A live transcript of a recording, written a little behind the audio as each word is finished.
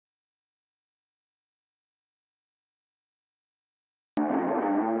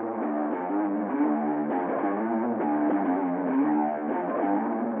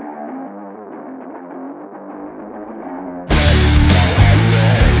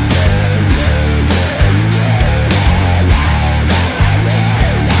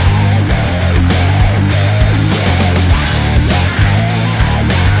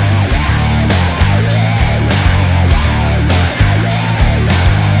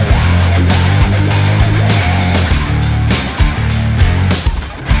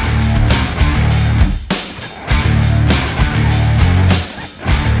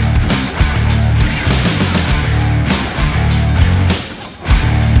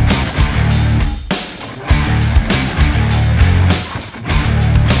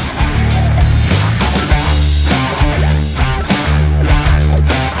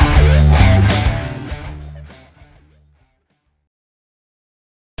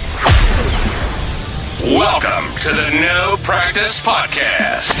Welcome to the No Practice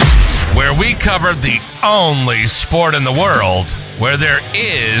Podcast, where we cover the only sport in the world where there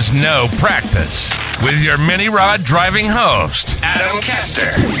is no practice. With your mini rod driving host, Adam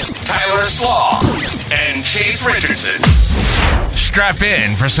Kester, Tyler Slaw, and Chase Richardson. Strap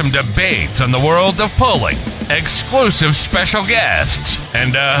in for some debates on the world of pulling, exclusive special guests,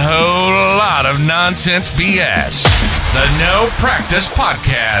 and a whole lot of nonsense BS. The No Practice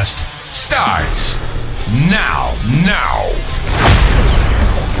Podcast starts now.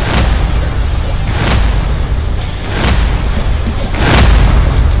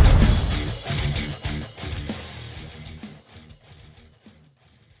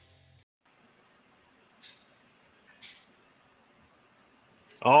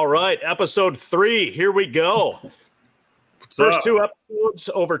 All right, episode 3. Here we go. First 2 episodes,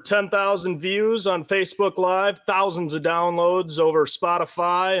 over 10,000 views on Facebook Live, thousands of downloads over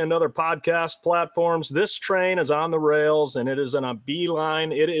Spotify and other podcast platforms. This train is on the rails, and it is on a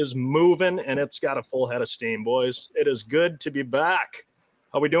beeline. It is moving, and it's got a full head of steam, boys. It is good to be back.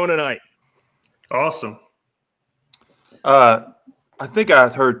 How we doing tonight? Awesome. I think I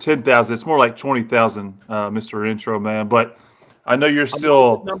heard 10,000. It's more like 20,000, Mr. Intro Man. But I know you're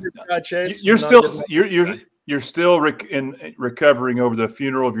still recovering over the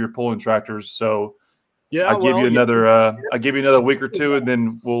funeral of your pulling tractors. So yeah, I'll give you another week or two, and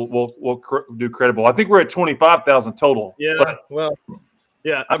then we'll do credible. I think we're at 25,000 total. Yeah.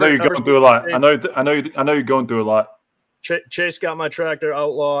 I know you're going through a lot. I know you're going through a lot. Chase got my tractor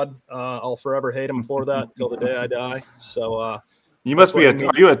outlawed. I'll forever hate him for that until the day I die. So you must be are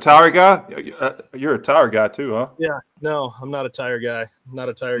you a tire guy? You're a tire guy too, huh? Yeah. No, I'm not a tire guy. I'm not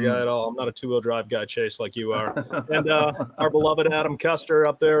a tire guy at all. I'm not a two-wheel drive guy, Chase, like you are. And our beloved Adam Kester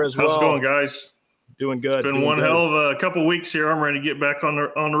up there as well. How's it going, guys? Doing good. It's been one hell of a couple weeks here. I'm ready to get back on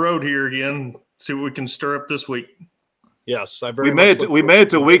the road here again. See what we can stir up this week. Yes, we made it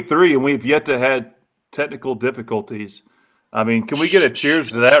to week 3, and we've yet to had technical difficulties. I mean, can we get a cheers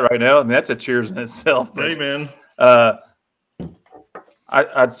to that right now? I mean, that's a cheers in itself. But, hey, man.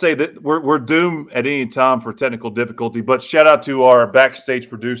 I'd say that we're doomed at any time for technical difficulty, but shout out to our backstage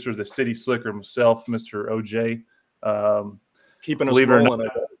producer, the City Slicker himself, Mr. OJ. Keeping us rolling.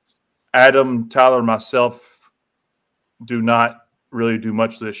 Adam, Tyler, and myself do not really do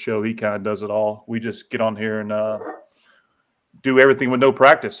much of this show. He kind of does it all. We just get on here and do everything with no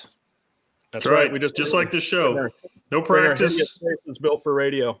practice. That's right. We just like this show. No practice. It's built for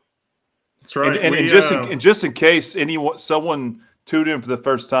radio. That's right. And just in case someone tuned in for the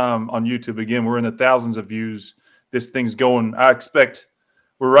first time on YouTube, again, we're in the thousands of views. This thing's going. I expect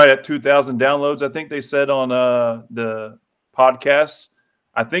we're right at 2,000 downloads. I think they said on the podcast.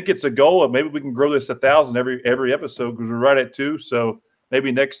 I think it's a goal of maybe we can grow this 1,000 every episode because we're right at 2. So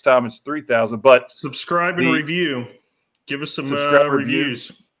maybe next time it's 3,000. But subscribe and review. Give us some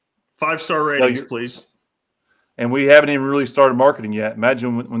reviews. 5-star ratings, please. And we haven't even really started marketing yet.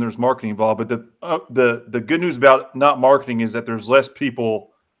 Imagine when there's marketing involved. But the good news about not marketing is that there's less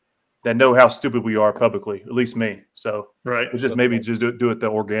people that know how stupid we are publicly, at least me. So right, we'll just maybe just do it the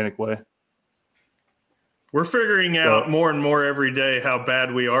organic way. We're figuring out more and more every day how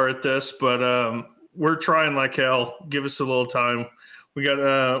bad we are at this, but we're trying like hell. Give us a little time. We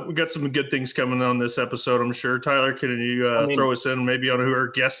got some good things coming on this episode, I'm sure. Tyler, can you throw us in maybe on who our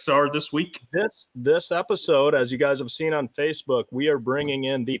guests are this week? This episode, as you guys have seen on Facebook, we are bringing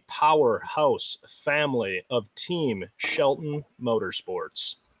in the powerhouse family of Team Shelton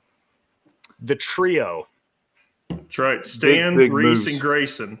Motorsports. The trio. That's right. Stan, big Reese, and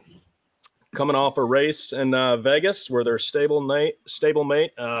Grayson. Coming off a race in Vegas where their stablemate,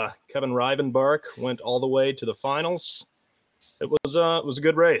 Kevin Rivenbark, went all the way to the finals. It was a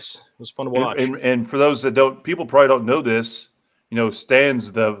good race. It was fun to watch. And for those that people probably don't know this,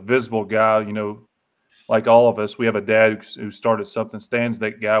 Stan's the visible guy, like all of us. We have a dad who started something. Stan's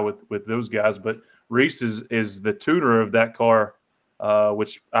that guy with those guys. But Reese is the tuner of that car,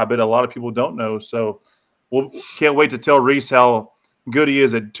 which I bet a lot of people don't know. So can't wait to tell Reese how good he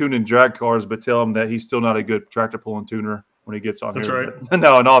is at tuning drag cars, but tell him that he's still not a good tractor pulling tuner when he gets on here. That's right.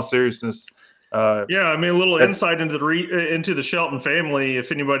 No, in all seriousness. A little insight into the Shelton family.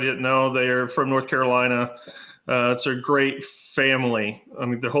 If anybody didn't know, they are from North Carolina. It's a great family. I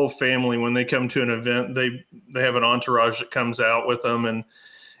mean, the whole family, when they come to an event, they have an entourage that comes out with them,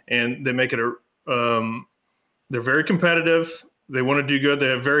 and they make it they're very competitive. They want to do good. They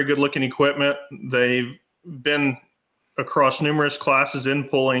have very good looking equipment. They've been across numerous classes in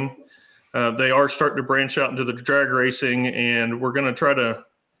pulling. They are starting to branch out into the drag racing, and we're going to try to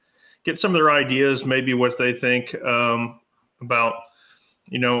get some of their ideas, maybe what they think about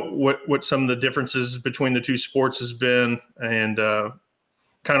what some of the differences between the two sports has been, and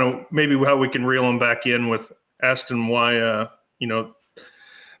kind of maybe how we can reel them back in with asking why,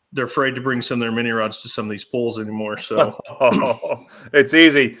 they're afraid to bring some of their mini rods to some of these pools anymore. So it's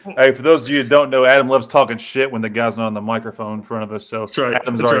easy. Hey, for those of you who don't know, Adam loves talking shit when the guy's not on the microphone in front of us. So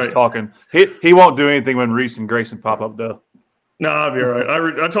Adam's already talking. He won't do anything when Reese and Grayson pop up, though. No, I'll be all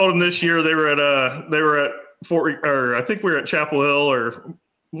right. I told him this year they were at Fort, or I think we were at Chapel Hill or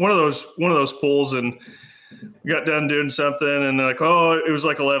one of those pools, and we got done doing something, and they're like, oh, it was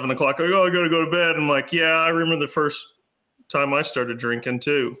like 11 o'clock. I go, I got to go to bed. I'm like, yeah, I remember the first time I started drinking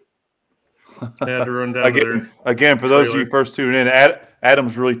too. I had to run down again for those of you first tuning in.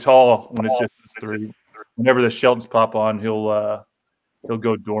 Adam's really tall when it's just three. Whenever the Sheltons pop on, he'll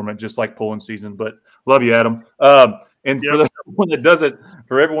go dormant, just like pulling season. But love you, Adam. And for everyone that doesn't,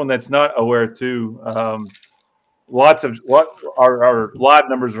 for everyone that's not aware too, our live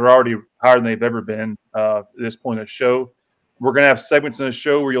numbers are already higher than they've ever been at this point in the show. We're going to have segments in the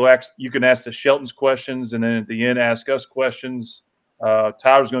show where you can ask the Sheltons questions, and then at the end ask us questions.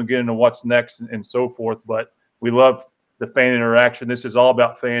 Tyler's going to get into what's next and so forth, but we love the fan interaction. This is all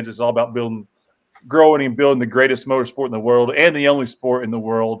about fans. It's all about growing and building the greatest motorsport in the world and the only sport in the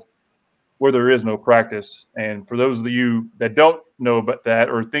world where there is no practice. And for those of you that don't know about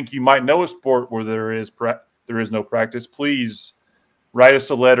that or think you might know a sport where there is no practice, please write us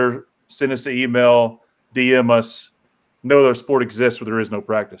a letter, send us an email, DM us. No other sport exists where there is no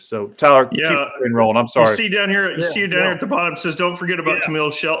practice. So, Tyler, keep rolling. I'm sorry. You see down here at the bottom, it says, don't forget about Camille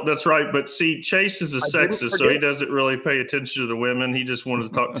Shelton. That's right. But see, Chase is a sexist, so he doesn't really pay attention to the women. He just wanted to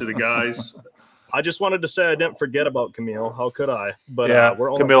talk to the guys. I just wanted to say I didn't forget about Camille. How could I? But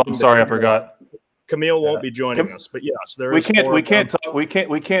Camille, I'm sorry, I forgot. Camille won't be joining us, but yes, we can't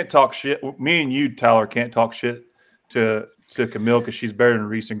talk shit. Me and you, Tyler, can't talk shit to Camille because she's better than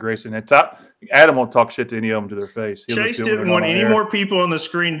Reese and Grayson. And Adam won't talk shit to any of them to their face. Chase didn't want any more people on the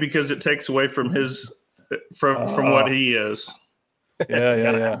screen because it takes away from his from what he is.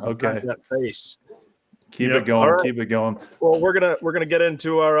 Yeah. Okay. That face. Keep it going. Right. Keep it going. Well, we're gonna get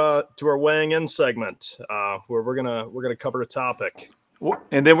into our weighing in segment where we're gonna cover a topic.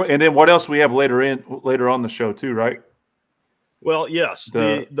 And then what else we have later on the show too, right? Well, yes,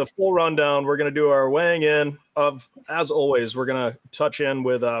 the full rundown. We're going to do our weighing in of, as always, we're going to touch in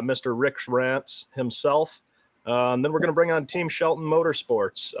with Mr. Rick Rantz himself. And then we're going to bring on Team Shelton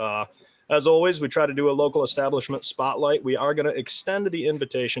Motorsports. As always, we try to do a local establishment spotlight. We are going to extend the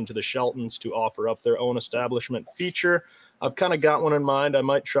invitation to the Sheltons to offer up their own establishment feature. I've kind of got one in mind. I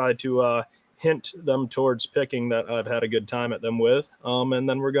might try to hint them towards picking that I've had a good time at them with. And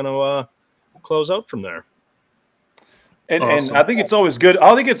then we're going to close out from there. And I think it's always good.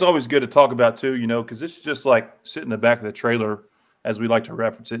 I think it's always good to talk about too, because it's just like sitting in the back of the trailer, as we like to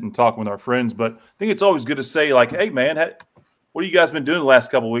reference it and talk with our friends. But I think it's always good to say, like, hey, man, what have you guys been doing the last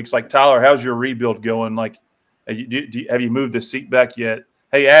couple of weeks? Like, Tyler, how's your rebuild going? Like, have you moved the seat back yet?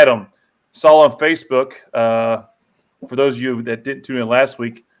 Hey, Adam, saw on Facebook, for those of you that didn't tune in last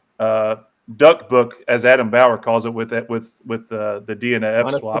week, Duck Book, as Adam Bauer calls it, with the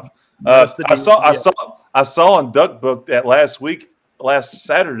DNF swap. I saw on Duck Book that last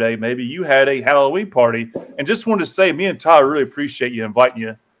Saturday, maybe you had a Halloween party, and just wanted to say, me and Tyler really appreciate you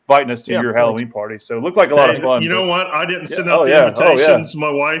inviting us to your Halloween party. So it looked like a lot of fun. You know what? I didn't send out the invitations.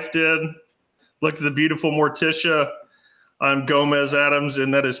 My wife did. Look at the beautiful Morticia. I'm Gomez Adams,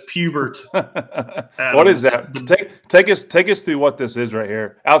 and that is Pubert Adams. What is that? Take us through what this is right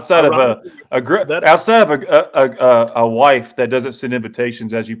here. Outside of a wife that doesn't send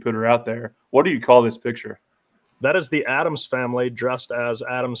invitations as you put her out there, what do you call this picture? That is the Adams family dressed as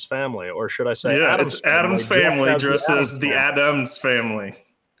Adams family, or should I say, it's Adams family dressed as the Adams family.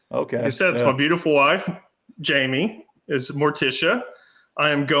 Okay, like I said, it's my beautiful wife, Jamie, is Morticia.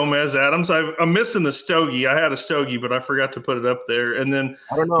 I am Gomez Adams. I'm missing the stogie. I had a stogie, but I forgot to put it up there. And then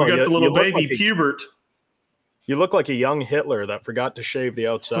we got the little baby Pubert. You look like a young Hitler that forgot to shave the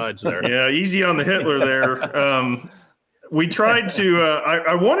outsides there. Yeah, easy on the Hitler there. We tried to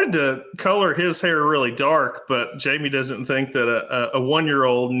I wanted to color his hair really dark, but Jamie doesn't think that a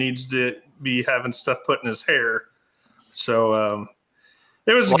 1-year-old needs to be having stuff put in his hair. So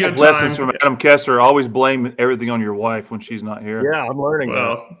it was a good time. Lessons from Adam Kessler: always blame everything on your wife when she's not here. Yeah, I'm learning.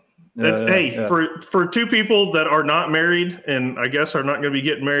 For two people that are not married, and I guess are not going to be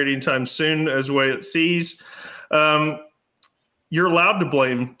getting married anytime soon, as the way it sees, you're allowed to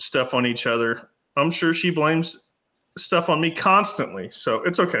blame stuff on each other. I'm sure she blames stuff on me constantly, so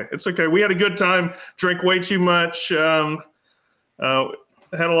it's okay. It's okay. We had a good time. Drank way too much.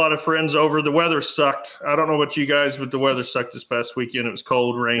 had a lot of friends over. The weather sucked. I don't know about you guys, but the weather sucked this past weekend. It was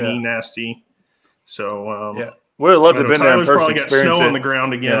cold, rainy, nasty. So we'd love to have been there in person. Probably got snow on the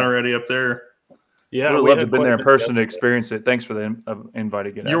ground again already up there. Yeah, we'd love to have been there in person to experience it. Thanks for the invite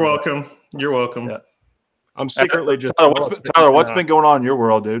again. You're welcome. You're welcome. Yeah. I'm secretly just Tyler, what's been going on in your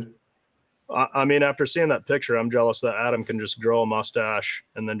world, dude? I mean, after seeing that picture, I'm jealous that Adam can just grow a mustache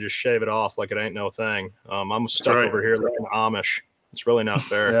and then just shave it off like it ain't no thing. I'm stuck over here looking Amish. It's really not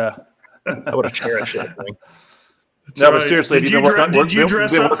fair. Yeah. I would have cherished that thing. No, but seriously, did you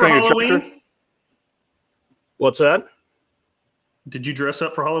dress up for Halloween? What's that? Did you dress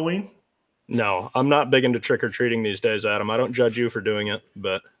up for Halloween? No, I'm not big into trick-or-treating these days, Adam. I don't judge you for doing it,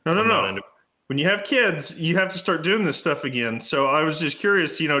 but no. When you have kids, you have to start doing this stuff again. So I was just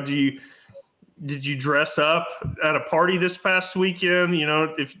curious, did you dress up at a party this past weekend?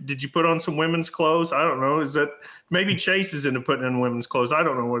 Did you put on some women's clothes? I don't know. Is that maybe Chase is into putting in women's clothes? I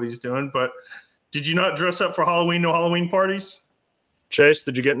don't know what he's doing, but did you not dress up for Halloween? No Halloween parties? Chase,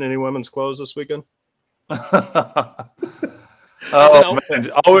 did you get in any women's clothes this weekend? Oh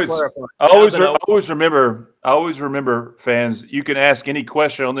man! I always remember fans. You can ask any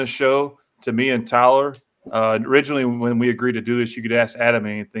question on this show to me and Tyler. Originally, when we agreed to do this, you could ask Adam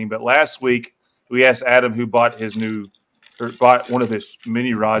anything. But last week, we asked Adam who bought one of his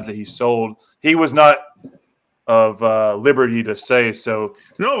mini rods that he sold. He was not of liberty to say. So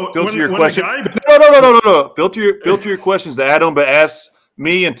no. Filter your questions. No. Filter your questions to Adam, but ask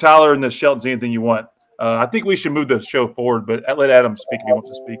me and Tyler and the Sheltons anything you want. I think we should move the show forward, but let Adam speak if he wants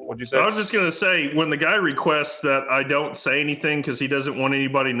to speak. What'd you say? I was just going to say, when the guy requests that I don't say anything because he doesn't want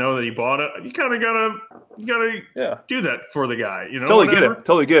anybody to know that he bought it, you kind of gotta do that for the guy.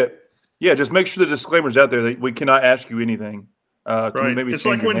 Totally get it. Yeah, just make sure the disclaimer's out there that we cannot ask you anything. Right. It's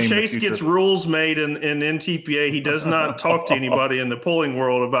like when Chase gets rules made in NTPA, he does not talk to anybody in the polling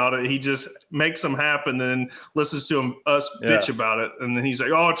world about it. He just makes them happen and then listens to us bitch about it. And then he's like,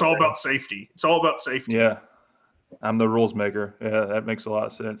 oh, it's all about safety. It's all about safety. Yeah. I'm the rules maker. Yeah, that makes a lot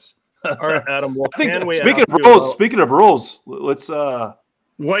of sense. All right, Adam. Well, speaking of rules, let's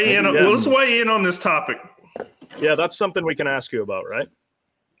weigh in. Let's weigh in on this topic. Yeah, that's something we can ask you about, right?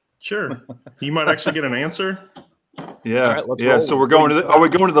 Sure. You might actually get an answer. Yeah, right, roll. So we're going to are we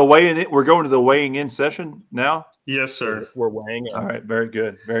going to the weigh-in? We're going to the weighing-in session now. Yes, sir. We're weighing in. All right, very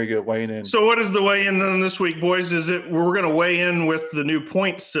good, weighing in. So, what is the weigh-in on this week, boys? We're going to weigh in with the new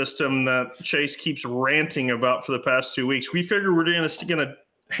point system that Chase keeps ranting about for the past 2 weeks. We figure we're going to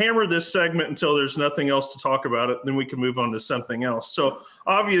hammer this segment until there's nothing else to talk about it. Then we can move on to something else. So,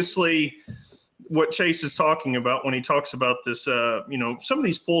 obviously, what Chase is talking about when he talks about this, some of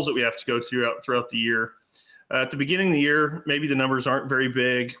these polls that we have to go throughout the year. At the beginning of the year, maybe the numbers aren't very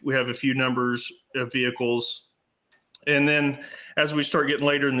big. We have a few numbers of vehicles. And then as we start getting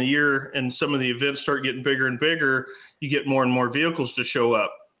later in the year and some of the events start getting bigger and bigger, you get more and more vehicles to show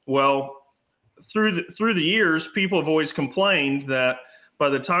up. Well, through the years, people have always complained that by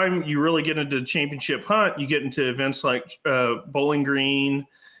the time you really get into the championship hunt, you get into events like Bowling Green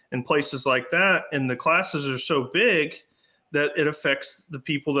and places like that, and the classes are so big that it affects the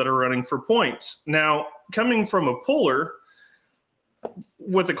people that are running for points. Now, coming from a puller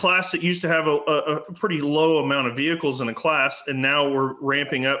with a class that used to have a pretty low amount of vehicles in a class, and now we're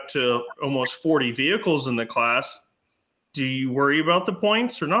ramping up to almost 40 vehicles in the class, do you worry about the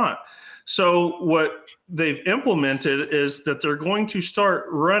points or not? So what they've implemented is that they're going to start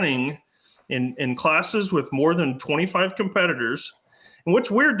running in classes with more than 25 competitors. And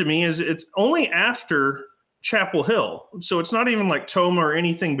what's weird to me is it's only after Chapel Hill. So it's not even like Toma or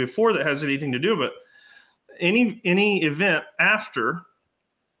anything before that has anything to do with it. Any event after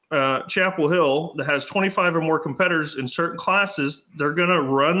Chapel Hill that has 25 or more competitors in certain classes, they're going to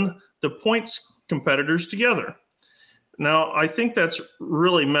run the points competitors together. Now, I think that's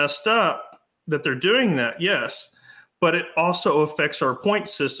really messed up that they're doing that, yes, but it also affects our point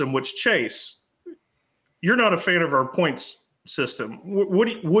system, which, Chase, you're not a fan of our points system.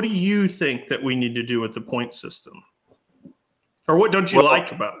 What do you think that we need to do with the point system? Or what don't you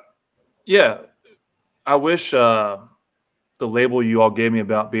like about it? Yeah, I wish the label you all gave me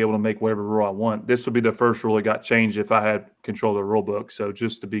about being able to make whatever rule I want, this would be the first rule that got changed if I had control of the rule book. So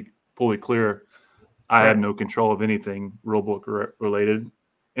just to be fully clear, I have no control of anything rule book related.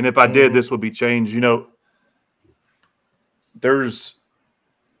 And if I did, this would be changed. I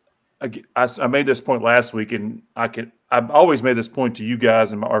made this point last week, and I've always made this point to you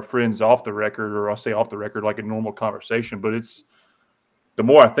guys and our friends off the record, or I'll say off the record like a normal conversation. But it's the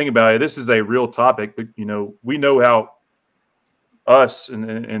more I think about it, this is a real topic. But we know how us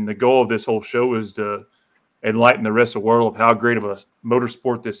and the goal of this whole show is to enlighten the rest of the world of how great of a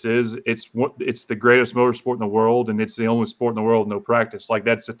motorsport this is. It's the greatest motorsport in the world, and it's the only sport in the world with no practice. Like,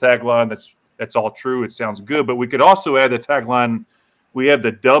 that's the tagline. That's all true. It sounds good, but we could also add the tagline, we have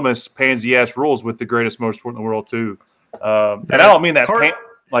the dumbest pansy ass rules with the greatest motorsport in the world too. And I don't mean that. I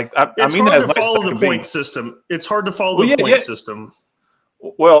mean that as nice as follow the point system. It's hard to follow the point system.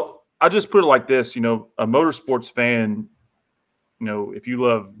 Well, I just put it like this. A motorsports fan. If you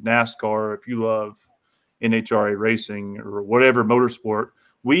love NASCAR, if you love NHRA racing or whatever motorsport,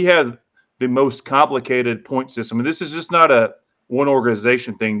 we have the most complicated point system. And this is just not a one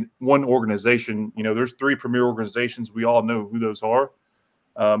organization thing. One organization, there's 3 premier organizations. We all know who those are.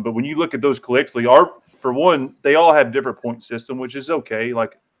 But when you look at those collectively, for one, they all have different point system, which is okay.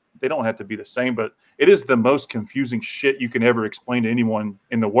 Like, they don't have to be the same, but it is the most confusing shit you can ever explain to anyone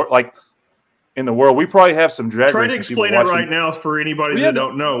in the world. Like, in the world, we probably have some drag racing. Try to explain it right now for anybody that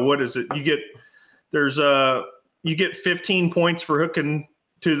don't know. What is it? You get 15 points for hooking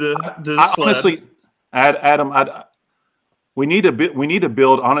to the sled. Honestly, Adam, we need to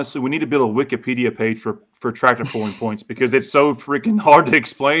build a Wikipedia page for tractor pulling points, because it's so freaking hard to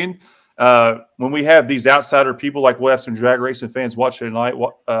explain. When we have these outsider people, like we'll have some drag racing fans watching tonight,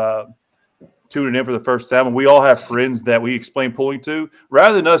 tuning in for the first time, and we all have friends that we explain pulling to.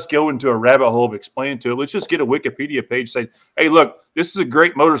 Rather than us go into a rabbit hole of explaining to it, let's just get a Wikipedia page, say, hey, look, this is a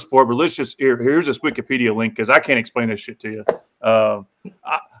great motorsport, but let's just here's this Wikipedia link, because I can't explain this shit to you.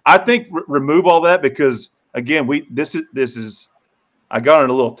 I think remove all that, because again, this is I got on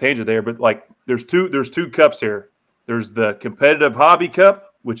a little tangent there, but like there's two cups here. There's the competitive hobby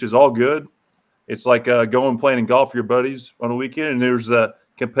cup, which is all good. It's like going playing in golf with your buddies on a weekend, and there's the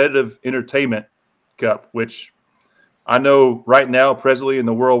competitive entertainment cup, which I know right now, presently in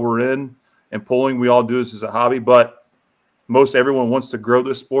the world we're in and pulling, we all do this as a hobby, but most everyone wants to grow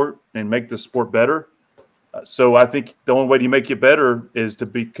this sport and make the sport better. So I think the only way to make it better is to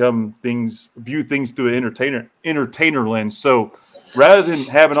view things through an entertainer lens. So rather than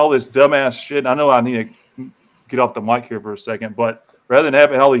having all this dumbass shit, I know I need to get off the mic here for a second, but rather than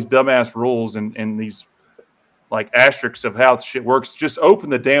having all these dumbass rules and these like asterisks of how shit works, just open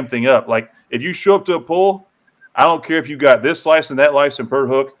the damn thing up. Like, if you show up to a pull, I don't care if you got this license, that license per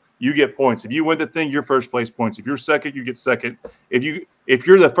hook, you get points. If you win the thing, you're first place points. If you're second, you get second. If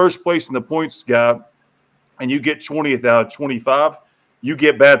you're the first place in the points guy and you get 20th out of 25, you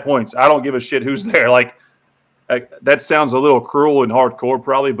get bad points. I don't give a shit who's there. Like, that sounds a little cruel and hardcore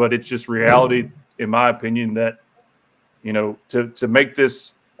probably, but it's just reality, in my opinion, that, to make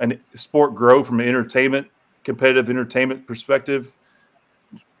this a sport grow from an competitive entertainment perspective,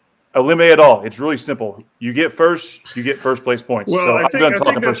 eliminate it all. It's really simple. You get first place points. Well, so I think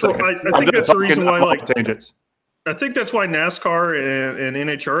that's the reason why, like, tangents. I think that's why NASCAR and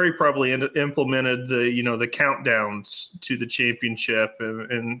NHRA probably implemented the countdowns to the championship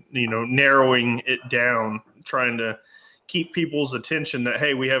and narrowing it down, trying to keep people's attention that,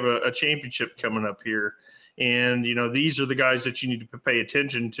 hey, we have a championship coming up here, and these are the guys that you need to pay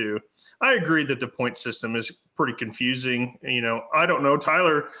attention to. I agree that the point system is pretty confusing. I don't know,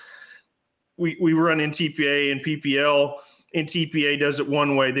 Tyler. We run NTPA and PPL. NTPA does it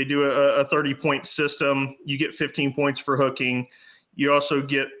one way. They do a 30-point system. You get 15 points for hooking. You also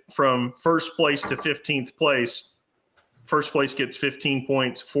get from first place to 15th place. First place gets 15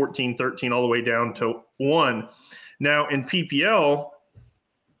 points, 14, 13, all the way down to 1. Now, in PPL,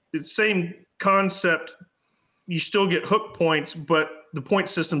 it's the same concept. You still get hook points, but the point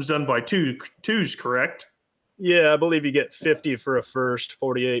system's done by twos, correct? Yeah, I believe you get 50 for a first,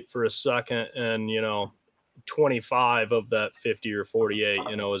 48 for a second, and 25 of that 50 or 48,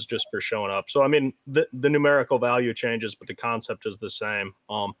 is just for showing up. So I mean, the numerical value changes, but the concept is the same.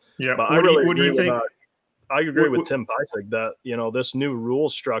 Yeah. But what do you think? I agree with Tim Pisek that this new rule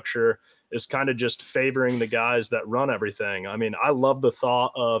structure is kind of just favoring the guys that run everything. I mean, I love the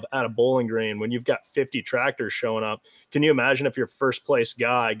thought of at a bowling green when you've got 50 tractors showing up. Can you imagine if your first place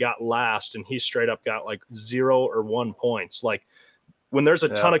guy got last and he straight up got like 0 or 1 points? Like, when there's a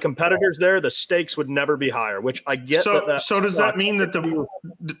ton of competitors there, the stakes would never be higher, which I get. So does that mean that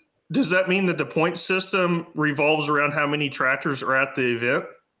the point system revolves around how many tractors are at the event?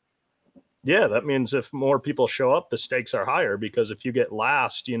 Yeah, that means if more people show up, the stakes are higher, because if you get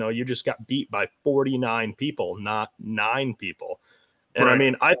last, you just got beat by 49 people, not 9 people. And right. I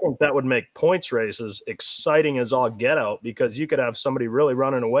mean, I think that would make points races exciting as all get out, because you could have somebody really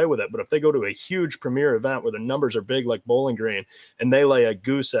running away with it. But if they go to a huge premier event where the numbers are big like Bowling Green and they lay a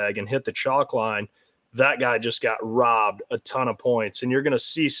goose egg and hit the chalk line, that guy just got robbed a ton of points. And you're going to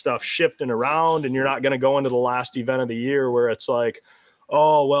see stuff shifting around, and you're not going to go into the last event of the year where it's like,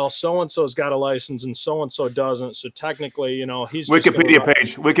 oh, well, so-and-so's got a license and so-and-so doesn't. So technically, he's Wikipedia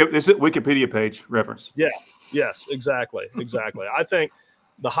page. This is Wikipedia page reference. Yeah. Yes, exactly. I think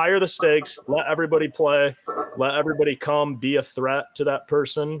the higher the stakes, let everybody play, let everybody come, be a threat to that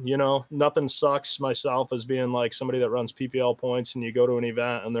person. Nothing sucks myself as being like somebody that runs PPL points and you go to an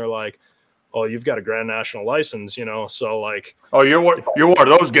event and they're like, oh, you've got a Grand National license, so like, oh, you're one of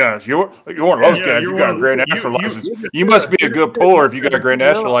those guys. You're one of those guys. You got a Grand National license. You must be a good puller if you got a Grand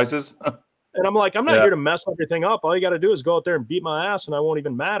National license. And I'm like, I'm not here to mess everything up. All you got to do is go out there and beat my ass, and I won't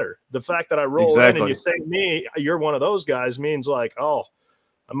even matter. The fact that I roll in and you say to me, you're one of those guys means like, oh,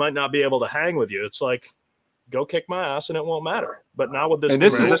 I might not be able to hang with you. It's like, go kick my ass and it won't matter. But now with this,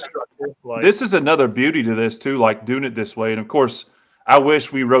 this is another beauty to this too, like doing it this way. And of course, I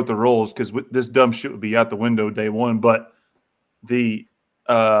wish we wrote the rules because this dumb shit would be out the window day one. But these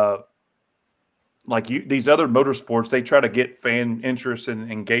other motorsports, they try to get fan interest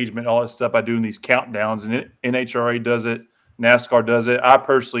and engagement, all that stuff by doing these countdowns. And NHRA does it, NASCAR does it. I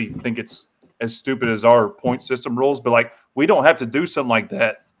personally think it's as stupid as our point system rules, but like we don't have to do something like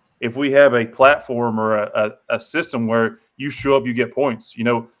that if we have a platform or a system where you show up, you get points.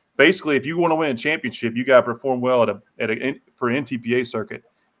 Basically, if you want to win a championship, you got to perform well for an NTPA circuit.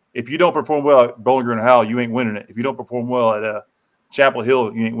 If you don't perform well at Bowling Green Howell, you ain't winning it. If you don't perform well at Chapel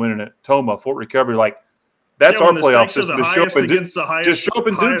Hill, you ain't winning it. Toma, Fort Recovery, like that's our playoff system. Just show up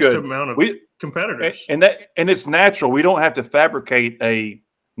and do good. Amount of competitors, and it's natural. We don't have to fabricate a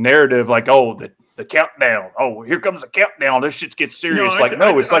narrative like, oh, the countdown. Oh, here comes the countdown. This shit gets serious.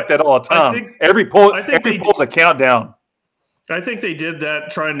 It's like that all the time. Every poll's a countdown. I think they did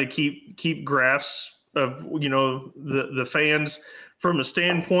that trying to keep graphs of the fans from a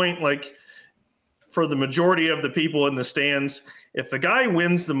standpoint, like for the majority of the people in the stands, if the guy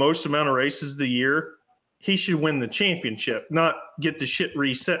wins the most amount of races of the year, he should win the championship, not get the shit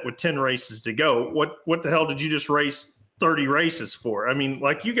reset with 10 races to go. What the hell did you just race 30 races for? I mean,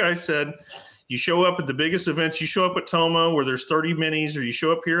 like you guys said, you show up at the biggest events, you show up at Toma where there's 30 minis, or you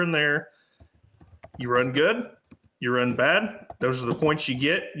show up here and there, you run good, you run bad. Those are the points you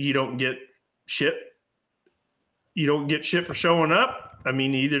get. You don't get shit. You don't get shit for showing up. I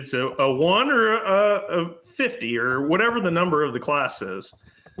mean, either it's a 1 or a 50 or whatever the number of the class is.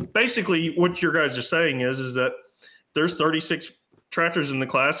 Basically, what your guys are saying is that there's 36 tractors in the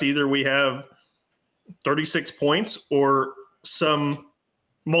class. Either we have 36 points or some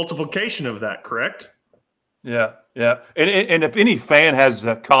multiplication of that, correct? Yeah. And if any fan has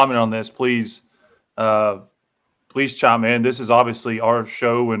a comment on this, please chime in. This is obviously our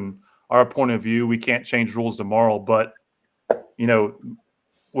show and our point of view. We can't change rules tomorrow, but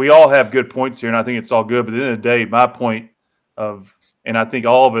we all have good points here, and I think it's all good. But at the end of the day, my point and I think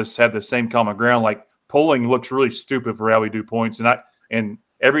all of us have the same common ground. Like polling looks really stupid for how we do points, and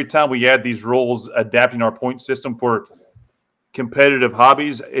every time we add these rules, adapting our point system for competitive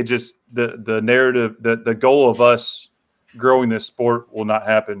hobbies, it just the narrative, the goal of us growing this sport will not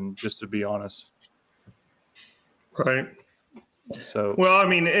happen. Just to be honest. Right. So, well, I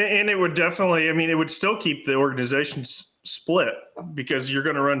mean, and it would definitely, it would still keep the organizations split because you're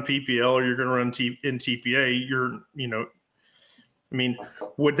going to run PPL or you're going to run NTPA.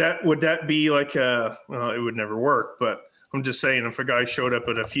 Would that be like it would never work, but I'm just saying if a guy showed up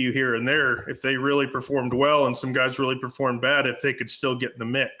at a few here and there, if they really performed well and some guys really performed bad, if they could still get in the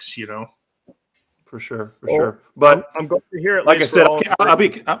mix, For sure. But I'm going to hear it. Like I said,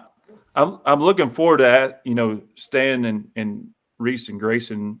 I'm looking forward to that. Stan and Reese and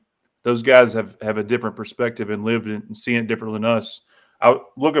Grayson, those guys have a different perspective and lived it and seen it differently than us. I'm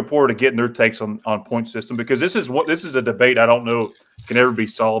looking forward to getting their takes on point system because this is a debate I don't know can ever be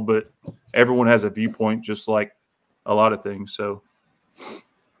solved, but everyone has a viewpoint just like a lot of things. So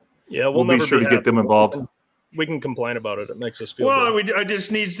yeah, we'll be sure to get them involved. We can complain about it. It makes us feel good. It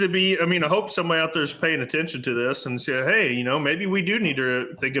just needs to be, I hope somebody out there is paying attention to this and say, hey, maybe we do need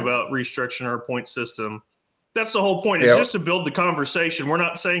to think about restructuring our point system. That's the whole point. It's just to build the conversation. We're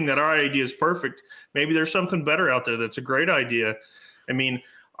not saying that our idea is perfect. Maybe there's something better out there that's a great idea.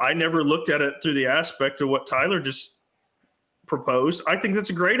 I never looked at it through the aspect of what Tyler just proposed. I think that's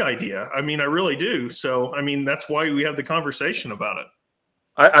a great idea. I really do. So, that's why we have the conversation about it.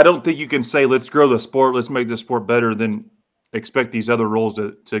 I don't think you can say, let's grow the sport, let's make the sport better, then expect these other rules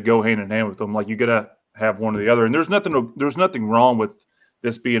to go hand in hand with them. Like you got to have one or the other. And there's nothing wrong with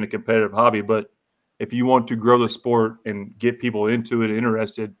this being a competitive hobby, but if you want to grow the sport and get people into it,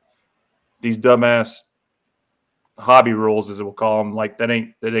 interested, these dumbass hobby rules, as we'll call them, like that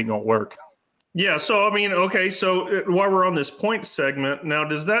ain't gonna work. Yeah. So okay. So while we're on this point segment now,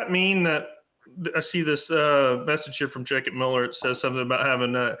 does that mean that I see this message here from Jacob Miller. It says something about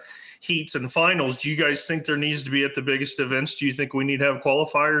having heats and finals. Do you guys think there needs to be at the biggest events? Do you think we need to have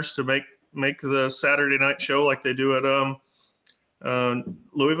qualifiers to make the Saturday night show like they do at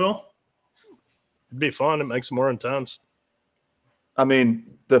Louisville? It'd be fun. It makes it more intense. I mean,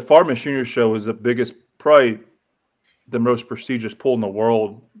 the Farm Machinery Show is the biggest, probably the most prestigious pull in the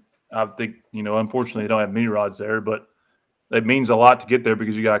world. I think, unfortunately, they don't have mini rods there, but it means a lot to get there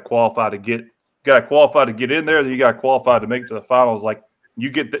because you got to qualify to get in there. Then you got to qualify to make it to the finals. Like you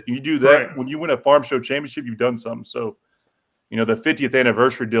do that right. When you win a farm show championship, you've done something. So, the 50th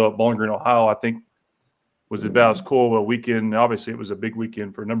anniversary deal at Bowling Green, Ohio, I think was about as cool of a weekend. Obviously, it was a big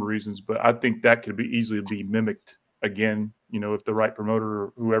weekend for a number of reasons, but I think that could be easily be mimicked again. If the right promoter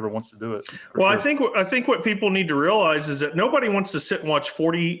or whoever wants to do it. Well, sure. I think what people need to realize is that nobody wants to sit and watch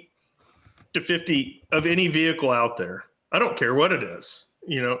 40 to 50 of any vehicle out there. I don't care what it is.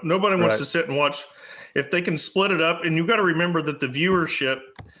 Nobody wants to sit and watch. If they can split it up, and you've got to remember that the viewership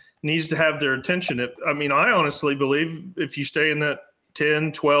needs to have their attention. I honestly believe if you stay in that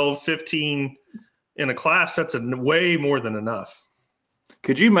 10, 12, 15 in a class, that's way more than enough.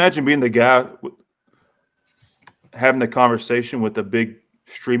 Could you imagine being the guy having a conversation with a big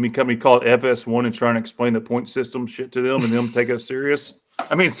streaming company called FS1 and trying to explain the point system shit to them and them take us serious?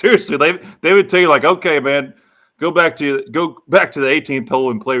 I mean, seriously, they would tell you like, okay, man, go back to the 18th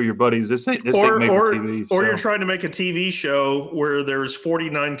hole and play with your buddies. This ain't made for TV. Or you're trying to make a TV show where there's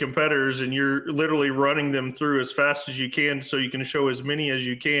 49 competitors and you're literally running them through as fast as you can so you can show as many as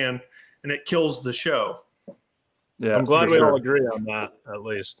you can, and it kills the show. Yeah, I'm glad we all agree on that. At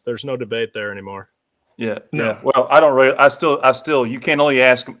least there's no debate there anymore. Yeah. Well, I still, you can't only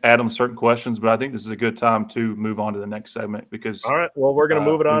ask Adam certain questions, but I think this is a good time to move on to the next segment because. All right. Well, we're going to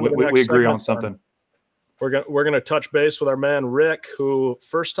move it on to the next segment. We agree on something. We're going to touch base with our man Rick, who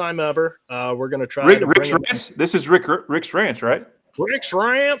first time ever. We're going to try to Rick's Rants. This is Rick's Rants, right? Rick's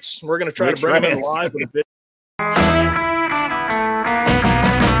Rants. We're going to try to bring him in live with a bit.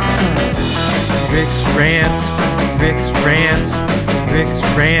 Rick's Rants. Rick's Rants. Rick's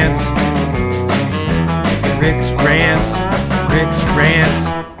Rants. Rick's Rants. Rick's Rants.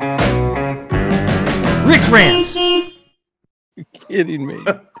 Rick's Rants. You're kidding me.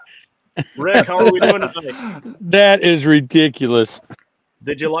 Rick, how are we doing tonight? That is ridiculous.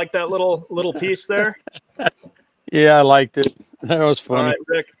 Did you like that little piece there? Yeah, I liked it. That was funny. All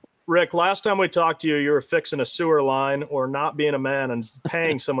right, Rick, last time we talked to you, you were fixing a sewer line or not being a man and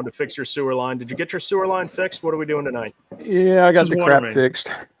paying someone to fix your sewer line. Did you get your sewer line fixed? What are we doing tonight? Yeah, I got the crap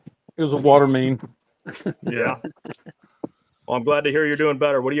fixed. It was a water main. Yeah. Well, I'm glad to hear you're doing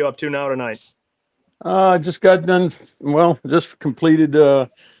better. What are you up to now tonight? Just got done. Well, just completed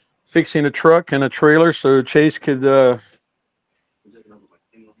fixing a truck and a trailer so Chase could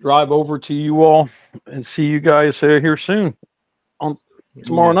drive over to you all and see you guys here soon on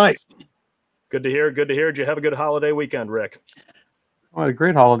tomorrow night. Good to hear. Good to hear. Did you have a good holiday weekend, Rick? I had a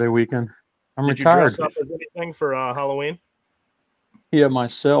great holiday weekend. I'm Did retired. you dress up as anything for Halloween? Yeah,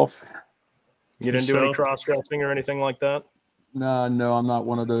 myself. You didn't do any cross-dressing or anything like that? No, I'm not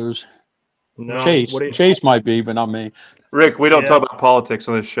one of those. No. Chase might be, but not me. Rick, we don't talk about politics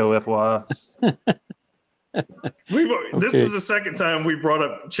on this show, FYI. This is the second time we brought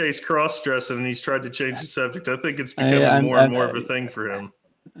up Chase cross-dressing, and he's tried to change the subject. I think it's becoming more and more of a thing for him.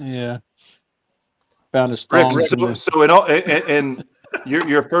 Yeah. Found a strong. Rick, so in all, and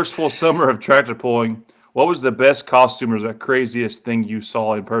your first full summer of tractor pulling, what was the best costume or the craziest thing you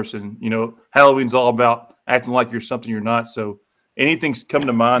saw in person? Halloween's all about acting like you're something you're not. So anything's come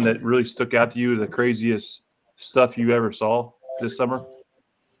to mind that really stuck out to you, the craziest stuff you ever saw this summer?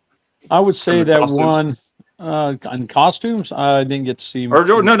 I would say that costumes? One in costumes, I didn't get to see. Or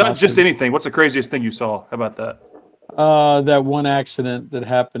no, not just anything. What's the craziest thing you saw? How about that? That one accident that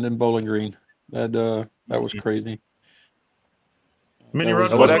happened in Bowling Green. That was crazy. Mini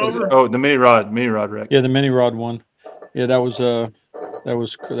rod. Oh, the mini rod, Rick. Yeah, the mini rod one. Yeah, that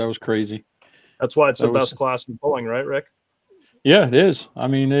was crazy. That's why it's the best class in pulling, right, Rick? Yeah, it is. I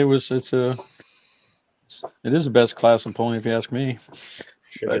mean, it is the best class in pulling, if you ask me.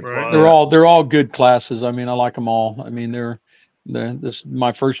 They're all good classes. I mean, I like them all. I mean, this is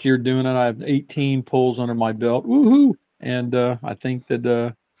my first year doing it. I have 18 pulls under my belt. Woohoo! And I think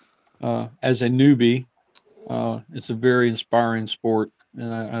that as a newbie, it's a very inspiring sport,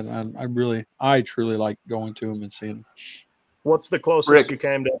 and I truly like going to them and seeing them. What's the closest you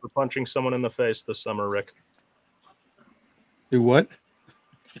came to ever punching someone in the face this summer, Rick? Do what?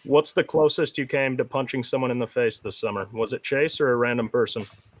 What's the closest you came to punching someone in the face this summer? Was it Chase or a random person?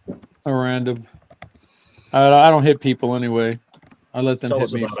 A random. I don't hit people anyway. I let them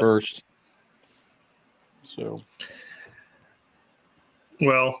hit me first. So,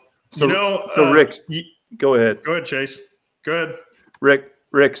 well, so Rick, go ahead. Go ahead, Chase. Go ahead,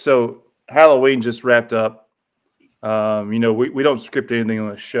 Rick. So Halloween just wrapped up. We don't script anything on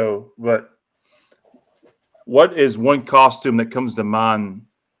the show, but what is one costume that comes to mind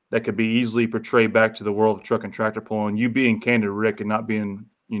that could be easily portrayed back to the world of truck and tractor pulling? You being candid, Rick, and not being,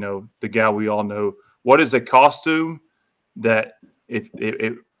 the guy we all know. What is a costume that if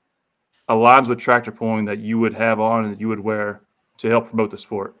it aligns with tractor pulling that you would have on and that you would wear to help promote the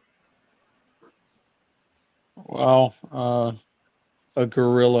sport? well, a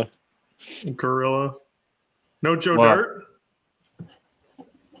gorilla. Gorilla. No Joe Wow. Dirt.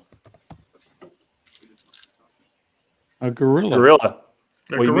 A gorilla. Gorilla.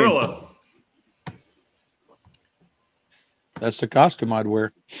 A What do you mean? gorilla. That's the costume I'd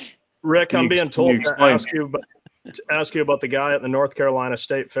wear. Rick, I'm being told to explain? ask you about the guy at the North Carolina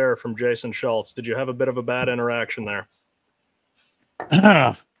State Fair from Jason Schultz. Did you have a bit of a bad interaction there?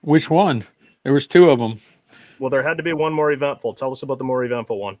 Which one? There was two of them. Well, there had to be one more eventful. Tell us about the more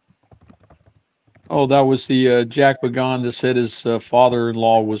eventful one. Oh, that was the Jack Bagan that said his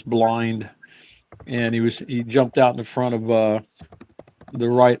father-in-law was blind, and he jumped out in front of the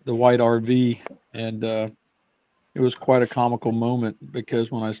white RV, and it was quite a comical moment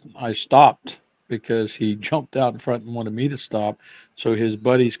because when I stopped because he jumped out in front and wanted me to stop so his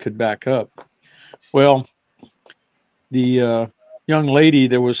buddies could back up. Well, the young lady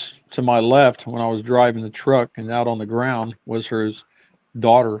that was to my left when I was driving the truck and out on the ground was his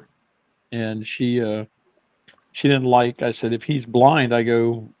daughter. And she didn't like, I said, if he's blind, I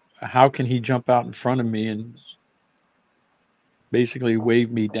go, how can he jump out in front of me and basically wave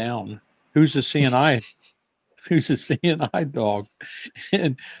me down? Who's the CNI? Who's the CNI dog?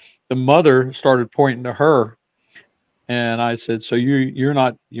 And the mother started pointing to her. And I said, so you're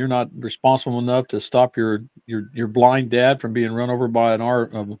not responsible enough to stop your blind dad from being run over by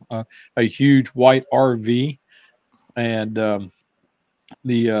a huge white RV? And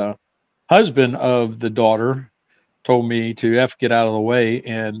the husband of the daughter told me to get out of the way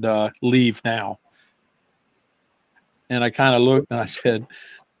and leave now. And I kind of looked and I said,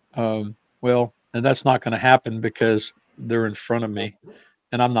 well, and that's not going to happen because they're in front of me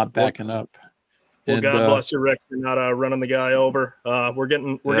and I'm not backing up. Well, And, God bless you, Rick. You're not running the guy over. We're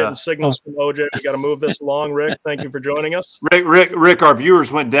getting signals from OJ. We got to move this along, Rick. Thank you for joining us. Rick, our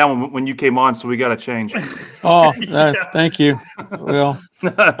viewers went down when you came on, so we got to change. Oh, thank you. Well,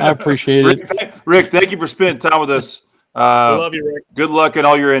 I appreciate it. Rick, thank you for spending time with us. We love you, Rick. Good luck in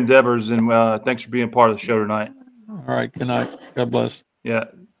all your endeavors, and thanks for being part of the show tonight. All right. Good night. God bless. Yeah,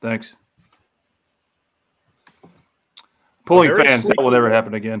 thanks. Pulling fans, that will never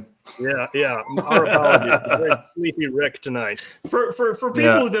happen again. Yeah. Our apologies. Very sleepy Rick tonight. For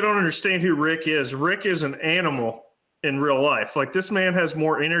people that don't understand who Rick is an animal in real life. Like, this man has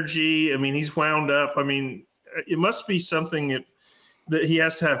more energy. I mean, he's wound up. I mean, it must be something that he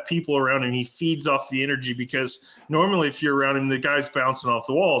has to have people around him. He feeds off the energy, because normally if you're around him, the guy's bouncing off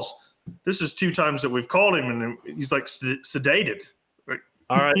the walls. This is 2 times that we've called him, and he's like sedated. Like,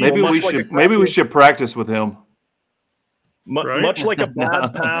 all right. Maybe we should practice with him. Right? Much like a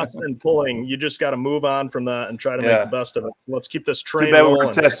bad pass and pulling, you just got to move on from that and try to make the best of it. Let's keep this train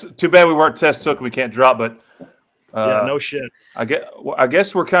rolling. Too bad we weren't test took and we can't drop, but no shit. I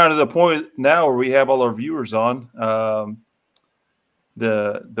guess we're kind of the point now where we have all our viewers on.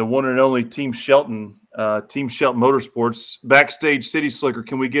 The one and only Team Shelton Motorsports, Backstage City Slicker.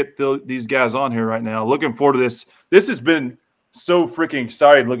 Can we get these guys on here right now? Looking forward to this. This has been so freaking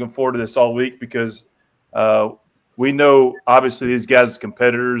excited. Looking forward to this all week because we know, obviously, these guys as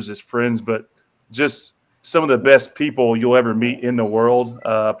competitors, as friends, but just some of the best people you'll ever meet in the world,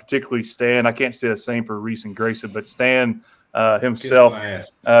 particularly Stan. I can't say the same for Reese and Grayson, but Stan himself.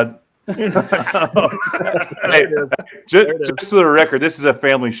 Just for the record, this is a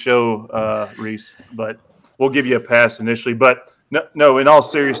family show, Reese, but we'll give you a pass initially. But no, in all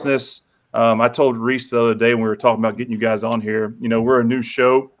seriousness, I told Reese the other day when we were talking about getting you guys on here, we're a new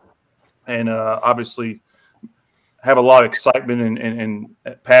show and obviously have a lot of excitement and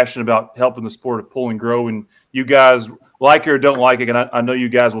passion about helping the sport of pull and grow. And you guys like it or don't like it, and I know you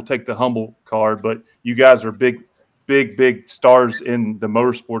guys will take the humble card, but you guys are big stars in the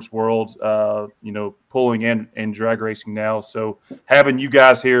motorsports world, pulling and drag racing now. So having you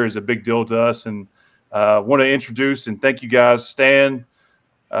guys here is a big deal to us, and want to introduce and thank you guys, Stan,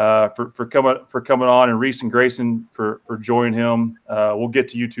 for coming on, and Reese and Grayson for joining him. We'll get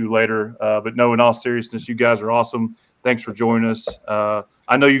to you two later, but no, in all seriousness, you guys are awesome. Thanks for joining us.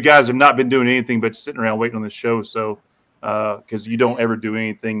 I know you guys have not been doing anything but sitting around waiting on this show, so because you don't ever do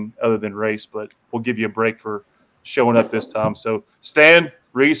anything other than race. But we'll give you a break for showing up this time. So Stan,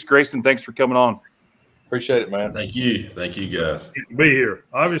 Reese, Grayson, thanks for coming on. Appreciate it, man. Thank you guys. To be here.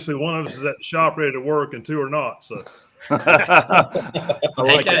 Obviously, one of us is at the shop ready to work, and two are not. So He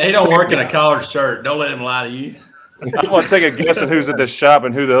don't work in a collared shirt. Don't let him lie to you. I'm going to take a guess at who's at the shop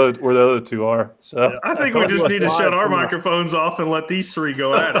and where the other two are. So I think we just need to shut our microphones off and let these three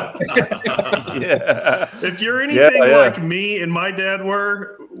go at it. yeah. If you're anything like me and my dad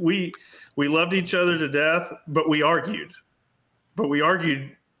were, we loved each other to death, but we argued.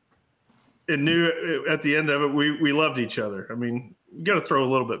 And knew at the end of it, we loved each other. I mean, you got to throw a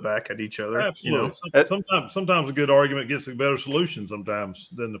little bit back at each other. absolutely. Sometimes a good argument gets a better solution sometimes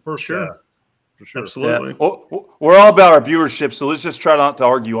than the first guy. For sure. Absolutely. Yeah. Well, we're all about our viewership, so let's just try not to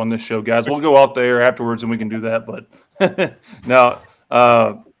argue on this show, guys. We'll go out there afterwards and we can do that. But now,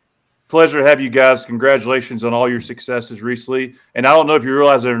 pleasure to have you guys. Congratulations on all your successes recently. And I don't know if you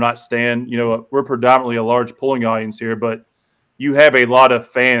realize it or not, Stan, we're predominantly a large pulling audience here, but you have a lot of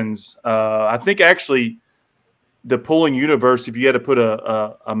fans. I think actually the pulling universe, if you had to put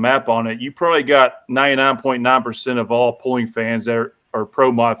a map on it, you probably got 99.9% of all pulling fans that are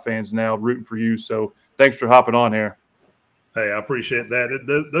Pro Mod fans now rooting for you. So thanks for hopping on here. Hey, I appreciate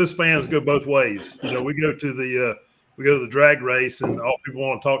that. Those fans go both ways. We go to the drag race, and all people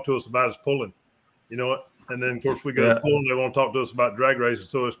want to talk to us about is pulling. You know what? And then of course we go to pulling. They want to talk to us about drag racing.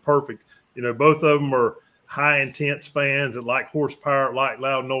 So it's perfect. Both of them are high intense fans that like horsepower, like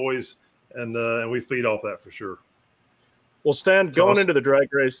loud noise, and we feed off that for sure. Well, Stan, going into the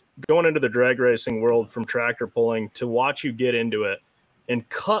drag racing world from tractor pulling, to watch you get into it and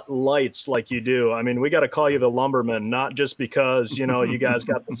cut lights like you do. I mean, we got to call you the lumberman, not just because, you guys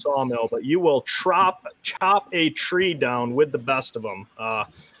got the sawmill, but you will chop a tree down with the best of them.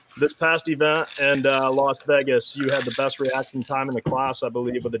 This past event and Las Vegas, you had the best reaction time in the class, I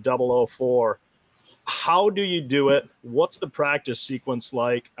believe, with the 004. How do you do it? What's the practice sequence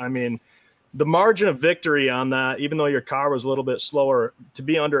like? I mean, the margin of victory on that, even though your car was a little bit slower, to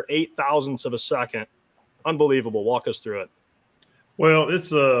be under 0.08 of a second, unbelievable. Walk us through it. Well,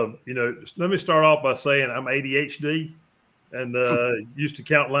 it's let me start off by saying I'm ADHD and used to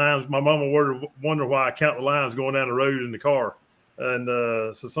count lines. My mama would wonder why I count the lines going down the road in the car, and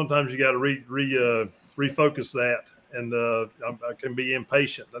so sometimes you got to refocus that. And I can be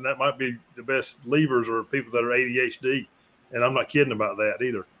impatient, and that might be the best levers are people that are ADHD, and I'm not kidding about that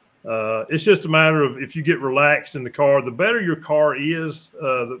either. It's just a matter of if you get relaxed in the car, the better your car is,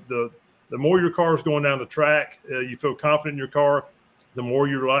 the more your car is going down the track, you feel confident in your car, the more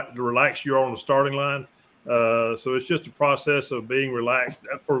relaxed you are on the starting line. So it's just a process of being relaxed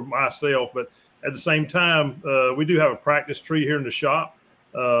for myself. But at the same time, we do have a practice tree here in the shop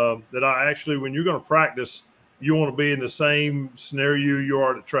that I actually, when you're going to practice, you want to be in the same scenario you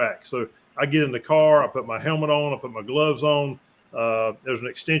are at the track. So I get in the car, I put my helmet on, I put my gloves on. There's an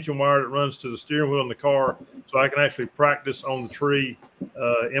extension wire that runs to the steering wheel in the car, so I can actually practice on the tree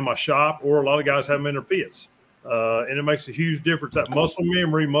in my shop, or a lot of guys have them in their pits. And it makes a huge difference. That muscle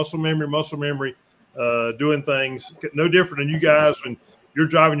memory, doing things no different than you guys when you're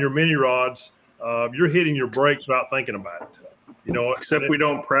driving your mini rods. You're hitting your brakes without thinking about it. Except we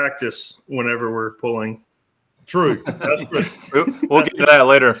don't practice whenever we're pulling. True. That's true. We'll get to that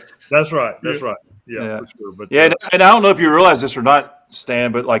later. That's right. Yeah. For sure. But and I don't know if you realize this or not,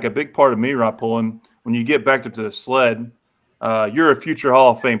 Stan, but like a big part of me rod pulling, when you get back to the sled, you're a future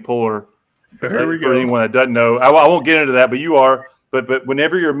Hall of Fame puller. There we go. For anyone that doesn't know, I won't get into that, but you are. But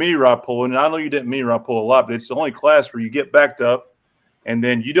whenever you're mini rod pulling, and I know you didn't mini rod pull a lot, but it's the only class where you get backed up, and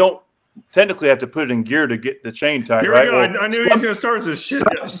then you don't technically have to put it in gear to get the chain tight, Here right? We go. Well, I knew he was going to start this shit.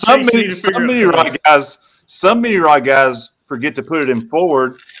 Some mini rod guys forget to put it in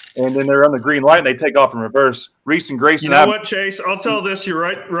forward, and then they're on the green light and they take off in reverse. Reese and Grayson. You know what, Chase? I'll tell this you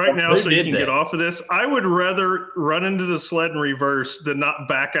right now so you can get off of this. I would rather run into the sled in reverse than not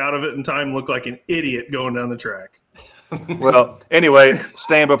back out of it in time, look like an idiot going down the track. Well, anyway,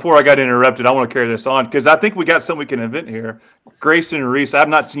 Stan, before I got interrupted, I want to carry this on because I think we got something we can invent here. Grayson and Reese, I've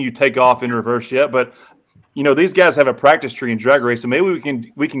not seen you take off in reverse yet, but these guys have a practice tree in drag racing.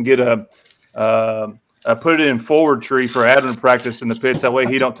 Maybe we can get a put it in forward tree for Adam to practice in the pits. That way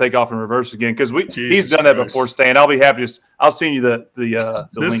he don't take off in reverse again because he's done that before. Stan, I'll be happy. I'll send you the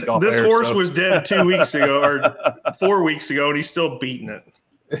link off. This horse was dead 2 weeks ago or 4 weeks ago, and he's still beating it.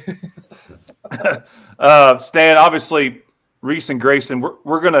 Stan, obviously, Reese and Grayson,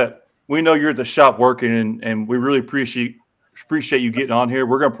 we know you're at the shop working, and we really appreciate you getting on here.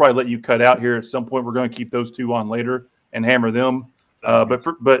 We're gonna probably let you cut out here at some point. We're gonna keep those two on later and hammer them.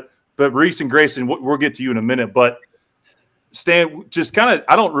 But Reese and Grayson, we'll get to you in a minute. But Stan, just kind of,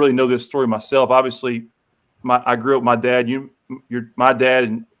 I don't really know this story myself. Obviously, I grew up with my dad. My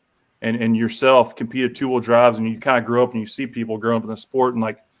dad and yourself competed two-wheel drives, and you kind of grow up and you see people growing up in the sport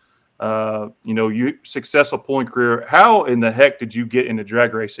and you successful pulling career. How in the heck did you get into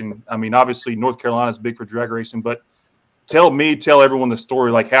drag racing? I mean, obviously North Carolina is big for drag racing, but tell everyone the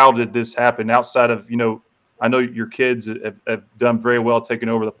story. Like, how did this happen outside of, I know your kids have done very well taking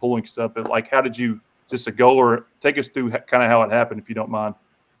over the pulling stuff, but like, how did you, just a goal, or take us through kind of how it happened, if you don't mind?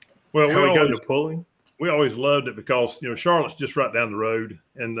 Well, we go to pulling. We always loved it because, Charlotte's just right down the road.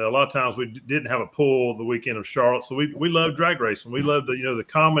 And a lot of times we didn't have a pull the weekend of Charlotte. So we loved drag racing. We loved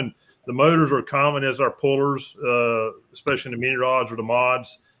the motors are common as our pullers, especially in the mini rods or the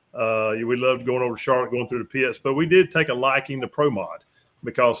mods. We loved going over to Charlotte, going through the pits, but we did take a liking to Pro Mod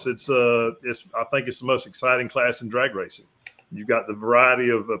because I think it's the most exciting class in drag racing. You've got the variety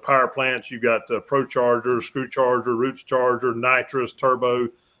of power plants. You've got Pro Charger, Screw Charger, Roots Charger, Nitrous, Turbo,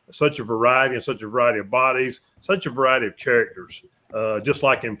 such a variety of bodies, such a variety of characters, just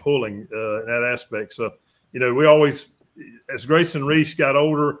like in pulling in that aspect. So, we always, as Grayson and Reese got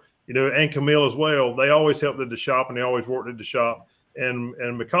older, and Camille as well, they always helped at the shop and they always worked at the shop.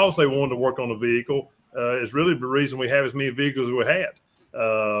 And because they wanted to work on the vehicle, is really the reason we have as many vehicles as we had.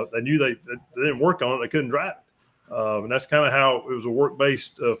 They knew they didn't work on it, they couldn't drive it. And that's kind of how it was a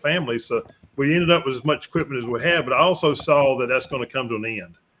work-based family. So we ended up with as much equipment as we had, but I also saw that that's going to come to an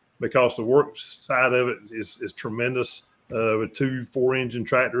end because the work side of it is tremendous with 2 4-engine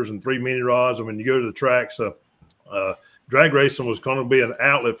tractors and 3 mini rods. And when you go to the track, so drag racing was going to be an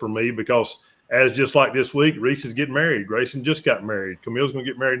outlet for me because just like this week, Reese is getting married. Grayson just got married. Camille's going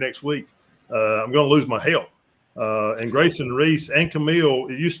to get married next week. I'm going to lose my help. And Grayson, Reese, and Camille,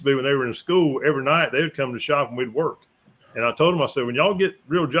 it used to be when they were in school, every night they would come to the shop and we'd work. And I told them, I said, when y'all get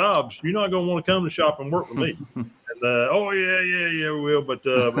real jobs, you're not going to want to come to the shop and work with me. And, yeah, we will. But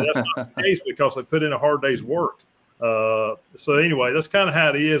that's not the case because they put in a hard day's work. So anyway, that's kind of how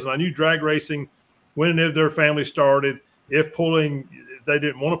it is. And I knew drag racing, when their family started, if they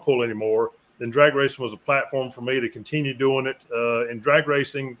didn't want to pull anymore, then drag racing was a platform for me to continue doing it. In drag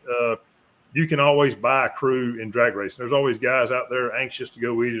racing, you can always buy a crew in drag racing. There's always guys out there anxious to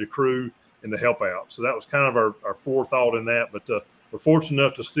go with you to crew and to help out. So that was kind of our forethought in that. But we're fortunate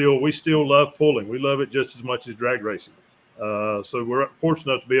enough we still love pulling. We love it just as much as drag racing. So we're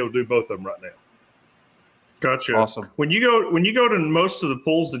fortunate enough to be able to do both of them right now. Gotcha. Awesome. When you go to most of the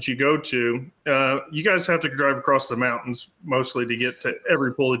pulls that you go to, you guys have to drive across the mountains mostly to get to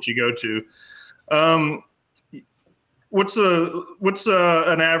every pull that you go to. What's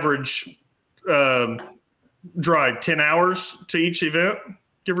an average drive? 10 hours to each event,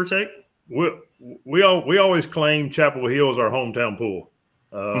 give or take? We always claim Chapel Hill is our hometown pool.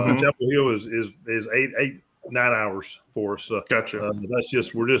 Chapel Hill is 8-9 hours for us. Gotcha.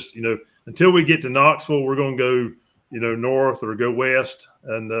 We're just until we get to Knoxville, we're going to go north or go west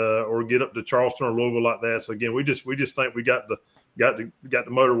and or get up to Charleston or Louisville like that. So again, we just think we got the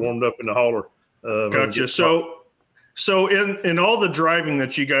motor warmed up in the hauler. Gotcha. So in all the driving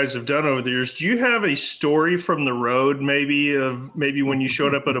that you guys have done over the years, do you have a story from the road, maybe when you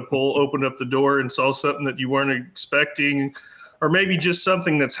showed up at a pull, opened up the door and saw something that you weren't expecting, or maybe just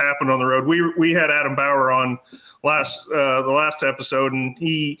something that's happened on the road? We had Adam Bauer on the last episode, and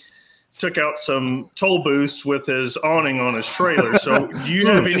he took out some toll booths with his awning on his trailer. So do you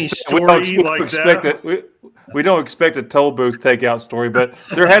have any story like that? We don't expect a toll booth takeout story, but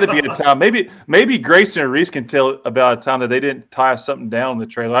there had to be a time. Maybe Grayson and Reese can tell about a time that they didn't tie something down in the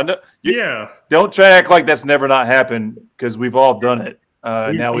trailer. I know. Don't try to act like that's never not happened because we've all done it.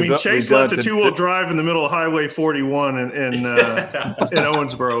 Chase left a 2-wheel drive in the middle of Highway 41 in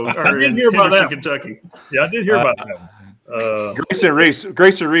Owensboro or in Henderson, Kentucky. Yeah, I did hear about that. Grayson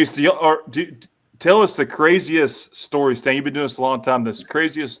Reese, tell us the craziest story. Stan, you've been doing this a long time. This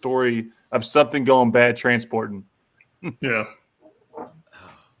craziest story of something going bad transporting. Yeah.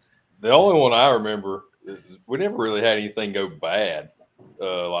 The only one I remember, we never really had anything go bad,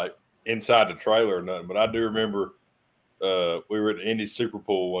 like inside the trailer or nothing. But I do remember we were at the Indy Super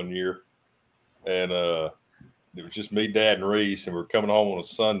Pool one year, and it was just me, Dad, and Reese, and we were coming home on a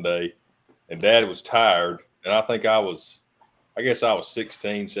Sunday, and Dad was tired, and I think I was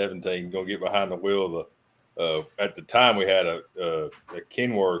 16, 17, going to get behind the wheel of at the time we had a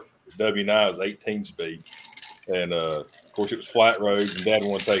Kenworth W9, it was 18 speed. And of course it was flat roads and Dad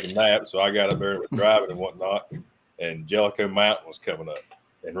wanted to take a nap. So I got up there and was driving and whatnot. And Jellicoe Mountain was coming up.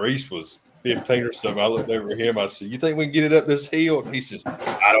 And Reese was 15 or something. I looked over at him. I said, "You think we can get it up this hill?" And he says,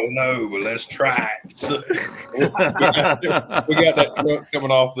 "I don't know, but let's try it." So we got that truck coming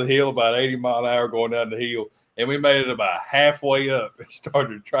off the hill about 80 mile an hour going down the hill. and we made it about halfway up and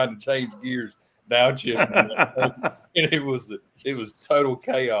started trying to change gears, downshifting, and it was total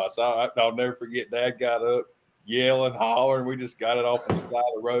chaos. I'll never forget. Dad got up, yelling, hollering. We just got it off on the side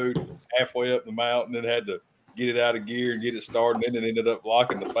of the road, halfway up the mountain, and had to get it out of gear and get it started. And then it ended up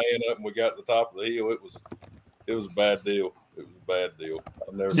locking the fan up, and we got to the top of the hill. It was a bad deal. It was a bad deal.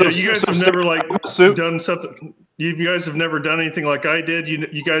 So you guys have never done something. You guys have never done anything like I did.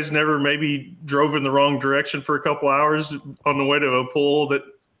 You guys never maybe drove in the wrong direction for a couple hours on the way to a pool that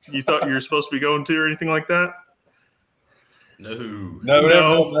you thought you were supposed to be going to, or anything like that. No.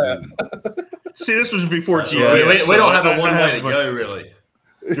 That. See, this was before GPS. We don't have a one way to go, really.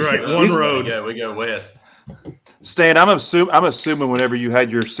 Right, one road. We go west. Stan, I'm assuming whenever you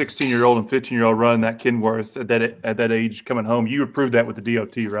had your 16-year-old and 15-year-old run that Kenworth at that age coming home, you approved that with the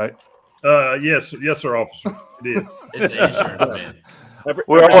DOT, right? Yes, sir, officer. It did. It's the insurance, man.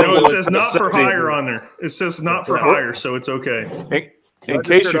 It says not for hire on there. It says not for hire, so it's okay. In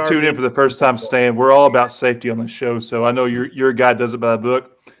case you're tuning in for the first time, Stan, we're all about safety on the show. So I know your guy does it by the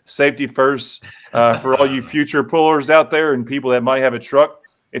book. Safety first for all you future pullers out there and people that might have a truck.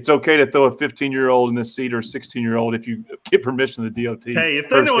 It's okay to throw a 15-year-old in the seat or a 16-year-old if you get permission to the DOT. Hey, if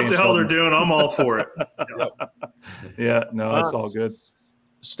they know what the hell they're doing, I'm all for it. Yeah, no, that's all good.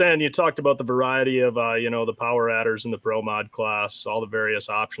 Stan, you talked about the variety of, the power adders in the Pro Mod class, all the various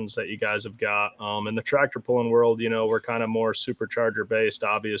options that you guys have got. In the tractor pulling world, we're kind of more supercharger based,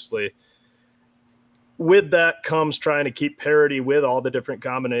 obviously. With that comes trying to keep parity with all the different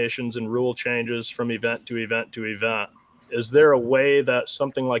combinations and rule changes from event to event to event. Is there a way that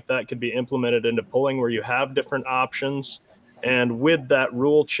something like that could be implemented into pulling where you have different options? And with that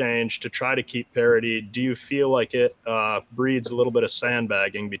rule change to try to keep parity, do you feel like it breeds a little bit of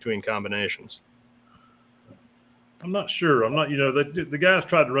sandbagging between combinations? I'm not sure. I'm not, the guys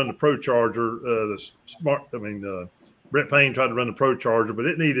tried to run the Pro Charger, Brent Payne tried to run the Pro Charger, but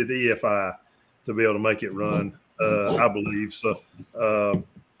it needed EFI to be able to make it run, I believe. So I'm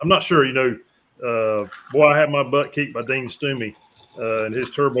not sure, I had my butt kicked by Dean Stumey and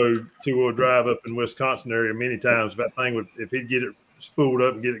his turbo two-wheel drive up in Wisconsin area many times. That thing if he'd get it spooled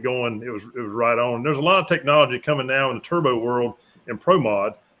up and get it going, it was right on. There's a lot of technology coming now in the turbo world in Pro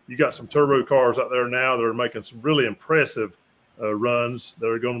Mod. You got some turbo cars out there now that are making some really impressive runs that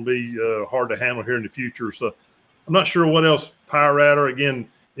are going to be hard to handle here in the future. So I'm not sure what else power adder. Again,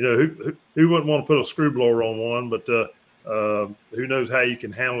 who wouldn't want to put a screw blower on one, but who knows how you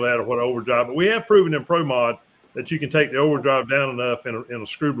can handle that or what overdrive. But we have proven in Pro Mod that you can take the overdrive down enough in a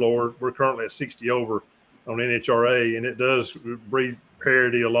screw blower. We're currently at 60 over on NHRA, and it does breed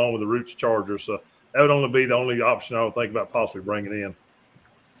parity along with the Roots Charger. So that would only be the only option I would think about possibly bringing in.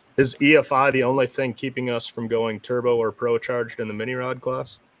 Is EFI the only thing keeping us from going turbo or pro charged in the mini rod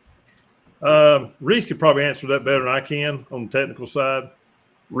class? Reese could probably answer that better than I can on the technical side.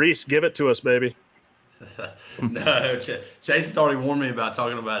 Reese, give it to us, baby. No, Chase has already warned me about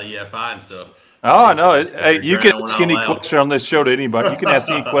talking about EFI and stuff. Oh, I know. Hey, you can ask any question on this show to anybody. You can ask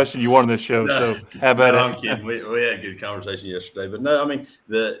any question you want on this show. No, so how about it? I'm kidding. We had a good conversation yesterday. But no, I mean,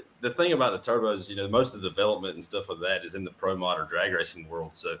 the thing about the turbos, most of the development and stuff of that is in the Pro Mod or drag racing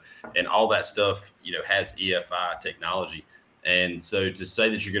world. So, and all that stuff, has EFI technology. And so to say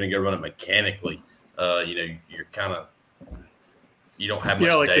that you're going to go run it mechanically, you're kind of, you don't have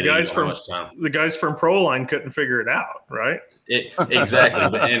much data. The guys from Proline couldn't figure it out, right?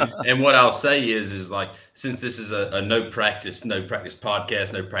 Exactly. and what I'll say is like, since this is a no practice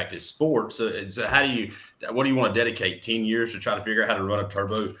podcast, no practice sport. So what do you want to dedicate 10 years to try to figure out how to run a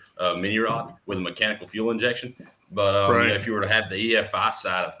turbo mini rod with a mechanical fuel injection? But if you were to have the EFI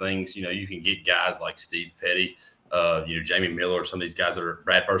side of things, you can get guys like Steve Petty, Jamie Miller, some of these guys that are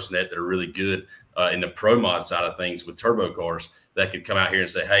Brad Personette that are really good in the Pro Mod side of things with turbo cars that could come out here and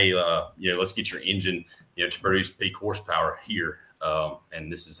say, hey, let's get your engine, to produce peak horsepower here.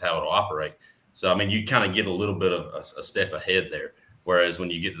 And this is how it'll operate. So, I mean, you kind of get a little bit of a step ahead there. Whereas when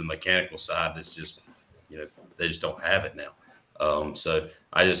you get to the mechanical side, it's just, they just don't have it now. So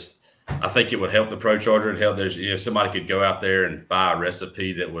I think it would help the Pro Charger. It'd help. There's, somebody could go out there and buy a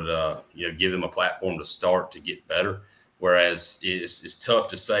recipe that would, give them a platform to start to get better. Whereas it's tough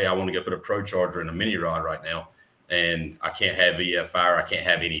to say, I want to go put a Pro Charger in a mini rod right now, and I can't have EFI or I can't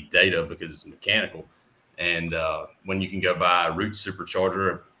have any data because it's mechanical. And when you can go buy a Roots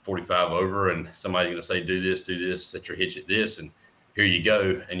Supercharger at 45 over, and somebody's going to say, do this, set your hitch at this, and here you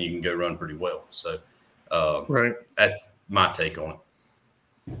go, and you can go run pretty well. So right, that's my take on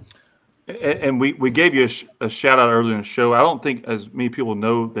it. And we gave you a shout out earlier in the show. I don't think as many people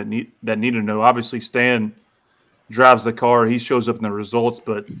know that need to know. Obviously, Stan drives the car. He shows up in the results.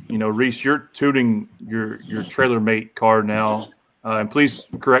 But, Reese, you're tuning your TrailerMate car now. And please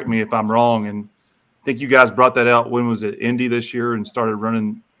correct me if I'm wrong. And I think you guys brought that out. When was it? Indy this year, and started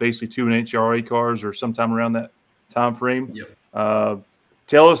running basically 2 NHRA cars or sometime around that time frame. Yep.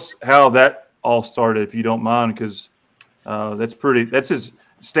 Tell us how that all started, if you don't mind, because that's his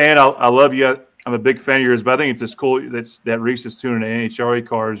Stan. I love you. I'm a big fan of yours, but I think it's as cool that Reese is tuning an NHRA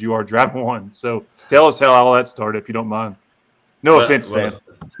car as you are driving one. So tell us how all that started, if you don't mind. No offense, Stan.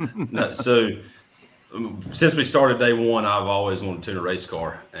 No, so since we started day one, I've always wanted to tune a race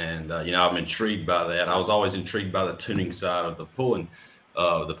car, and I'm intrigued by that. I was always intrigued by the tuning side of the pulling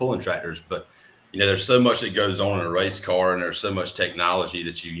tractors, but there's so much that goes on in a race car, and there's so much technology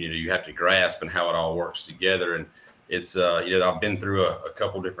that you have to grasp and how it all works together. And it's I've been through a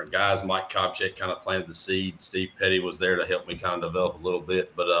couple different guys. Mike Kopchak kind of planted the seed. Steve Petty was there to help me kind of develop a little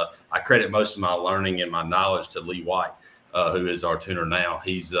bit, but I credit most of my learning and my knowledge to Lee White, who is our tuner now.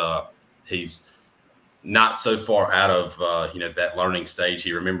 He's not so far out of that learning stage.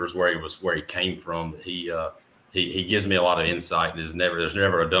 He remembers where he came from. He gives me a lot of insight. There's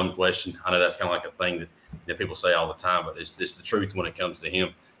never a dumb question. I know that's kind of like a thing that people say all the time, but it's the truth when it comes to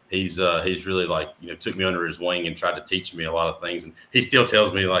him. He's really took me under his wing and tried to teach me a lot of things, and he still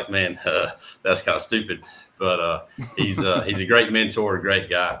tells me man, that's kind of stupid. But he's a great mentor, a great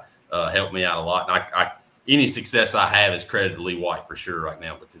guy. Helped me out a lot. And any success I have is credited to Lee White for sure right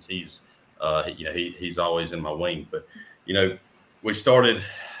now, because he's always in my wing. But we started.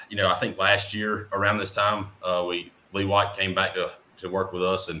 I think last year around this time, Lee White came back to work with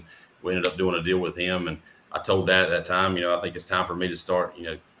us, and we ended up doing a deal with him. And I told Dad at that time, I think it's time for me to start,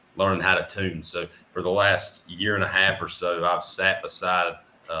 learning how to tune. So for the last year and a half or so, I've sat beside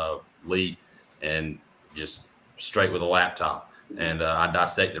Lee and just straight with a laptop. And I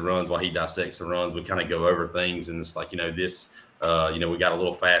dissect the runs while he dissects the runs. We kind of go over things, and it's like, this, we got a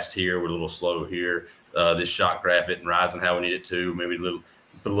little fast here, we're a little slow here. This shock graph isn't rising how we need it to. Maybe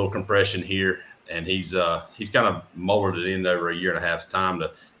put a little compression here. And he's kind of molded it in over a year and a half's time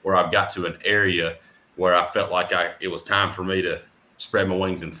to where I've got to an area where I felt like it was time for me to spread my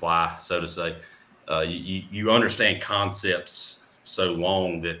wings and fly, so to say. You understand concepts so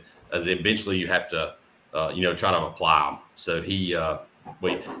long that as eventually you have to, try to apply them. So we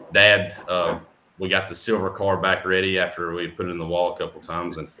got the silver car back ready after we put it in the wall a couple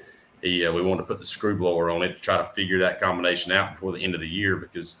times, and we wanted to put the screw blower on it to try to figure that combination out before the end of the year,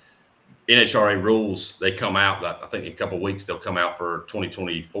 because NHRA rules, they come out, I think in a couple of weeks they'll come out for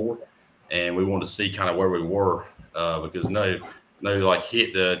 2024, and we wanted to see kind of where we were, because no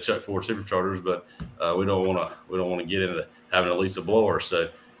hit the Chuck Ford superchargers, but we don't want to get into having to lease a blower. So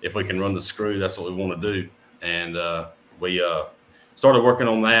if we can run the screw, that's what we want to do. And we started working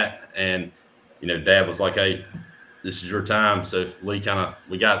on that, and Dad was like, "Hey, this is your time." So we got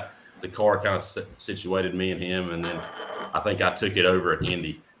the car kind of situated, me and him, and then I think I took it over at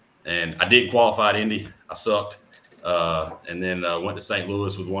Indy, and I didn't qualify at Indy. I sucked, and then went to St.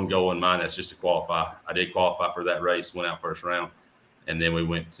 Louis with one goal in mind. That's just to qualify. I did qualify for that race, went out first round, and then we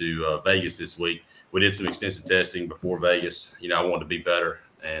went to Vegas this week. We did some extensive testing before Vegas. I wanted to be better,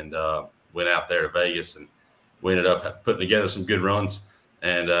 and went out there to Vegas, and we ended up putting together some good runs,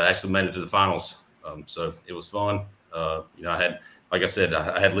 and actually made it to the finals. So it was fun. I had, like I said,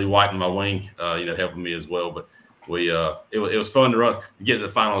 I had Lee White in my wing, helping me as well. But it was fun to get to the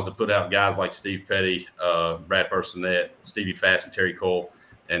finals, to put out guys like Steve Petty, Brad Personette, Stevie Fast, and Terry Cole.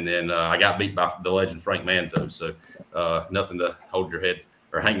 And then I got beat by the legend Frank Manzo. So nothing to hold your head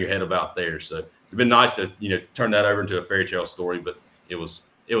or hang your head about there. So it'd been nice to turn that over into a fairy tale story, but it was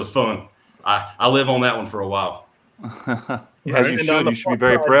fun. I live on that one for a while. As you should. You should be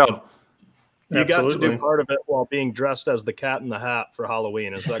very proud. You got to do part of it while being dressed as the Cat in the Hat for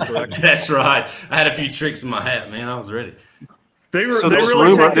Halloween. Is that correct? That's right. I had a few tricks in my hat, man. I was ready. They really take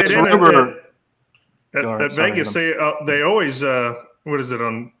that in at Vegas. They always what is it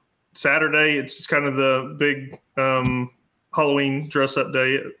on Saturday? It's kind of the big Halloween dress up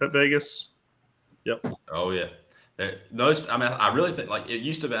day at Vegas. Yep. Oh yeah. I really think it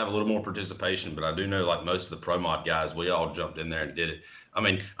used to have a little more participation, but I do know most of the Pro Mod guys, we all jumped in there and did it. I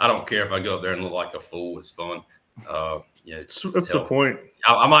don't care if I go up there and look like a fool. It's fun. That's the point.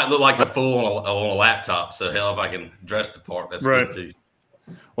 I might look like a fool on a laptop. So hell, if I can dress the part, that's right. Good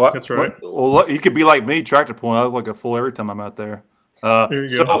too. Well, that's right. Well, you could be like me, tractor pulling. I look like a fool every time I'm out there. There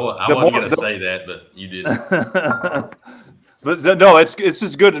you go. I wasn't going to say that, but you did. But no, it's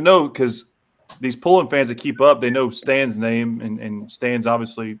just good to know, because these pulling fans that keep up, they know Stan's name, and Stan's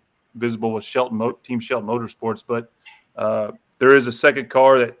obviously visible with Team Shelton Motorsports. But there is a second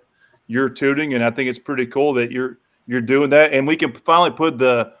car that your tuning, and I think it's pretty cool that you're doing that. And we can finally put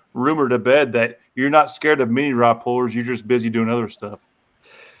the rumor to bed that you're not scared of mini rod pullers. You're just busy doing other stuff.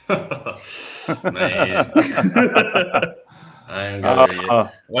 Man, I ain't going there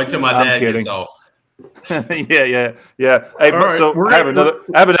yet. Wait till my dad gets off. yeah. Hey, All so right,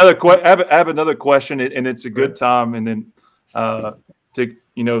 I have another question, and it's a good time. And then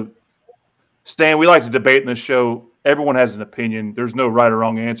Stan, we like to debate in the show. Everyone has an opinion. There's no right or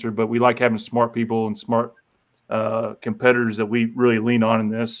wrong answer, but we like having smart people and smart competitors that we really lean on in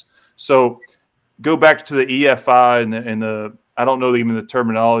this. So go back to the EFI and the I don't know even the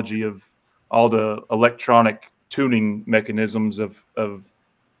terminology of all the electronic tuning mechanisms of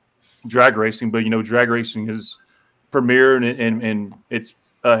drag racing, but drag racing is premier and it's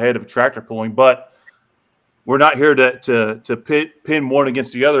ahead of tractor pulling. But we're not here to pin one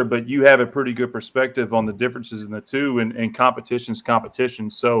against the other, but you have a pretty good perspective on the differences in the two, and competition's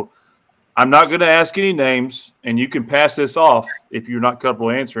competition. So I'm not going to ask any names, and you can pass this off if you're not comfortable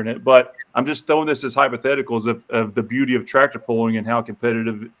answering it, but I'm just throwing this as hypotheticals of the beauty of tractor pulling and how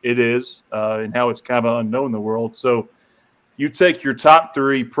competitive it is and how it's kind of unknown in the world. So you take your top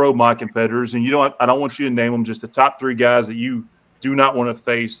 3 Pro Mod competitors, and I don't want you to name them, just the top 3 guys that you do not want to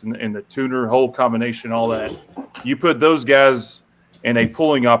face in the tuner, whole combination, all that. You put those guys in a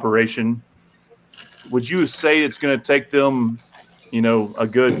pulling operation. Would you say it's going to take them a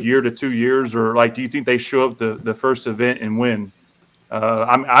good year to 2 years, or do you think they show up the first event and win?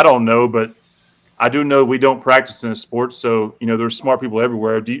 I don't know, but I do know we don't practice in a sport, so there's smart people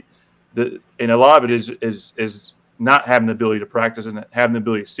everywhere. And a lot of it is not having the ability to practice and having the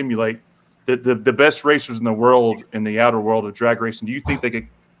ability to simulate. The best racers in the world, in the outer world of drag racing, do you think they could,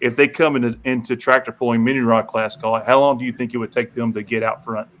 if they come into tractor pulling mini rod class, how long do you think it would take them to get out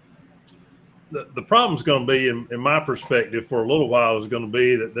front? The problem's going to be, in my perspective, for a little while, is going to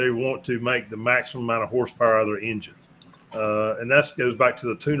be that they want to make the maximum amount of horsepower out of their engine. And that goes back to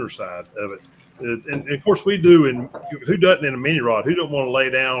the tuner side of it. And of course, we do. And who doesn't in a mini rod? Who don't want to lay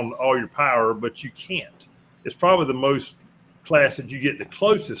down all your power, but you can't? It's probably the most class that you get the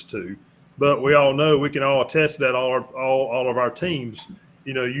closest to. But we all know, we can all attest that all of our teams.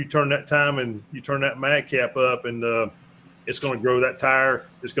 You turn that time and you turn that mag cap up, and it's going to grow that tire.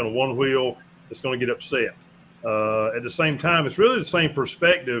 It's going to one wheel. It's going to get upset. At the same time, it's really the same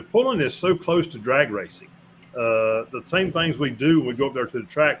perspective. Pulling is so close to drag racing. The same things we do when we go up there to the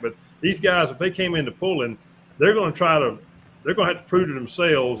track. But these guys, if they came into pulling, they're going to have to prove to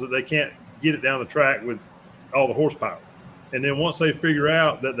themselves that they can't get it down the track with all the horsepower. And then once they figure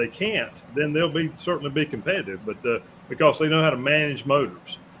out that they can't, then they'll certainly be competitive. But because they know how to manage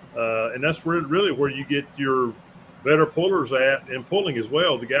motors, and that's really where you get your better pullers at in pulling as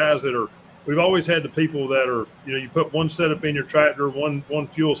well. The guys that are, we've always had the people that are, you put one setup in your tractor, one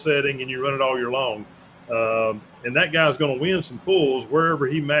fuel setting, and you run it all year long. And that guy's going to win some pulls wherever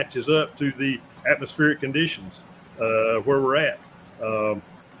he matches up to the atmospheric conditions where we're at.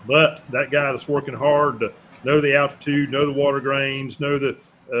 But that guy that's working hard to know the altitude, know the water grains, know the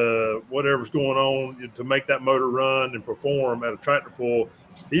whatever's going on to make that motor run and perform at a tractor pull,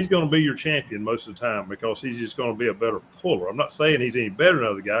 he's going to be your champion most of the time because he's just going to be a better puller. I'm not saying he's any better than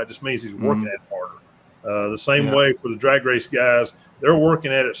another guy. It just means he's working at it harder. The same way for the drag race guys, they're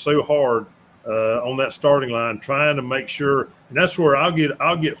working at it so hard on that starting line, trying to make sure. And that's where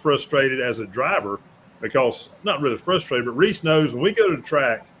I'll get frustrated as a driver because not really frustrated, but Reese knows when we go to the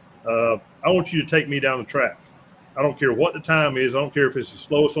track, I want you to take me down the track. I don't care what the time is. I don't care if it's the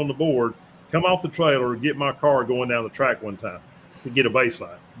slowest on the board. Come off the trailer and get my car going down the track one time to get a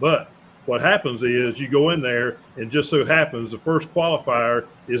baseline. But what happens is you go in there, and just so happens the first qualifier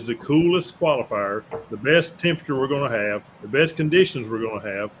is the coolest qualifier, the best temperature we're going to have, the best conditions we're going to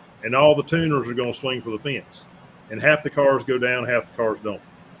have, and all the tuners are going to swing for the fence. And half the cars go down, half the cars don't.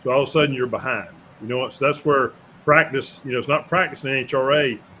 So all of a sudden you're behind. So that's where practice, it's not practice in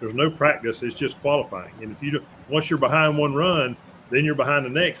NHRA. There's no practice. It's just qualifying. And if once you're behind one run, then you're behind the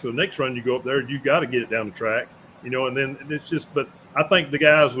next. So the next run you go up there, you got to get it down the track, and then it's just, but I think the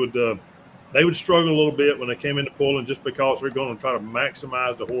guys they would struggle a little bit when they came into pulling just because they're going to try to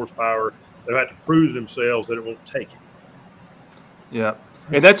maximize the horsepower. They have to prove to themselves that it won't take it. Yeah.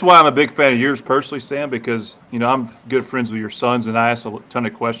 And that's why I'm a big fan of yours personally, Sam, because, I'm good friends with your sons and I ask a ton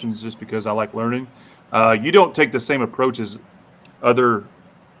of questions just because I like learning. You don't take the same approach as other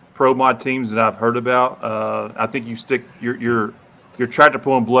Pro Mod teams that I've heard about. I think you stick your tractor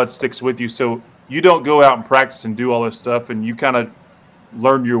pulling blood sticks with you. So you don't go out and practice and do all this stuff, and you kind of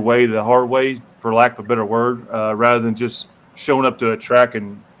learn your way the hard way, for lack of a better word, rather than just showing up to a track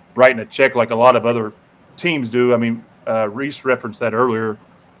and writing a check like a lot of other teams do. I mean, Reese referenced that earlier.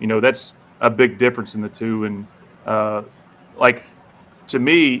 That's a big difference in the two. And like, to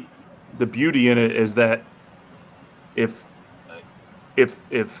me, the beauty in it is that if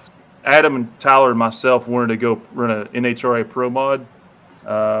Adam and Tyler and myself wanted to go run an NHRA Pro Mod,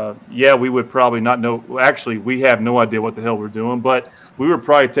 we would probably not know. Actually, we have no idea what the hell we're doing, but we would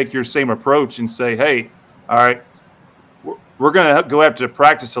probably take your same approach and say, hey, all right, we're going to go after the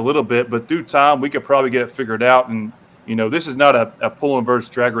practice a little bit, but through time, we could probably get it figured out. And, this is not a pulling versus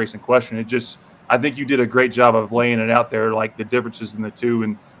drag racing question. I think you did a great job of laying it out there, like the differences in the two.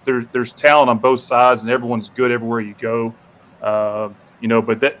 And there's talent on both sides, and everyone's good everywhere you go.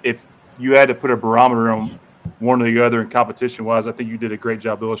 But if you had to put a barometer on one or the other in competition wise, I think you did a great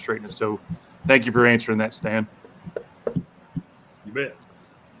job illustrating it. So thank you for answering that, Stan. You bet.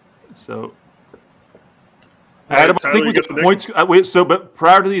 So Adam, I think we got the points. But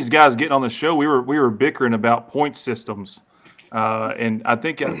prior to these guys getting on the show, we were bickering about point systems. And I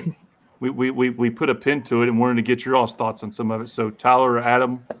think we put a pin to it and wanted to get your all's thoughts on some of it. So Tyler or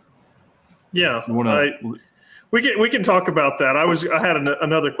Adam? Yeah. We can talk about that. I had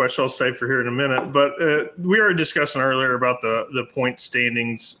another question I'll save for here in a minute, but we were discussing earlier about the point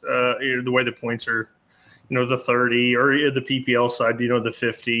standings, the way the points are, the 30 or the PPL side, the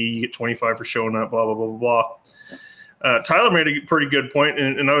 50, you get 25 for showing up, blah, blah, blah, blah, blah. Tyler made a pretty good point,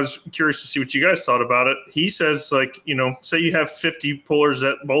 and I was curious to see what you guys thought about it. He says, say you have 50 pullers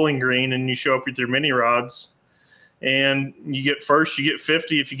at Bowling Green and you show up with your mini rods, and you get first, you get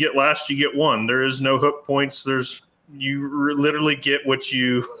 50. If you get last, you get 1. There is no hook points. You literally get what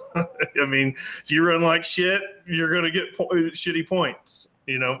you. I mean, if you run like shit, you're gonna get shitty points.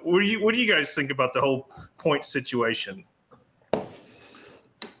 What do you guys think about the whole point situation?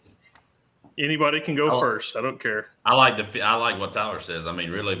 Anybody can go first. I don't care. I like what Tyler says. I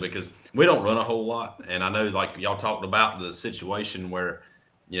mean, really, because we don't run a whole lot, and I know like y'all talked about the situation where,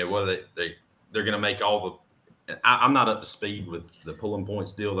 whether they're going to make all the. I'm not up to speed with the pulling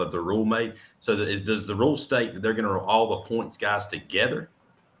points deal that the rule made. So does the rule state that they're going to roll all the points guys together?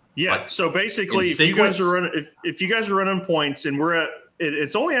 Yeah. So basically, if you guys are running points, and we're at.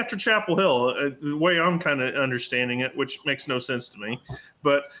 It's only after Chapel Hill, the way I'm kind of understanding it, which makes no sense to me.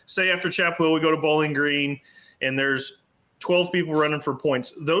 But say after Chapel Hill, we go to Bowling Green, and there's 12 people running for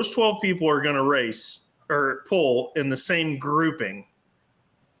points. Those 12 people are going to race or pull in the same grouping,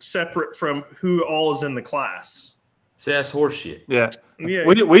 separate from who all is in the class. See, that's horseshit. Yeah. Yeah,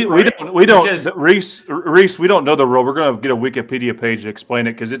 we don't Reese, we don't know the rule. We're going to get a Wikipedia page to explain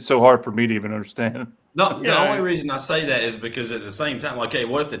it because it's so hard for me to even understand. No, the only reason I say that is because at the same time, what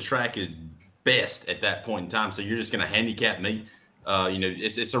if the track is best at that point in time? So you're just going to handicap me.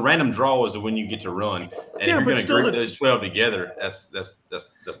 It's a random draw as to when you get to run. And if you're going to group those 12 together, that's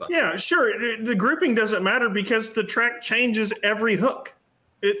not. Yeah, good. Sure. The grouping doesn't matter because the track changes every hook.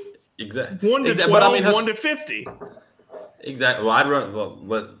 Exactly. 1 to 12, 1 to 50. Exactly. Well,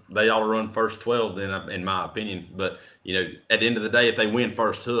 let they all run first 12 then, in my opinion. But at the end of the day, if they win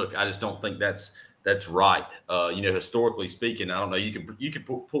first hook, I just don't think that's right. Historically speaking, I don't know. You could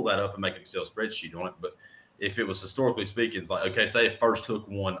pull that up and make an Excel spreadsheet on it. But if it was historically speaking, it's like, okay, say if first hook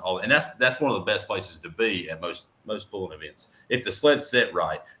won all, and that's one of the best places to be at most pulling events. If the sled's set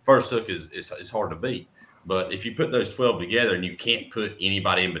right, first hook is hard to beat. But if you put those 12 together and you can't put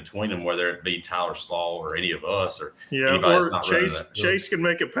anybody in between them, whether it be Tyler Slaw or any of us or anybody that's not running that. Chase can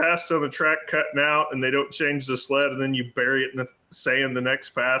make a pass on the track cutting out and they don't change the sled, and then you bury it in the sand the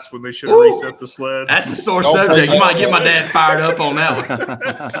next pass when they should have reset the sled. That's a sore subject. You might get my dad fired up on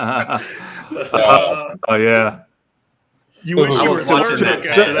that one. Oh, yeah. You wish you were watching that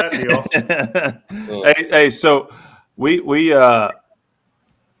deal. Hey, so we I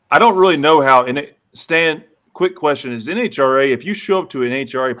don't really know how Stan, quick question. Is NHRA, if you show up to an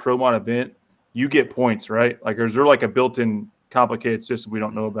NHRA Pro Mod event, you get points, right? Like, is there like a built-in complicated system we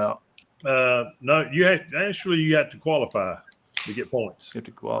don't know about? No, you have to qualify to get points. You have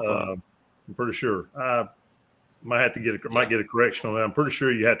to qualify. I'm pretty sure. I might get a correction on that. I'm pretty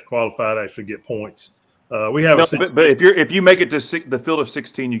sure you have to qualify to actually get points. We have, but if you make it to the field of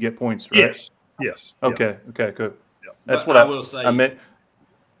 16, you get points, right? Yes. Okay. Okay. Good. Yeah. That's what I will say. I meant.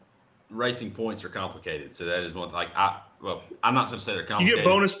 Racing points are complicated, so that is one. I'm not going to say they're complicated. You get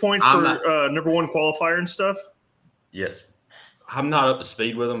bonus points for number one qualifier and stuff. Yes, I'm not up to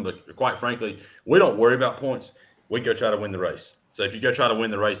speed with them, but quite frankly, we don't worry about points. We go try to win the race. So if you go try to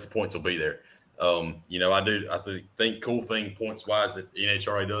win the race, the points will be there. I think cool thing points wise that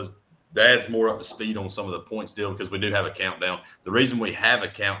NHRA does. Dad's more up to speed on some of the points deal because we do have a countdown. The reason we have a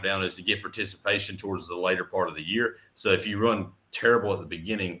countdown is to get participation towards the later part of the year. So if you run terrible at the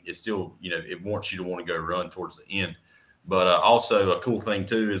beginning, it's still, it wants you to want to go run towards the end. But also a cool thing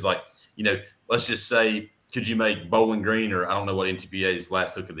too is like, let's just say, could you make Bowling Green, or I don't know what NTPA's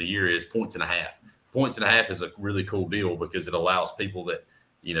last look of the year is, points and a half. Points and a half is a really cool deal because it allows people that,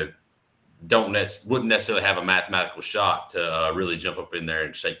 wouldn't necessarily have a mathematical shot to really jump up in there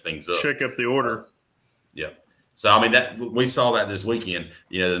and shake things up. Shake up the order. Yeah. So I mean, that we saw that this weekend.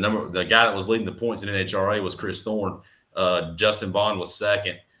 The guy that was leading the points in NHRA was Chris Thorne. Justin Bond was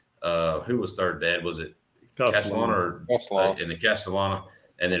second. Who was third, Dad? Was it Castellana or in the Castellana?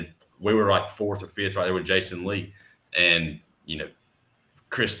 And then we were like fourth or fifth right there with Jason Lee. And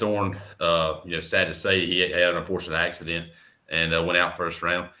Chris Thorne, sad to say, he had an unfortunate accident and went out first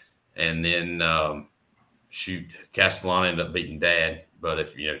round. And then Castellana ended up beating Dad. But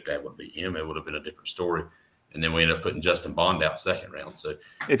if Dad would beat him, it would have been a different story. And then we ended up putting Justin Bond out second round. So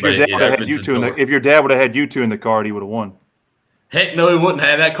if your dad would have had you two in the card, he would have won. Heck no, he wouldn't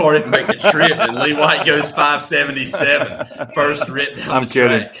have. That car didn't make the trip. And Lee White goes 577 first rip down the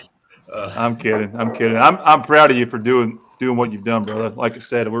track. I'm kidding. I'm proud of you for doing what you've done, brother. Like I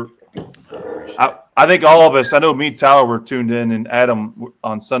said, I think all of us. I know me and Tyler were tuned in, and Adam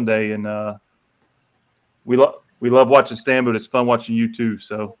on Sunday, and we love watching Stan, but it's fun watching you too.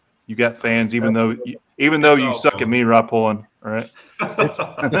 So you got fans, even though you suck at me rod pulling. All right.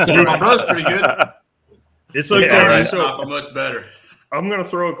 My brother's pretty good. It's okay. Yeah, right, so much better. I'm going to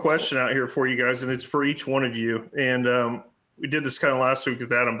throw a question out here for you guys, and it's for each one of you. And we did this kind of last week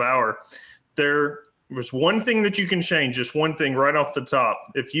with Adam Bauer. There was one thing that you can change, just one thing right off the top.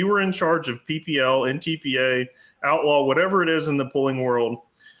 If you were in charge of PPL, NTPA, Outlaw, whatever it is in the pulling world,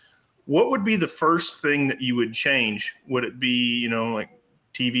 what would be the first thing that you would change? Would it be, like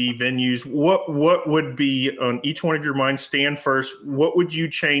TV venues? What would be on each one of your minds? Stand first. What would you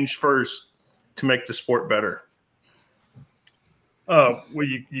change first to make the sport better? Well,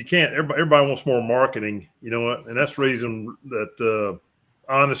 you can't. Everybody wants more marketing, and that's the reason that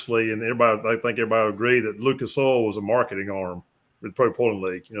honestly, and I think everybody would agree that Lucas Oil was a marketing arm with the Pro Pulling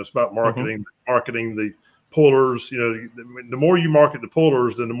League. It's about marketing the pullers. The more you market the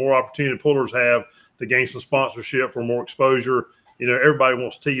pullers, then the more opportunity the pullers have to gain some sponsorship for more exposure. Everybody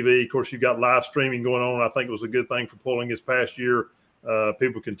wants TV. Of course, you've got live streaming going on. I think it was a good thing for pulling this past year.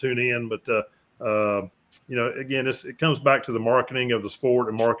 People can tune in, but again, it comes back to the marketing of the sport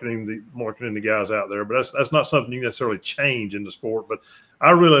and marketing the guys out there. But that's not something you necessarily change in the sport. But I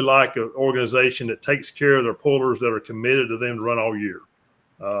really like an organization that takes care of their pullers, that are committed to them to run all year.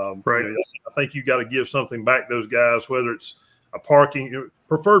 Right. I think you've got to give something back to those guys, whether it's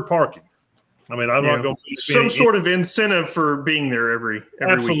preferred parking. I mean, I'm not going to some sort of incentive for being there every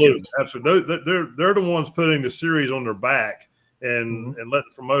absolutely weekend. Absolutely. They're the ones putting the series on their back and let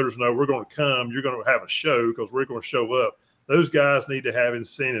the promoters know we're going to come. You're going to have a show because we're going to show up. Those guys need to have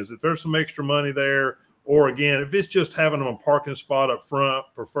incentives. If there's some extra money there, or again, if it's just having them a parking spot up front,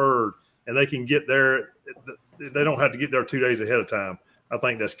 preferred, and they can get there, they don't have to get there 2 days ahead of time. I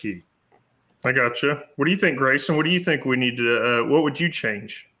think that's key. I got you. What do you think, Grayson? What do you think we need to? What would you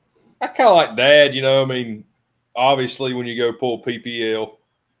change? I kind of like Dad. I mean, obviously, when you go pull PPL,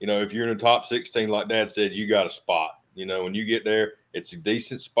 if you're in the top 16, like Dad said, you got a spot. When you get there, it's a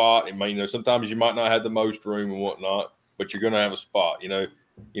decent spot. It may, sometimes you might not have the most room and whatnot, but you're going to have a spot.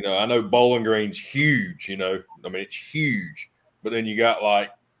 I know Bowling Green's huge. I mean, it's huge. But then you got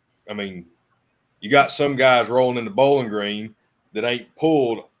you got some guys rolling in the Bowling Green that ain't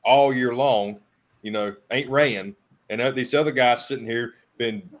pulled all year long. Ain't ran, and these other guys sitting here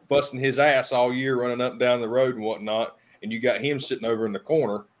been busting his ass all year, running up and down the road and whatnot, and you got him sitting over in the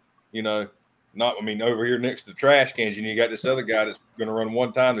corner, over here next to the trash cans, and you got this other guy that's going to run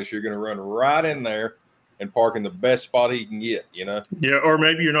one time this year, going to run right in there and park in the best spot he can get, Yeah, or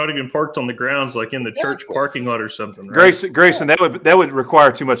maybe you're not even parked on the grounds, like in the church parking lot or something. Right? Grayson, that would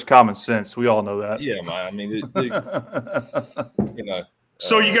require too much common sense. We all know that. Yeah, man. I mean,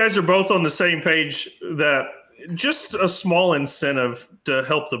 So you guys are both on the same page that just a small incentive to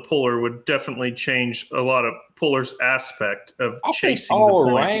help the puller would definitely change a lot of pullers' aspect of chasing all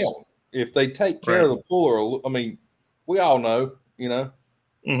the points. around. If they take care of the puller, I mean, we all know,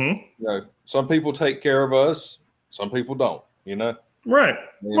 some people take care of us, some people don't, Right.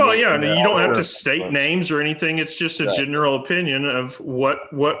 Well, yeah, and you don't have to state names or anything. It's just a general opinion of what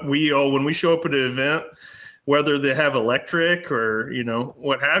we all, when we show up at an event, whether they have electric or,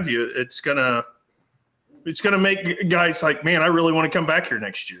 what have you, it's gonna make guys like, man, I really want to come back here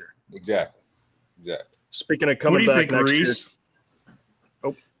next year. Exactly. Speaking of coming back next year.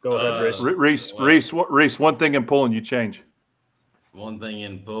 Oh, go ahead, Reese. Reese, one thing in pulling you change. one thing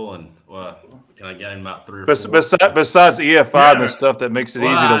in pulling. Well, can I get him about 3 or 4? Besides the EF5 and the stuff that makes it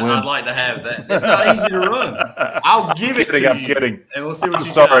easy to win. I'd like to have that. It's not easy to run. I'll give it to you. I'm kidding. And we'll see what I'm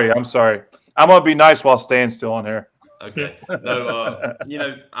you sorry. got. I'm sorry. I'm gonna be nice while Stan's still on here. Okay. No,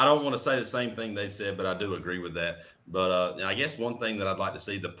 I don't want to say the same thing they've said, but I do agree with that. But I guess one thing that I'd like to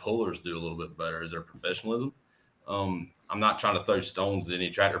see the pullers do a little bit better is their professionalism. I'm not trying to throw stones at any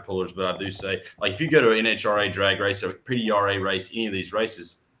tractor pullers, but I do say, like, if you go to an NHRA drag race or PDRA race, any of these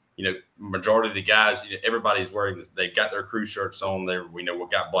races, majority of the guys, everybody's wearing this, they've got their crew shirts on there. We've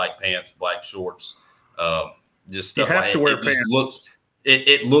got black pants, black shorts, just stuff you have like to that. wear It just pants.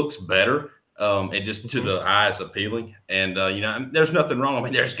 it looks better. And just to the eyes appealing. And, there's nothing wrong. I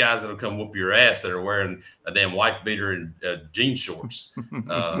mean, there's guys that'll come whoop your ass that are wearing a damn wife beater and jean shorts.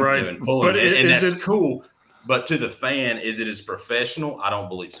 Right. And pulling. But And that's cool. But to the fan, is it as professional? I don't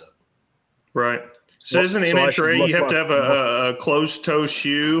believe so. Right. So isn't NHRA, you have to have a closed-toe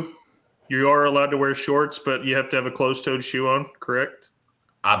shoe. You are allowed to wear shorts, but you have to have a closed-toed shoe on, correct?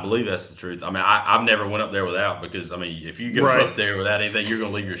 I believe that's the truth. I mean, I've never went up there without because, I mean, if you go up there without anything, you're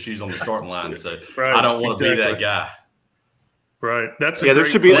going to leave your shoes on the starting line. So I don't want to be that guy. Right. That's there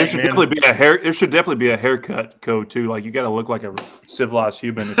should definitely be a haircut code too. Like, you got to look like a civilized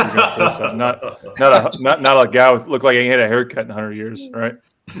human if you're going to pull something. Not a guy with look like he ain't had a haircut in 100 years, right?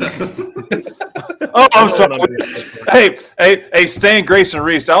 Oh, I'm sorry. Hey, Stan, Grayson,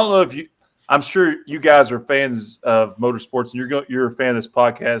 Reese. I don't know if you. I'm sure you guys are fans of motorsports, and you're a fan of this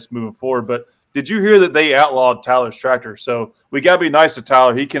podcast moving forward. But did you hear that they outlawed Tyler's tractor? So we got to be nice to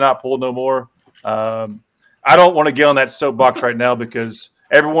Tyler. He cannot pull no more. I don't want to get on that soapbox right now because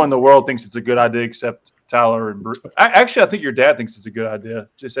everyone in the world thinks it's a good idea except Tyler and Bruce. Actually, I think your dad thinks it's a good idea.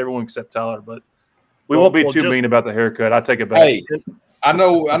 Just everyone except Tyler. But we won't be too mean about the haircut. I take it back. Hey, I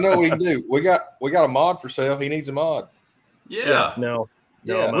know what we can do. We got a mod for sale. He needs a mod. Yeah. No,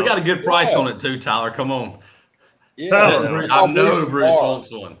 we got a good price on it too, Tyler. Come on. Yeah. Tyler, I know Bruce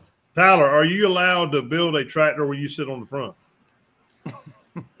wants one. Tyler, are you allowed to build a tractor where you sit on the front?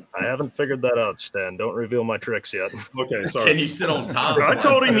 I haven't figured that out, Stan. Don't reveal my tricks yet. Okay, sorry. Can you sit on top? I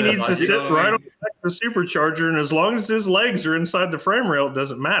told him he needs to sit right on the back of the supercharger, and as long as his legs are inside the frame rail, it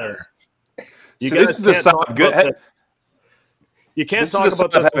doesn't matter. This is a sign of good. You can't talk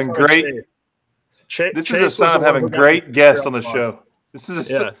about this having great. This is a sign of having great guests on the show. This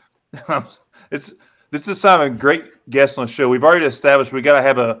is a sign of great guests on the show. We've already established we got to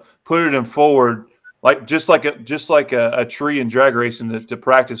have put it in forward. Just like a tree in drag racing to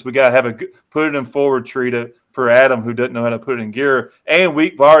practice, we got to have a put it in forward tree for Adam who doesn't know how to put it in gear. And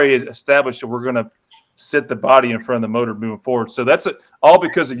we've already established that we're going to sit the body in front of the motor moving forward. So that's all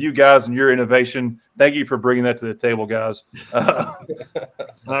because of you guys and your innovation. Thank you for bringing that to the table, guys. All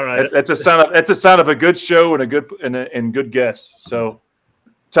right, that's a sign of a good show and a good guest. So,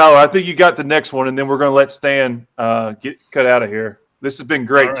 Tyler, I think you got the next one, and then we're going to let Stan get cut out of here. This has been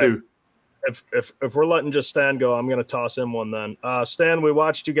great too. If we're letting just Stan go, I'm going to toss him one then. Stan, we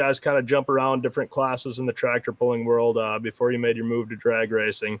watched you guys kind of jump around different classes in the tractor pulling world before you made your move to drag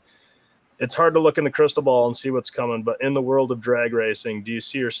racing. It's hard to look in the crystal ball and see what's coming, but in the world of drag racing, do you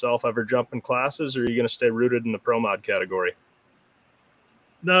see yourself ever jumping classes, or are you going to stay rooted in the Pro Mod category?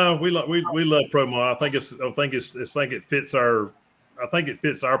 No, we love Pro Mod. I think it fits our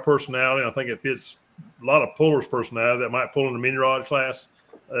personality. I think it fits a lot of pullers' personality that might pull in the mini rod class.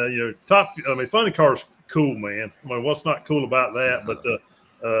 Funny car's cool, man. I mean, what's not cool about that? But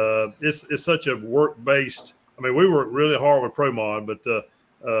it's such a work-based. I mean, we work really hard with Pro Mod, but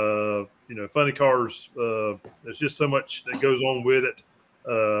funny cars. There's just so much that goes on with it.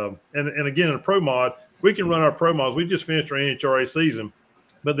 And again, in a Pro Mod, we can run our Pro Mods. We just finished our NHRA season,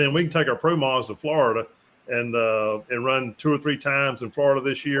 but then we can take our Pro Mods to Florida and run 2 or 3 times in Florida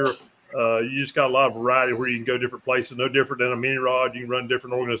this year. You just got a lot of variety where you can go different places. No different than a mini rod. You can run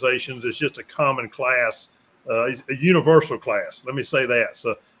different organizations. It's just a common class, a universal class. Let me say that.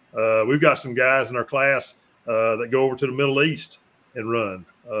 So we've got some guys in our class that go over to the Middle East and run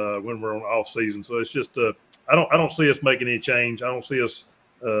when we're on off season. So it's just I don't see us making any change. I don't see us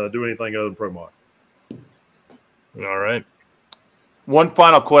do anything other than Pro Mod. All right. One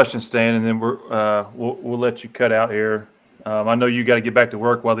final question, Stan, and then we'll let you cut out here. I know you got to get back to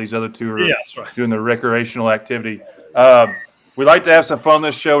work while these other two are doing their recreational activity. We like to have some fun on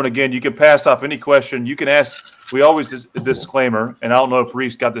this show, and again, you can pass off any question. You can ask. We always a disclaimer, and I don't know if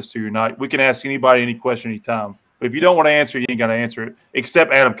Reese got this to you or not. We can ask anybody any question anytime. But if you don't want to answer, you ain't got to answer it.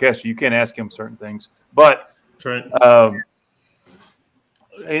 Except Adam Kester, you can't ask him certain things. But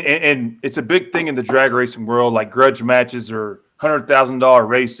and it's a big thing in the drag racing world, like grudge matches or $100,000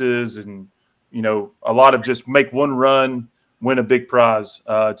 races, and a lot of just make one run. win a big prize.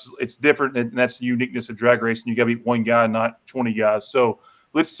 It's different, and that's the uniqueness of drag racing. You got to beat one guy, not 20 guys. So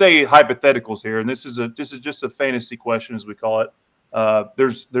let's say hypotheticals here, and this is just a fantasy question, as we call it.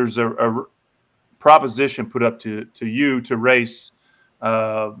 There's a proposition put up to you to race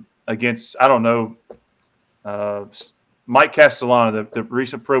against, I don't know, Mike Castellano, the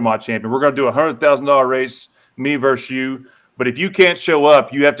recent Pro Mod champion. We're going to do a $100,000 race, me versus you. But if you can't show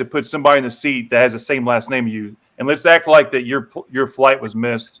up, you have to put somebody in the seat that has the same last name as you. And let's act like that your flight was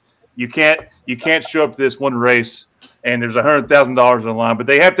missed. You can't show up to this one race, and there's $100,000 on the line. But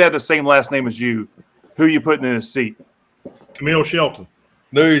they have to have the same last name as you. Who are you putting in the seat? Camille Shelton.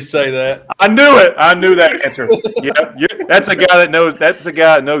 Knew you'd say that. I knew it. I knew that answer. Yeah, that's a guy that knows. That's a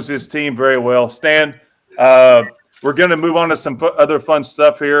guy that knows his team very well. Stan, we're going to move on to some other fun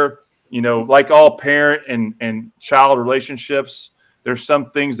stuff here. You know, like all parent and child relationships, there's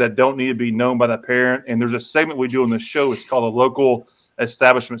some things that don't need to be known by the parent. And there's a segment we do on the show. It's called a local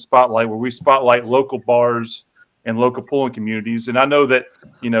establishment spotlight, where we spotlight local bars and local pulling communities. And I know that,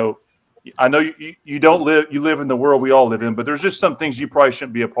 I know you don't live, you live in the world we all live in, but there's just some things you probably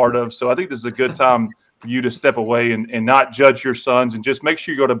shouldn't be a part of. So I think this is a good time for you to step away and not judge your sons, and just make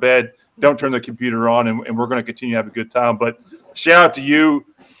sure you go to bed. Don't turn the computer on, and we're going to continue to have a good time. But shout out to you.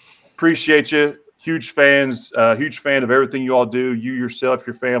 Appreciate you. Huge fan of everything you all do, you yourself,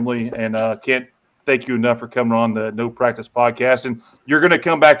 your family, and can't thank you enough for coming on the No Practice podcast. And you're going to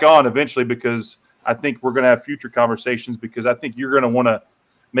come back on eventually, because I think we're going to have future conversations, because I think you're going to want to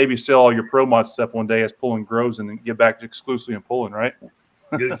maybe sell all your Pro Mod stuff one day as pulling grows and then get back to exclusively in pulling, right?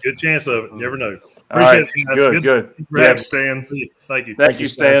 Good chance of it. Never know. All right. Good. Thanks, Stan. Thank you. Thank you,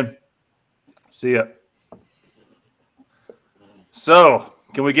 Stan. See ya. So,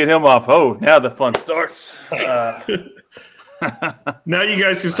 can we get him off? Oh, now the fun starts. Now you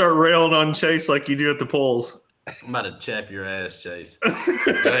guys can start railing on Chase like you do at the polls. I'm about to chap your ass, Chase. Go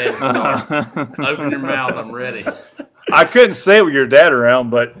ahead and start. Open your mouth. I'm ready. I couldn't say it with your dad around,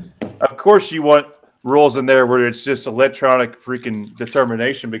 but of course you want rules in there where it's just electronic freaking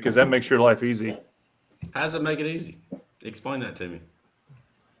determination, because that makes your life easy. How does it make it easy? Explain that to me.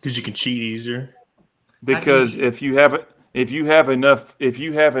 Because you can cheat easier. Because if you have enough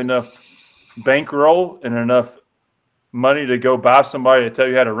bankroll and enough money to go buy somebody to tell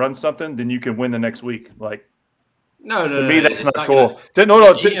you how to run something, then you can win the next week. Like, to me, that's not cool.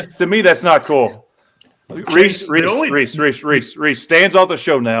 To me, that's not cool. Reese stands off the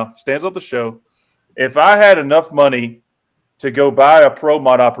show now. Stands off the show. If I had enough money to go buy a Pro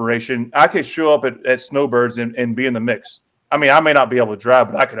Mod operation, I could show up at Snowbirds and be in the mix. I mean, I may not be able to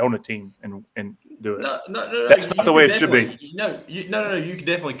drive, but I could own a team and do it. No. That's not the way it should be. No. You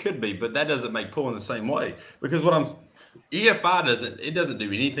definitely could be, but that doesn't make pulling the same way, because EFI doesn't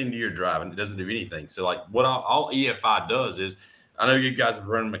do anything to your driving. It doesn't do anything. So like what all EFI does is, I know you guys have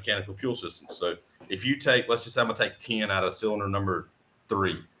run mechanical fuel systems. So if you take, let's just say I'm going to take 10 out of cylinder number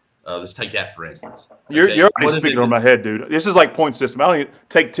 3. Let's take that, for instance. You're already speaking on my head, dude. This is like point system. I don't even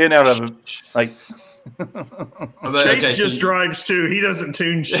take 10 out of like. Chase just drives too. He doesn't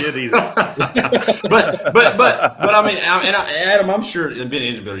tune shit either. but I mean, Adam, I'm sure, and being an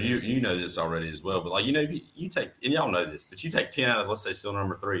engine builder, you know this already as well. But like, if you take, and y'all know this, but you take 10 out of, let's say, cylinder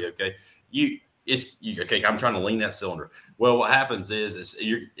number 3. Okay, okay. I'm trying to lean that cylinder. Well, what happens is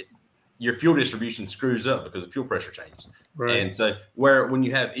your fuel distribution screws up because the fuel pressure changes. Right. And so when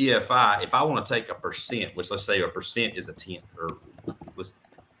you have EFI, if I want to take a percent, which let's say a percent is a tenth, or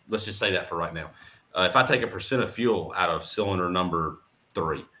let's just say that for right now. If I take a percent of fuel out of cylinder number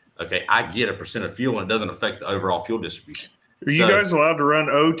 3, okay, I get a percent of fuel, and it doesn't affect the overall fuel distribution. Are you guys allowed to run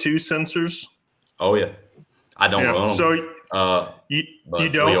O2 sensors? Oh yeah, I don't run them. So you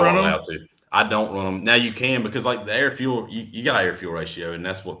don't run them? Allowed to. I don't run them. Now you can, because like the air fuel, you got an air fuel ratio, and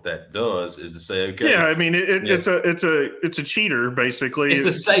that's what that does, is to say, okay. Yeah, I mean it's a cheater basically. It's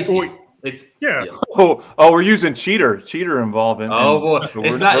a safety. Yeah. Oh, we're using cheater involved in. Oh boy,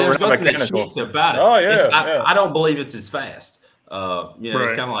 it's not. There's nothing that cheats about it. Oh yeah. I don't believe it's as fast. Right.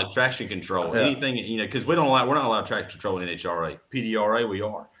 It's kind of like traction control. Yeah. Anything, because we're not allowed traction control in NHRA. PDRA we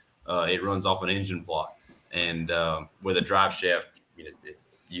are. It runs off an engine plot, and with a drive shaft,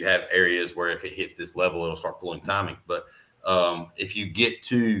 you have areas where if it hits this level, it'll start pulling timing. But if you get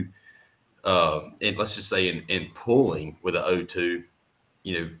to, let's just say in pulling with an O2.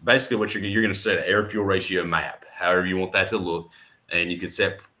 Basically what you're going to set an air fuel ratio map, however you want that to look. And you can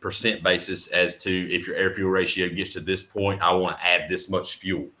set percent basis as to, if your air fuel ratio gets to this point, I want to add this much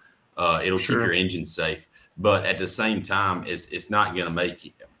fuel. It'll keep your engine safe. But at the same time, it's not going to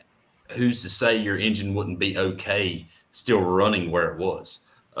make, who's to say your engine wouldn't be okay still running where it was?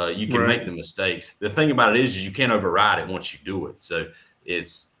 You can make the mistakes. The thing about it is you can't override it once you do it. So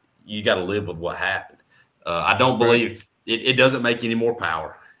you got to live with what happened. I don't believe it doesn't make any more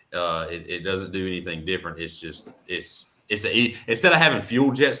power. It doesn't do anything different. It's just instead of having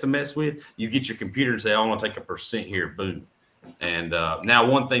fuel jets to mess with, you get your computer and say, I want to take 1% here, boom. And now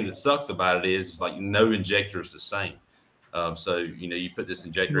one thing that sucks about it is like no injector is the same. So, you put this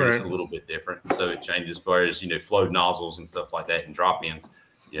injector in, it's a little bit different. So it changes, whereas, flow nozzles and stuff like that and drop-ins,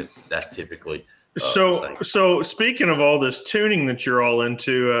 that's typically So speaking of all this tuning that you're all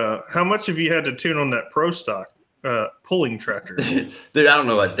into, how much have you had to tune on that Pro Stock pulling tractor? Dude, I don't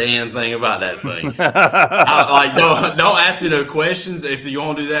know a damn thing about that thing. Don't ask me no questions. If you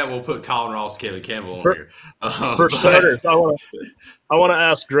want to do that, we'll put Colin Ross, Kevin Campbell on here. For starters, I want to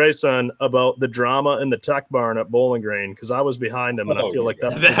ask Grayson about the drama in the tech barn at Bowling Green, because I was behind him, and I feel like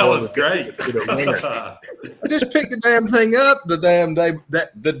that was great. I just picked the damn thing up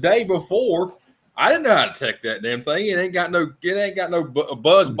the day before. I didn't know how to tech that damn thing. It ain't got no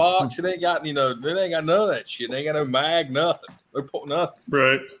buzz box. It ain't got it ain't got none of that shit. It ain't got no mag, nothing. Nothing.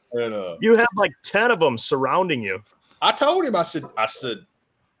 Right. And you have like 10 of them surrounding you. I told him, I said,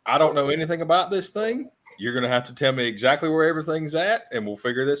 I don't know anything about this thing. You're gonna have to tell me exactly where everything's at, and we'll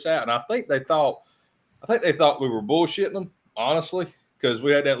figure this out. And I think they thought we were bullshitting them, honestly, because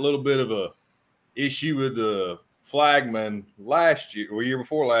we had that little bit of a issue with the flagman last year or year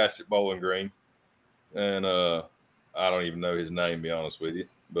before last at Bowling Green. And I don't even know his name, to be honest with you.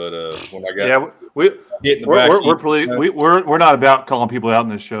 But when I got we're not about calling people out in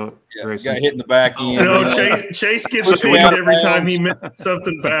this show. Yeah, got hit in the back end. Chase gets pinged every time he meant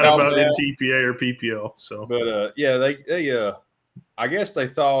something bad about NTPA or PPO. So, but they I guess they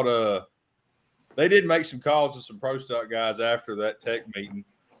thought they did make some calls to some Pro Stock guys after that tech meeting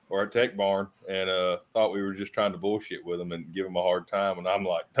or a tech barn, and thought we were just trying to bullshit with them and give them a hard time. And I'm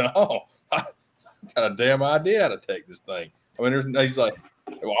like, no. Got a damn idea how to take this thing. I mean, he's like,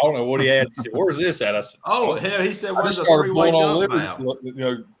 well, I don't know what he asked. He said, where's this at? I said, hell, he said, where's the three-way dump valve?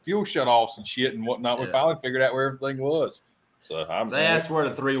 Fuel shutoffs and shit and whatnot. We finally figured out where everything was. So they asked where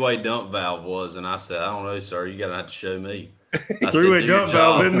the three-way dump valve was, and I said, I don't know, sir. You gotta have to show me. Three-way dump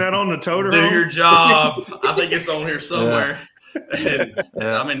valve, isn't that on the toter? Do your job. I think it's on here somewhere. And,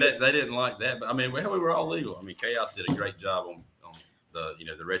 I mean, they didn't like that, but I mean, we were all legal. I mean, Chaos did a great job on the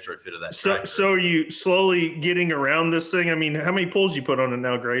retrofit of that tractor. So are you slowly getting around this thing? I mean, how many pulls you put on it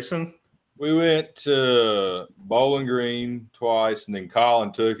now, Grayson? We went to Bowling Green twice, and then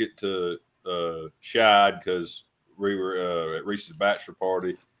Colin took it to Shad because we were at Reese's bachelor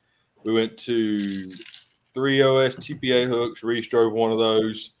party. We went to 3 OS TPA hooks. Reese drove one of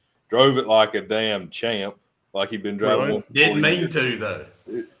those. Drove it like a damn champ, like he'd been driving. Really? Didn't mean to though.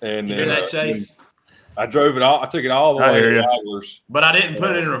 And you hear that, Chase? I drove it all. I took it all the way to Wagler's. But I didn't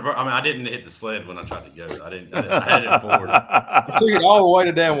put it in reverse. I mean, I didn't hit the sled when I tried to go. I had it forward. I took it all the way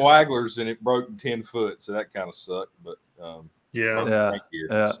to damn Wagler's, and it broke 10 foot. So that kind of sucked. But yeah. You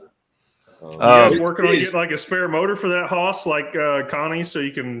guys working on getting like a spare motor for that Haas, like Connie, so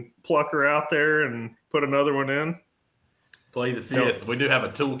you can pluck her out there and put another one in. Play the fifth. We do have a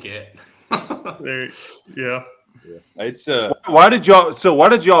toolkit. Yeah. It's why did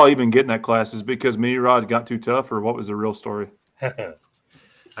y'all even get in that class? Is because mini rod got too tough, or what was the real story? I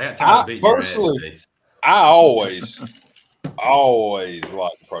got time to beat your ass. I always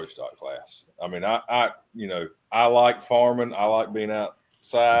like the Pro Stock class. I mean, I like farming. I like being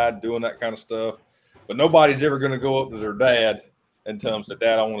outside doing that kind of stuff. But nobody's ever going to go up to their dad and tell them,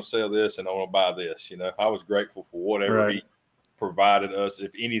 "Dad, I want to sell this and I want to buy this." I was grateful for whatever he provided us,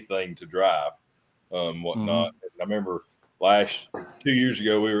 if anything, to drive. Whatnot. I remember 2 years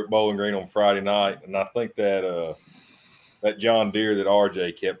ago, we were at Bowling Green on Friday night, and I think that that John Deere that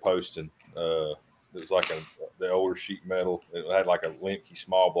RJ kept posting, it was like the older sheet metal. It had like a Lemke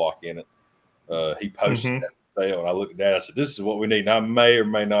small block in it. He posted that sale, and I looked at that. I said, "This is what we need." And I may or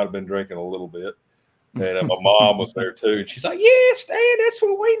may not have been drinking a little bit, and my mom was there too, and she's like, "Yes, Dad, that's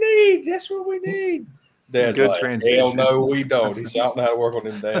what we need. That's what we need." Dad's good like, transition. "Hell no, we don't." He said, "I don't know how to work on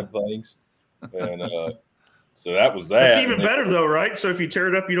them damn things." And so that was that. That's even better though, right? So if you tear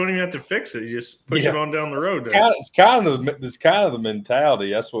it up, you don't even have to fix it. You just push it on down the road. It's kind of the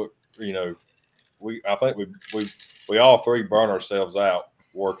mentality. That's what I think we all three burn ourselves out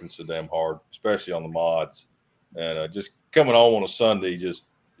working so damn hard, especially on the mods, and just coming home on a Sunday.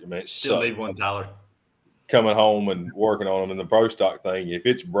 It still need one, Tyler. Coming home and working on them in the Pro Stock thing. If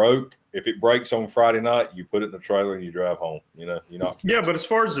it breaks on Friday night, you put it in the trailer and you drive home. You're not. Yeah, but as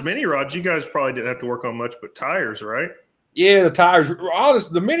far as the mini rods, you guys probably didn't have to work on much but tires, right? Yeah, the tires.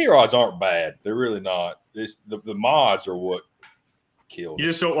 Honestly, the mini rods aren't bad. They're really not. It's the mods are what killed. You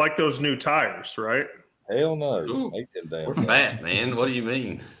just don't like those new tires, right? Hell no. Ooh, Make them damn we're things. fat, man. What do you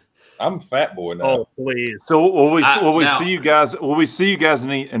mean? I'm a fat boy now. Oh, please. So will we Now- see you guys? Will we see you guys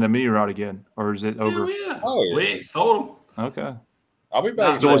in a mini rod again, or is it over? Hell yeah. Oh, yeah. We ain't sold them. Okay. I'll be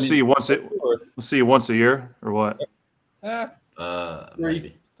back. So we'll see you once a year, or what?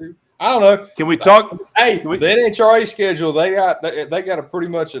 Maybe. I don't know. Can we talk? Hey, the NHRA schedule, they got a pretty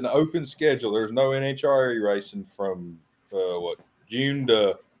much an open schedule. There's no NHRA racing from June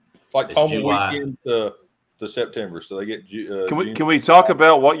to It's Tomah July. weekend to September. So they get Can we talk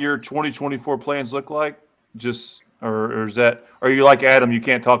about what your 2024 plans look like? Just or is that? Are you like Adam? You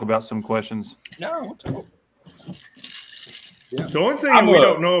can't talk about some questions. No. Yeah. The only thing we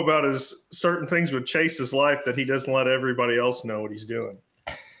don't know about is certain things with Chase's life that he doesn't let everybody else know what he's doing.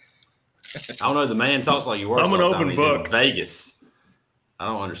 I don't know. The man talks like he works. I'm an all the time. open He's book. in Vegas. I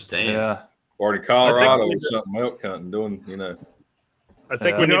don't understand. Yeah. Or in Colorado we or something elk hunting, doing, you know. I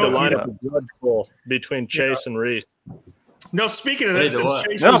think we need to line up a judge pool between Chase and Reese. No, speaking of Hey, that, the what?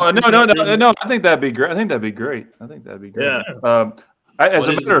 since Chase No. was I think that'd be great. I think that'd be great. Yeah. As a What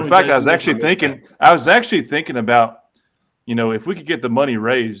is matter it of fact, between Jason I was actually thinking about, if we could get the money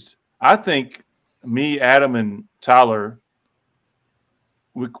raised, I think me, Adam, and Tyler,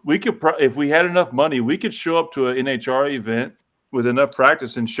 we could if we had enough money, we could show up to an NHRA event with enough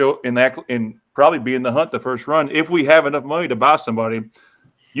practice and and probably be in the hunt the first run. If we have enough money to buy somebody,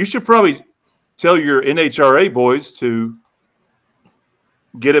 you should probably tell your NHRA boys to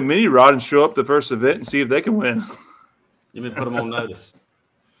get a mini rod and show up the first event and see if they can win. You mean put them on notice?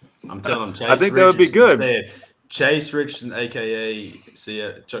 I'm telling them. Chase I think that would be good. Said, Chase Richardson, aka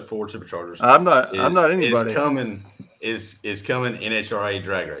Chuck Ford Superchargers. I'm not anybody. Is coming NHRA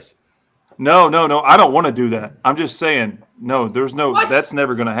drag race. No. I don't want to do that. I'm just saying, no, there's no, What? that's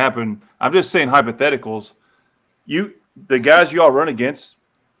never going to happen. I'm just saying hypotheticals. The guys you all run against,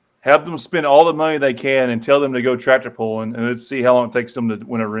 have them spend all the money they can and tell them to go tractor pulling, and let's see how long it takes them to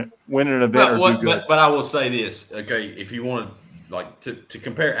win an event or do good. But I will say this, okay? If you want to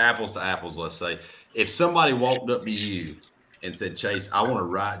compare apples to apples, let's say if somebody walked up to you and said, Chase, I want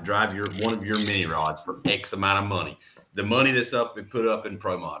to drive one of your mini rods for X amount of money, the money that's put up in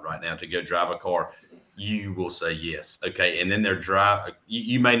Pro Mod right now to go drive a car, you will say yes, okay? And then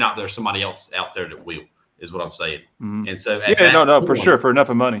you may not. There's somebody else out there that will. Is what I'm saying. Mm-hmm. And so for sure, for enough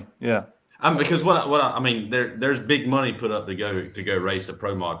of money, yeah. Because there's big money put up to go race a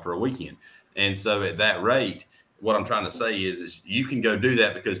Pro Mod for a weekend, and so at that rate, what I'm trying to say is you can go do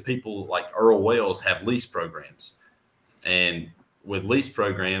that because people like Earl Wells have lease programs, and with lease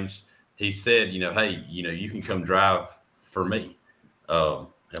programs, he said, hey, you can come drive for me.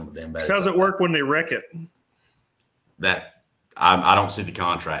 So how's it work when they wreck it? That I don't see the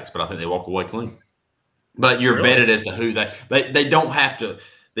contracts, but I think they walk away clean. But you're vetted as to who they don't have to.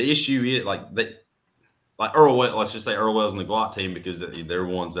 The issue is like Earl Wells, let's just say Earl Wells and the Glock team, because they're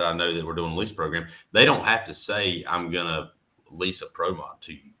ones that I know that we're doing a lease program. They don't have to say I'm gonna lease a Pro Mod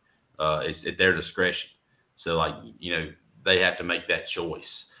to you. It's at their discretion. So they have to make that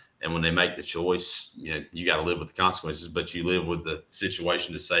choice. And when they make the choice, you got to live with the consequences, but you live with the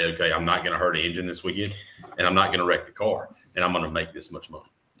situation to say, okay, I'm not going to hurt an engine this weekend, and I'm not going to wreck the car, and I'm going to make this much money.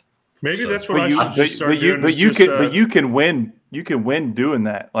 Maybe that's what I should just start doing. But you can win. You can win doing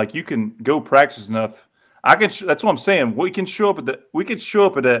that. Like you can go practice enough. That's what I'm saying. We can show up at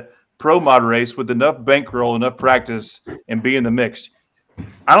a Pro Mod race with enough bankroll, enough practice, and be in the mix.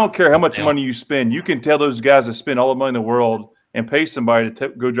 I don't care how much money you spend. You can tell those guys to spend all the money in the world and pay somebody to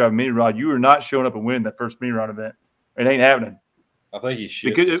go drive a mini rod. You are not showing up and winning that first mini rod event. It ain't happening. I think he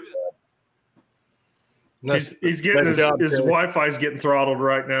should. He's getting his Wi-Fi's getting throttled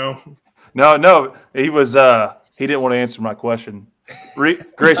right now. No, he was. He didn't want to answer my question.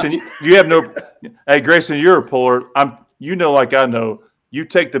 Grayson, you have no. Hey, Grayson, you're a puller. Like I know, you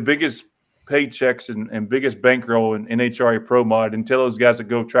take the biggest paychecks and biggest bankroll in NHRA Pro Mod and tell those guys to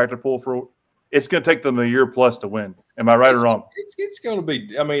go tractor pull for. It's going to take them a year plus to win. Am I right or wrong? It's going to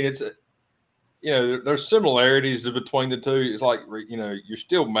be. I mean, there's similarities between the two. It's like you're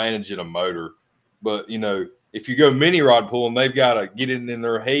still managing a motor. But, if you go mini rod pulling, they've got to get it in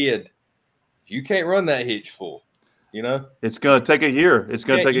their head. You can't run that hitch full, It's going to take a year. You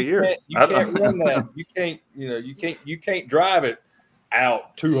can't run that. You can't, you can't drive it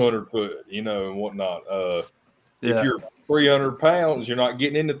out 200 foot, and whatnot. If you're 300 pounds, you're not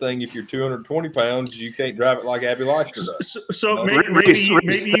getting anything. If you're 220 pounds, you can't drive it like Abby Leister does. So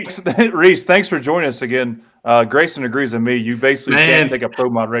Reese, thanks for joining us again. Grayson agrees with me. You basically can't take a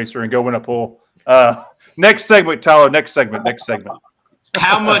Pro Mod racer and go win a pull. Next segment, Tyler. Next segment.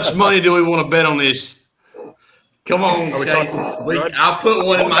 How much money do we want to bet on this? Come on, Chase. I'll put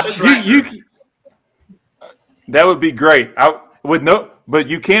one in my tractor. That would be great. But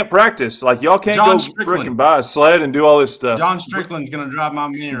you can't practice. Like y'all can't go freaking buy a sled and do all this stuff. John Strickland's going to drive my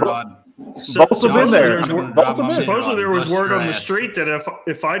mini rod. Bolt them in there. Supposedly there was word on the street that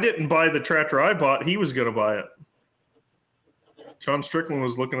if I didn't buy the tractor I bought, he was going to buy it. John Strickland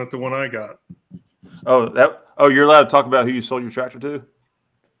was looking at the one I got. Oh, you're allowed to talk about who you sold your tractor to?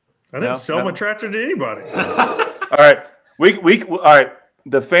 I didn't sell my tractor to anybody. All right. All right.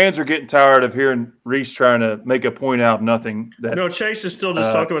 The fans are getting tired of hearing Reese trying to make a point out of nothing. No, Chase is still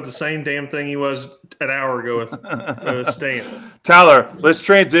just talking about the same damn thing he was an hour ago with Stan. Tyler, let's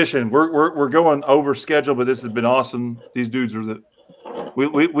transition. We're going over schedule, but this has been awesome. These dudes are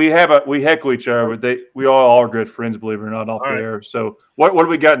we heckle each other, but we all are good friends, believe it or not, off the air. So what do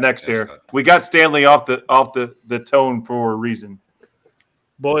we got next here? We got Stanley off the tone for a reason.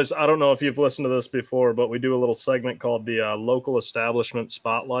 Boys, I don't know if you've listened to this before, but we do a little segment called the Local Establishment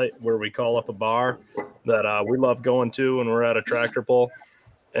Spotlight, where we call up a bar that we love going to when we're at a tractor pull.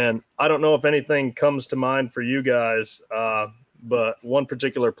 And I don't know if anything comes to mind for you guys, but one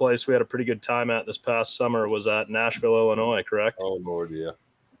particular place we had a pretty good time at this past summer was at Nashville, Illinois, correct? Oh, Lord, yeah.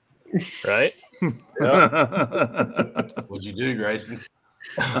 Right? Yeah. What'd you do, Grayson?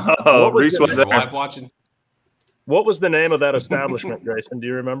 Reese was there. Wife watching? What was the name of that establishment, Grayson? Do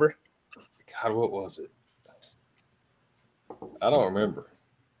you remember? God, what was it? I don't remember.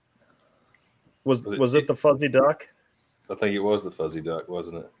 Was it the Fuzzy Duck? I think it was the Fuzzy Duck,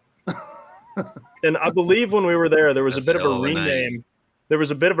 wasn't it? And I believe when we were there was a bit of a rename. There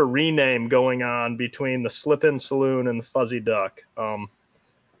was a bit of a rename going on between the Slip-In Saloon and the Fuzzy Duck.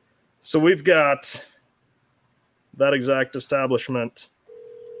 So we've got that exact establishment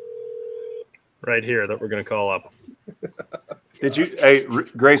right here that we're going to call up.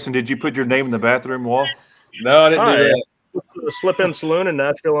 Grayson, did you put your name in the bathroom wall? No, I didn't do that. The Slip-In Saloon in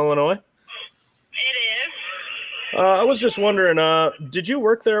Nashville, Illinois. It is. I was just wondering, did you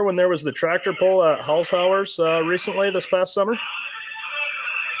work there when there was the tractor pull at Halshauer's recently this past summer? I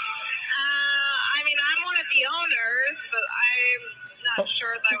mean, I'm one of the owners, but I'm not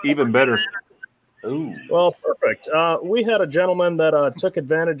sure that I was even better. Ooh. Well, perfect. We had a gentleman that took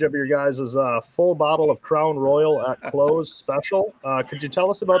advantage of your guys' full bottle of Crown Royal at close special. Could you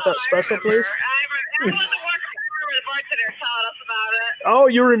tell us about that special, please? I was the bartender telling us about it. Oh,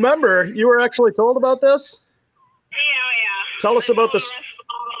 you remember? You were actually told about this? Yeah. Tell us about this. That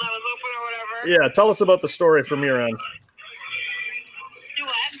was open or whatever. Yeah, tell us about the story from your end. Do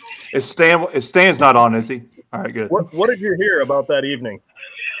what? Stan's not on, is he? All right, good. What did you hear about that evening?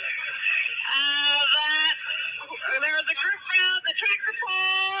 That there was a group around the tractor pull,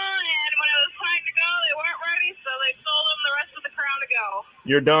 and when it was time to go, they weren't ready, so they sold them the rest of the crown to go.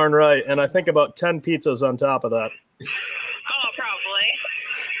 You're darn right, and I think about 10 pizzas on top of that. Oh, probably.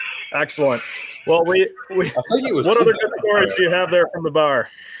 Excellent. Well, I think it was. What other good stories do you have there from the bar?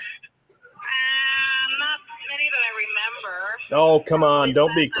 Not many that I remember. Oh, come on.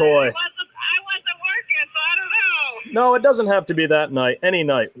 Don't be coy. I wasn't working, so I don't know. No, it doesn't have to be that night. Any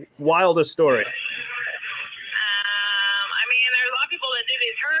night. Wildest story. I mean, there's a lot of people that do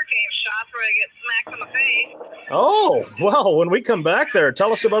these hurricane shots where they get smacked in the face. Oh, well, when we come back there,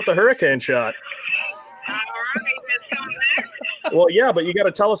 tell us about the hurricane shot. All right, it's coming back. Well, yeah, but you got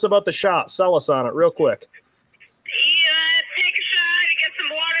to tell us about the shot. Sell us on it real quick. You take a shot, you get some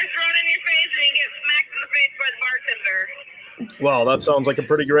water thrown in your face, and you get smacked in the face by the bartender. Wow, that sounds like a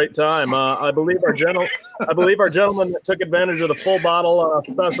pretty great time. I believe our gentleman that took advantage of the full bottle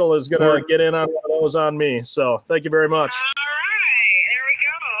special is going to get in on one of those on me. So thank you very much. All right, there we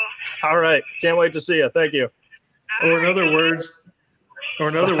go. All right, can't wait to see you. Thank you. Or in other words,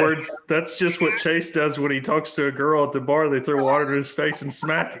 that's just what Chase does when he talks to a girl at the bar. They throw water in his face and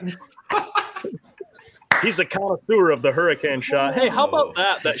smack him. He's a connoisseur of the hurricane shot. Hey, how about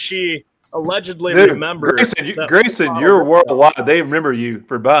that she allegedly remembered? Grayson, you're worldwide. They remember you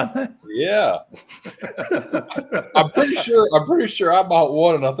for buying that. Yeah. I'm pretty sure I bought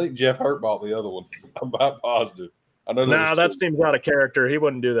one, and I think Jeff Hurt bought the other one. I'm about positive. I know. Nah, that seems out of character. He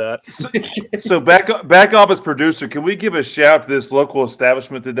wouldn't do that. So back office producer, can we give a shout to this local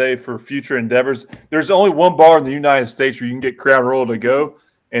establishment today for future endeavors? There's only one bar in the United States where you can get Crown Royal to go,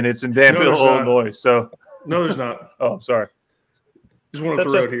 and it's in Danville, Illinois. So no, there's not. Oh, I'm sorry. Just want to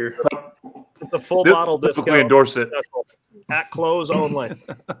throw it here. It's a full bottle discount. We endorse it at close only.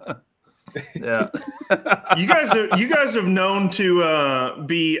 Yeah. You guys have known to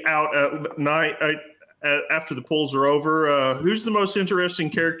be out at night. After the pulls are over, who's the most interesting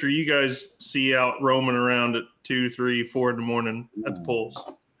character you guys see out roaming around at 2, 3, 4 in the morning at the pulls?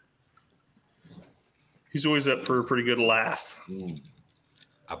 He's always up for a pretty good laugh.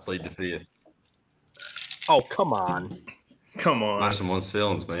 I played the fifth. Oh, come on. Come on. Watch someone's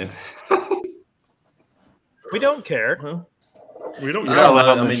feelings, man. We don't care. Well, we don't You're care. not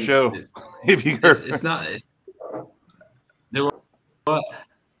allowed on I this mean, show. it's- If you It's not. What?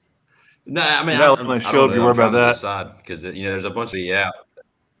 No, I mean, You're not on the show if you worry about that. Because there's a bunch of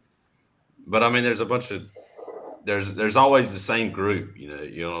but I mean, there's a bunch of there's always the same group. You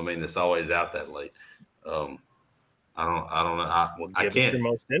know what I mean. That's always out that late. I don't know. I can't. Your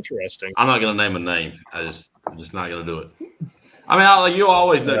most interesting. I'm not gonna name a name. I'm just not gonna do it. I mean, you'll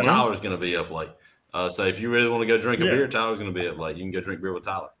always know Tyler's gonna be up late. So if you really want to go drink a beer, Tyler's gonna be up late. You can go drink beer with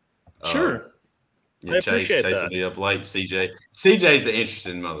Tyler. Sure. I appreciate Chase that. will be up late. CJ's an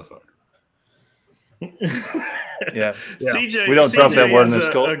interesting motherfucker. Yeah. CJ, We don't trust that word in is this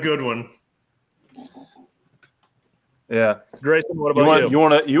school. a good one. Yeah. Grayson, what about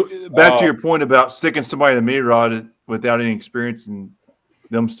you? Back to your point about sticking somebody in the meat rod without any experience and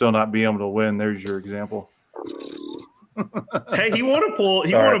them still not being able to win. There's your example. Hey, he won a pull.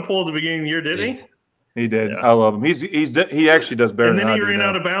 He won a pull at the beginning of the year, did he? He did. Yeah. I love him. He actually does better. And then than he I do ran now.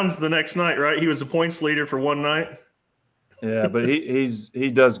 out of bounds the next night, right? He was the points leader for one night. Yeah, but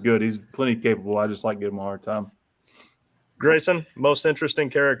he does good. He's plenty capable. I just like giving him a hard time. Grayson, most interesting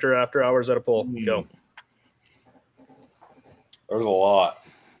character after hours at a poll. Go. There's a lot.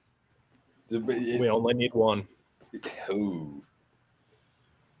 We only need one. Ooh.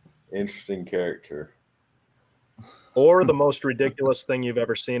 Interesting character. Or the most ridiculous thing you've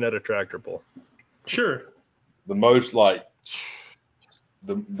ever seen at a tractor pull. Sure. The most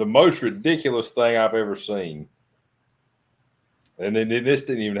the most ridiculous thing I've ever seen. And then this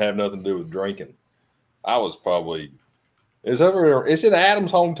didn't even have nothing to do with drinking. I was probably it's in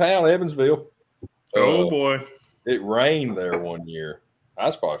Adam's hometown, Evansville. Oh boy. It rained there one year. I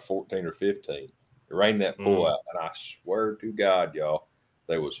was probably 14 or 15. It rained that pool out, and I swear to God, y'all,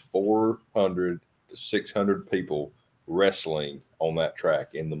 there was 400 to 600 people wrestling on that track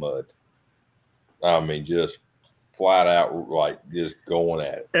in the mud. I mean, just flat out, like just going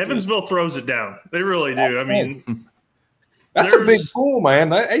at it. Evansville throws it down. They really do. I mean, that's a big pool, man.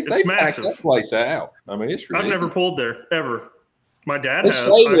 They packed massive. that place out. I mean, it's ridiculous. I've never pulled there ever. My dad They has. say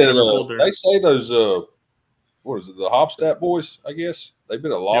I've never that, pulled there. they say those what is it, the Hopstat boys, I guess. They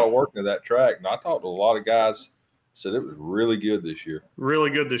did a lot of work into that track. And I talked to a lot of guys, said it was really good this year. Really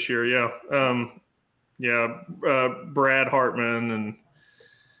good this year, yeah. Brad Hartman and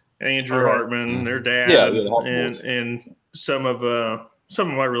Andrew Hartman, their dad, and some of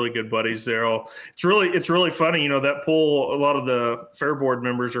my really good buddies there. It's really funny, that pool. A lot of the Fair Board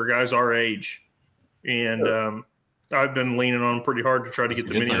members are guys our age, and I've been leaning on them pretty hard to try to get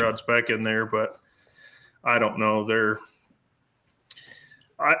the mini rods back in there, but I don't know.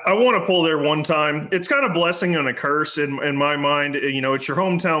 I want to pull there one time. It's kind of blessing and a curse in my mind. It's your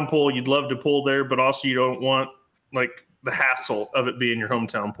hometown pull. You'd love to pull there, but also you don't want like the hassle of it being your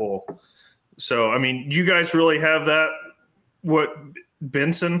hometown pull. So, I mean, do you guys really have that? What,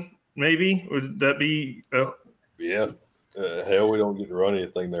 Benson, maybe? Would that be? Yeah. Hell, we don't get to run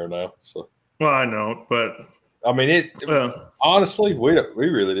anything there now. So. Well, I know, but. I mean, honestly, we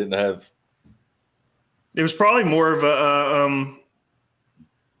really didn't have. It was probably more of a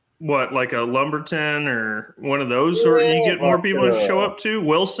like a Lumberton or one of those where you get more people to show up to?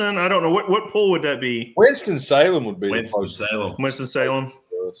 Wilson? I don't know. What pool would that be? Winston-Salem would be Winston-Salem.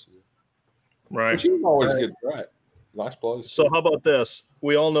 Right. But you can always get right. Nice place. So how about this?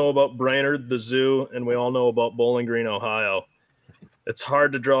 We all know about Brainerd, the zoo, and we all know about Bowling Green, Ohio. It's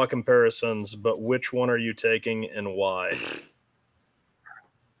hard to draw comparisons, but which one are you taking and why?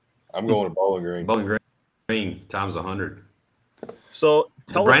 I'm going to Bowling Green. Bowling Green times 100. So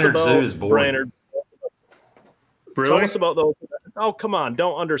tell us Brainerd about Zoo is boring. Brainerd. Really? Tell us about those. Oh, come on.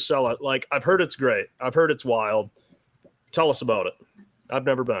 Don't undersell it. Like, I've heard it's great. I've heard it's wild. Tell us about it. I've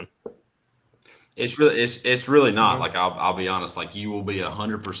never been. It's really not. Like, I'll be honest. Like, you will be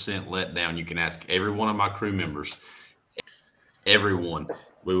 100% let down. You can ask every one of my crew members. Everyone,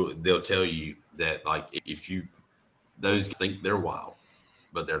 they'll tell you that, like, those think they're wild,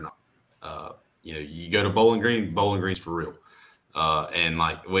 but they're not. You go to Bowling Green's for real. And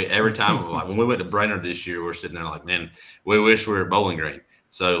like every time, like when we went to Brainerd this year, we're sitting there like, man, we wish we were at Bowling Green.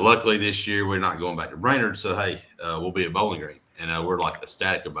 So luckily this year we're not going back to Brainerd. So hey, we'll be at Bowling Green, and we're like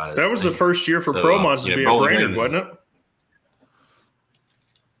ecstatic about it. That was the first year for Pro Mods to be at Brainerd, wasn't it?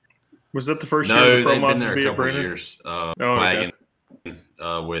 Was that the first year for Pro Mods to be at Brainerd? Years, wagon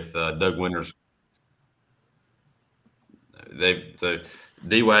with Doug Winters.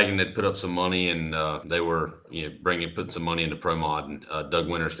 D-Wagon had put up some money, and they were putting some money into Pro Mod, and Doug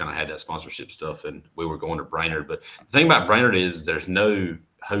Winters kind of had that sponsorship stuff, and we were going to Brainerd. But the thing about Brainerd is there's no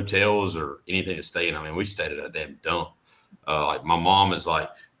hotels or anything to stay in. I mean, we stayed at a damn dump. Like my mom is like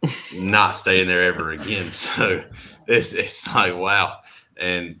not staying there ever again. So it's like wow.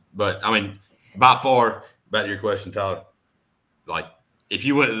 But I mean, by far, back to your question, Tyler. Like if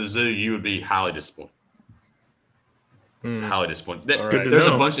you went to the zoo, you would be highly disappointed. Highly disappointed. There's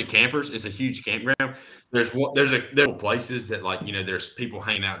a bunch of campers. It's a huge campground. There's places that there's people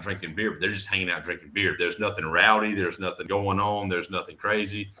hanging out drinking beer, but they're just hanging out drinking beer. There's nothing rowdy. There's nothing going on. There's nothing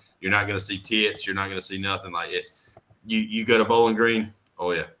crazy. You're not going to see tits. You're not going to see nothing like it's. You go to Bowling Green. Oh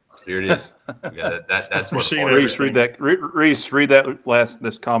yeah, here it is. Yeah, that's what. Reese, read that. Reese, read that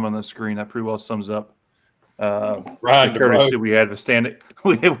this comment on the screen. That pretty well sums up. The courtesy we had to stand it.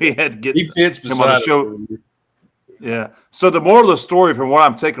 We had to get him on the show. Yeah. So the moral of the story, from what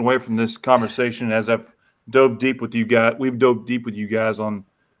I'm taking away from this conversation, as I've dove deep with you guys, we've dove deep with you guys on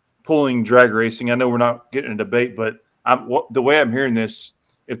pulling drag racing. I know we're not getting a debate, but the way I'm hearing this,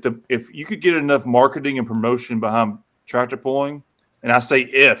 if you could get enough marketing and promotion behind tractor pulling, and I say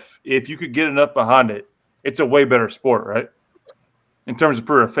if you could get enough behind it, it's a way better sport, right? In terms of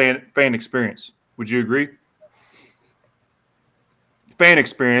for a fan experience, would you agree? Fan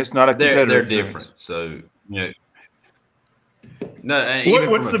experience, not a competitor. They're experience. Different. So No,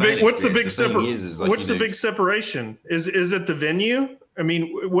 what's the big separation? Is it the venue? I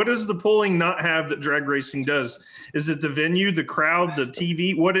mean, what does the pulling not have that drag racing does? Is it the venue, the crowd, the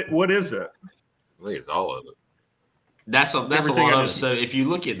TV? What is it? I think it's all of it. That's a lot of it. So if you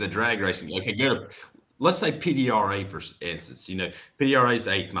look at the drag racing, okay, let's say PDRA for instance. PDRA is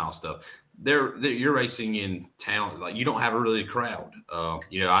the 8th mile stuff. You're racing in town, like you don't have a really crowd.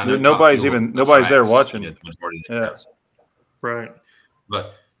 I know nobody's there watching. The majority of the crowds. Right.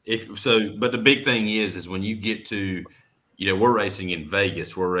 But the big thing is when you get to, we're racing in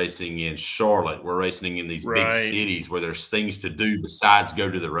Vegas, we're racing in Charlotte, we're racing in these big cities where there's things to do besides go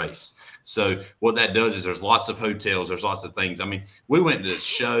to the race. So what that does is there's lots of hotels, there's lots of things. I mean, we went to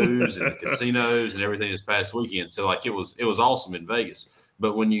shows and casinos and everything this past weekend. So like it was awesome in Vegas.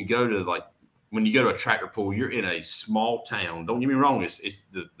 But when you go to a tractor pull, you're in a small town. Don't get me wrong, it's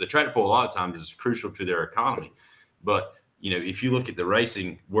the tractor pull a lot of times is crucial to their economy. But if you look at the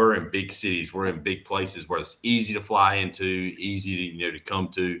racing, we're in big cities, we're in big places where it's easy to fly into, easy to come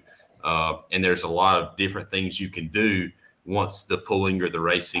to, and there's a lot of different things you can do once the pulling or the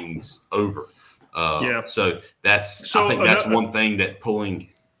racing's over. So I think that's one thing that pulling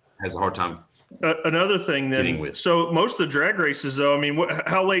has a hard time. Another thing then. With. So most of the drag races, though, I mean,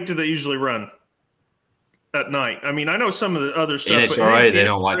 how late do they usually run? At night. I mean, I know some of the other stuff. NHRA, they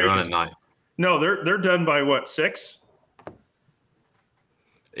don't like to run at night. No, they're done by what, 6?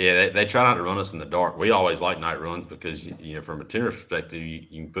 Yeah, they try not to run us in the dark. We always like night runs because from a tuner perspective, you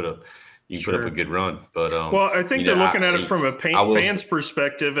can put up a good run. But well, I think they're looking at it from a fan's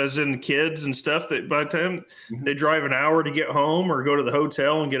perspective, as in kids and stuff. That by the time they drive an hour to get home or go to the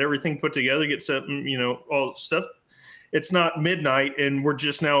hotel and get everything put together, get something, all stuff. It's not midnight, and we're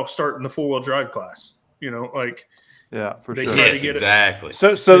just now starting the 4-wheel drive class. Yeah, for sure. Yes, exactly.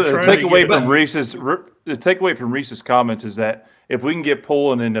 So the takeaway from Reese's comments is that if we can get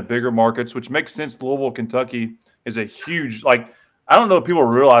pulling into bigger markets, which makes sense, Louisville, Kentucky is a huge, I don't know if people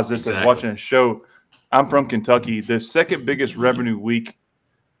realize this as watching a show. I'm from Kentucky. The second biggest revenue week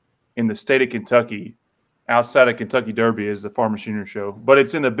in the state of Kentucky, outside of Kentucky Derby, is the Farm Machinery Show. But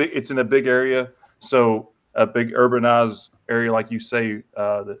it's in a big area, so a big urbanized area, like you say,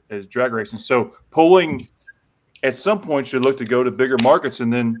 is drag racing. So pulling at some point should look to go to bigger markets,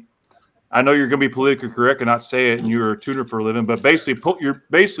 and then I know you're going to be politically correct and not say it, and you're a tuner for a living, but basically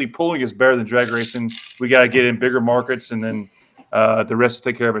pulling is better than drag racing. We got to get in bigger markets, and then the rest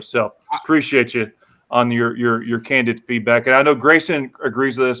will take care of itself. Appreciate you on your candid feedback, and I know Grayson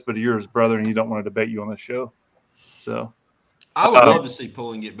agrees with this, but you're his brother, and you don't want to debate you on this show. So I would love to see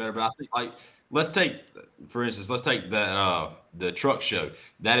pulling get better, but I think let's take the truck show.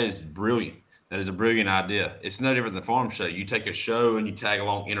 That is brilliant. That is a brilliant idea. It's no different than the farm show. You take a show and you tag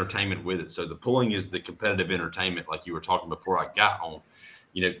along entertainment with it. So the pulling is the competitive entertainment, like you were talking before I got on.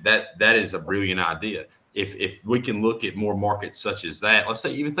 That is a brilliant idea. If we can look at more markets such as that, let's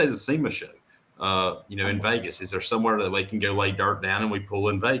say the SEMA show, in Vegas. Is there somewhere that they can go lay dirt down and we pull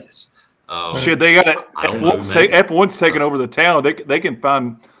in Vegas? Shit, they got it. F1's taking over the town. They can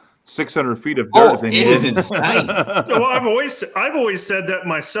find 600 feet of dirt. It is insane. Well, I've always said that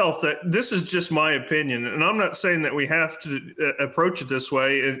myself, that this is just my opinion, and I'm not saying that we have to approach it this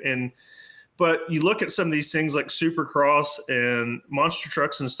way. But you look at some of these things like Supercross and monster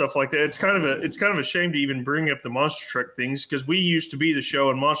trucks and stuff like that. It's kind of a shame to even bring up the monster truck things because we used to be the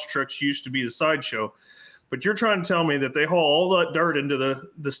show and monster trucks used to be the sideshow. But you're trying to tell me that they haul all that dirt into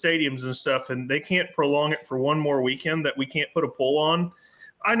the stadiums and stuff, and they can't prolong it for one more weekend, that we can't put a poll on.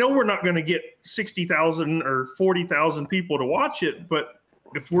 I know we're not going to get 60,000 or 40,000 people to watch it, but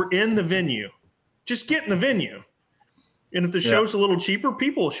if we're in the venue, just get in the venue. And if the show's a little cheaper,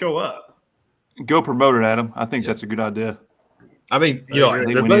 people will show up. Go promote it, Adam. I think that's a good idea. I mean,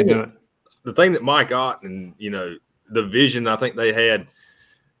 the thing that Mike Ott and, the vision I think they had,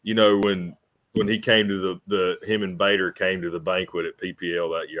 when he came to him and Bader came to the banquet at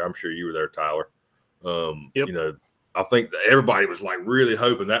PPL that year. I'm sure you were there, Tyler. I think that everybody was like really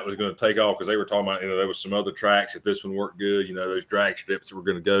hoping that was going to take off because they were talking about, there was some other tracks. If this one worked good, those drag strips that were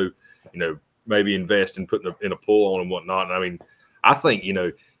going to go, maybe invest in putting in a pull on and whatnot. And I mean, I think,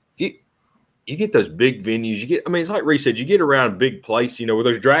 you get those big venues. It's like Reese said, you get around a big place, where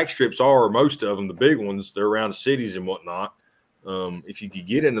those drag strips are, or most of them, the big ones, they're around cities and whatnot. If you could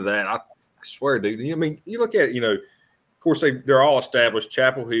get into that, I swear, dude. You look at it, of course, they're all established: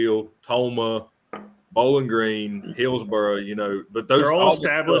 Chapel Hill, Toma, Bowling Green, Hillsboro. But they're all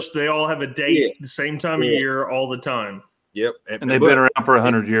established. They all have a date the same time of year, all the time. Yep, and they've been around for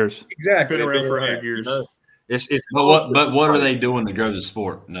 100 years. Exactly, been around for 100 years. But what are they doing to grow the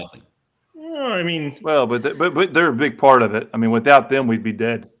sport? Nothing. But they're a big part of it. I mean, without them, we'd be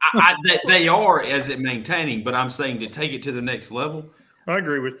dead. They are as it maintaining, but I'm saying to take it to the next level. I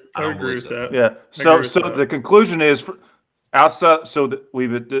agree with that. Yeah. So the conclusion is outside. So that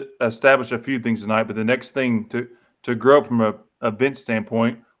we've established a few things tonight, but the next thing to grow from a event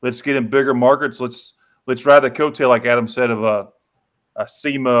standpoint, let's get in bigger markets. Let's ride the coattail, like Adam said, of a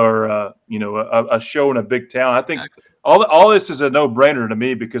SEMA or a show in a big town. I think all this is a no-brainer to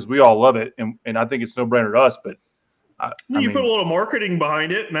me because we all love it, and I think it's no-brainer to us. But you put a little marketing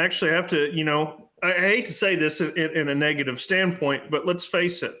behind it, and actually have to, I hate to say this in a negative standpoint, but let's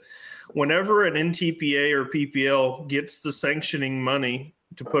face it. Whenever an NTPA or PPL gets the sanctioning money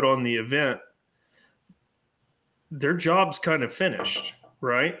to put on the event, their job's kind of finished,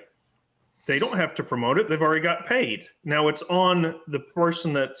 right? They don't have to promote it. They've already got paid. Now it's on the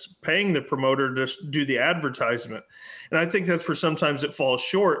person that's paying the promoter to do the advertisement. And I think that's where sometimes it falls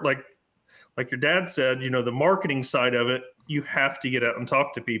short. Like your dad said, the marketing side of it, you have to get out and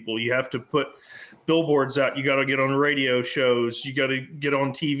talk to people. You have to put billboards out. You got to get on radio shows. You got to get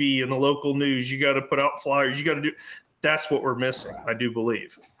on TV and the local news. You got to put out flyers. You got to do. That's what we're missing, I do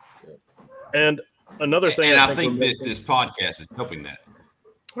believe. And another thing, and I think this podcast is helping that.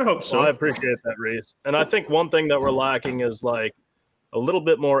 I hope so. Well, I appreciate that, Reese. And I think one thing that we're lacking is like a little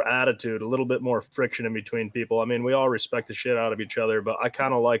bit more attitude, a little bit more friction in between people. I mean, we all respect the shit out of each other, but I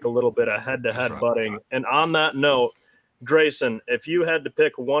kind of like a little bit of head-to-head butting. And on that note, Grayson, if you had to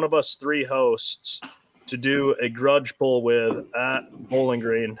pick one of us three hosts to do a grudge pull with at Bowling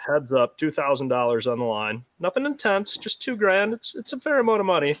Green, heads up, $2,000 on the line. Nothing intense, just $2,000. It's a fair amount of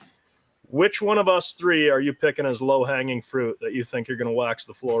money. Which one of us three are you picking as low-hanging fruit that you think you're going to wax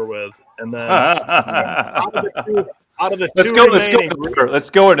the floor with? And then out of the two, let's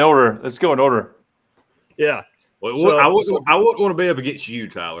go in order. Yeah. Well, so, I wouldn't want to be up against you,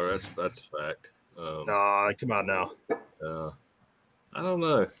 Tyler. That's a fact. Come on now. I don't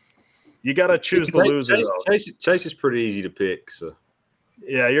know. You got to choose the loser. Chase is pretty easy to pick. So.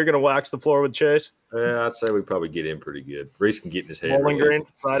 Yeah, you're going to wax the floor with Chase? Yeah, I'd say we probably get in pretty good. Reese can get in his head. Bowling Green,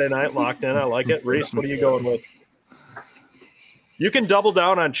 Friday night, locked in. I like it. Reese, what are you going with? You can double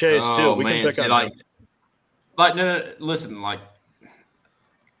down on Chase, too. We can pick on no, listen,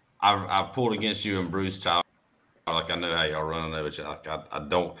 I've pulled against you and Bruce, Tyler. Like, I know how y'all run it, but I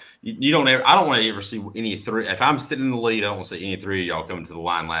don't want to ever see any three. If I'm sitting in the lead, I don't want to see any three of y'all coming to the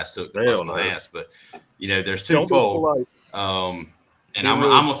line last hook. My ass, but, there's twofold. And I'm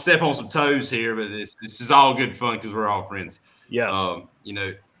going to step on some toes here, but this is all good fun because we're all friends. Yes.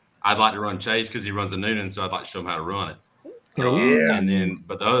 I'd like to run Chase because he runs a Noonan, so I'd like to show him how to run it. Yeah. And then,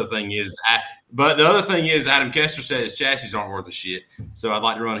 but the other thing is, Adam Kester said his chassis aren't worth a shit, so I'd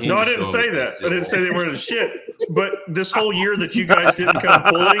like to run him. No, I didn't say that. I didn't say they weren't a shit. But this whole year that you guys didn't come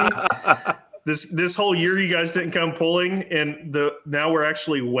pulling, this whole year you guys didn't come pulling, and now we're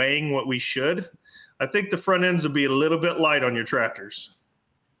actually weighing what we should. I think the front ends will be a little bit light on your tractors.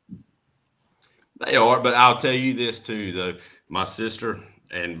 They are, but I'll tell you this too, though. My sister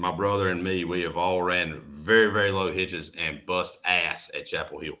and my brother and me, we have all ran very, very low hitches and bust ass at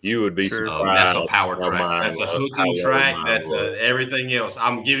Chapel Hill. You would be surprised. That's a power track. That's a hooking track. That's everything else.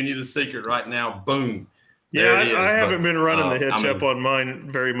 I'm giving you the secret right now. Boom. Yeah, I haven't been running the hitch up on mine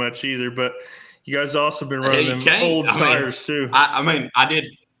very much either, but you guys also been running them old tires too.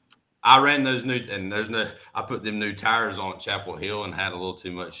 I ran those new, and I put them new tires on at Chapel Hill and had a little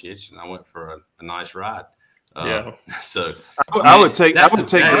too much hitch, and I went for a nice ride. So I would take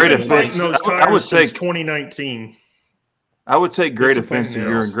great offense. I would take 2019. I would take great offense to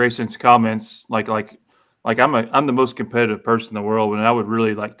your and Grayson's comments. Like I'm the most competitive person in the world, and I would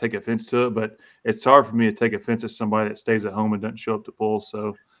really take offense to it. But it's hard for me to take offense to somebody that stays at home and doesn't show up to pull.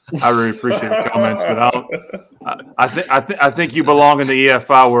 So I really appreciate the comments, but I think you belong in the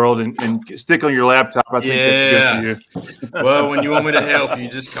EFI world and stick on your laptop. I think that's good for you. Well, when you want me to help you,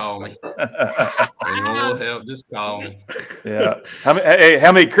 just call me. When you want to help, just call me. Yeah.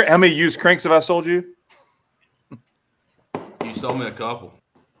 How many used cranks have I sold you? You sold me a couple.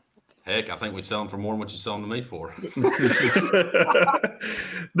 Heck, I think we sell them for more than what you sell them to me for.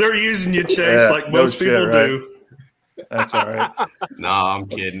 They're using you, Chase, like most people do. That's all right. No, I'm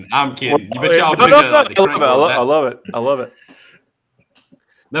kidding. But y'all I love it.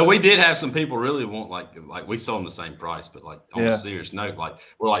 No, we did have some people really want like we sold them the same price, but on a serious note,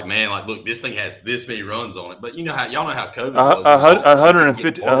 we're like, man, look, this thing has this many runs on it. But y'all know how COVID was.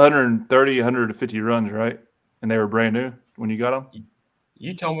 150, 130, 150 runs, right? And they were brand new when you got them?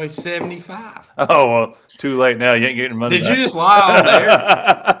 You told me 75. Oh, well, too late now. You ain't getting money Did back. You just lie on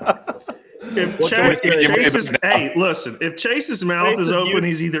there? If Chase's mouth is open,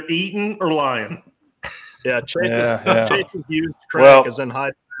 he's either eating or lying. Yeah, Chase's used crank is in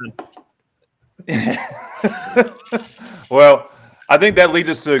high demand. Well, I think that leads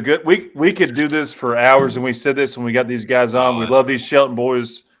us to a good – we could do this for hours, and we said this when we got these guys on. We love these Shelton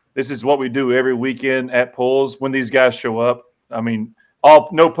boys. This is what we do every weekend at polls when these guys show up. I mean,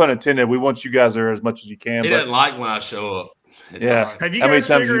 no pun intended. We want you guys there as much as you can. He doesn't like when I show up. Yeah. Have you guys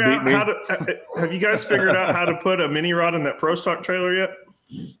figured out how to put a mini rod in that Pro Stock trailer yet?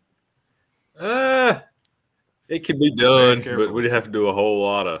 It can be done, but we'd have to do a whole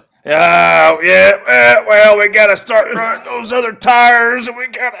lot of. Well, we got to start running those other tires, and we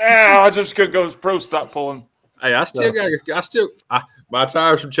got. I just could go Pro Stock pulling. Hey, my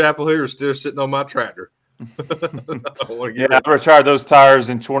tires from Chapel Hill are still sitting on my tractor. I retired those tires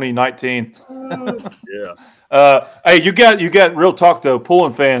in 2019. Yeah. Hey, you got real talk though,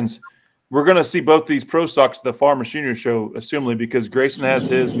 pulling fans. We're gonna see both these Pro Stocks at the Farm Machinery Show, assumably because Grayson has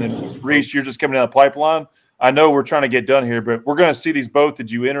his, and then Reese, you're just coming down the pipeline. I know we're trying to get done here, but we're gonna see these both.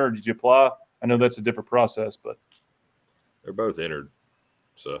 Did you enter or did you apply? I know that's a different process, but they're both entered.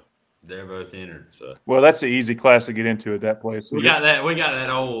 So they're both entered. So that's an easy class to get into at that place. So we got that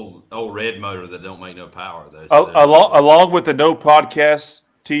old red motor that don't make no power though. So along with the No Podcast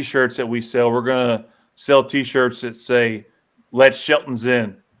T-shirts that we sell, we're gonna sell T-shirts that say "Let Shelton's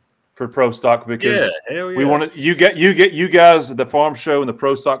in" for Pro Stock because we want to. You guys at the farm show and the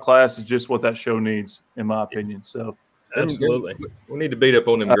Pro Stock class is just what that show needs, in my opinion. So absolutely, we need to beat up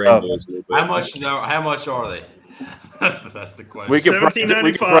on them green boys a little bit. How much are they? That's the question. We could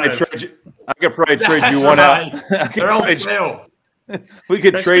probably trade you. I could probably trade you one out. They're on sale. We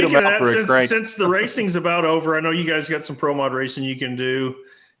could trade them out for a crank. Since the racing's about over, I know you guys got some Pro Mod racing you can do,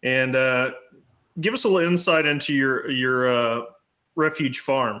 and give us a little insight into your refuge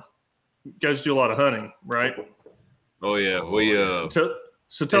farm. You guys do a lot of hunting, right? Oh yeah, we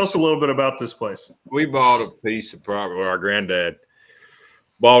So tell us a little bit about this place. We bought a piece of property. Our granddad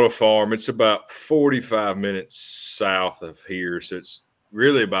bought a farm. It's about 45 minutes south of here, so it's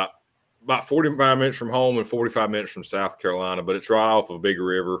really about 45 minutes from home and 45 minutes from South Carolina. But it's right off of a big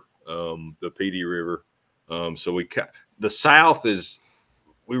river, the PD River. So the south is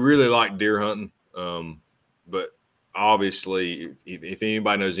we really like deer hunting, but obviously, if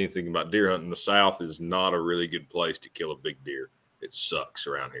anybody knows anything about deer hunting, the South is not a really good place to kill a big deer. It sucks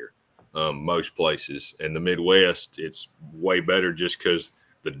around here, most places. And the Midwest, it's way better just because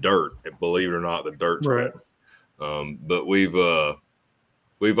the dirt. And believe it or not, the dirt's right. Better. But we've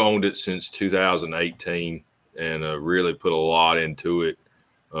owned it since 2018 and really put a lot into it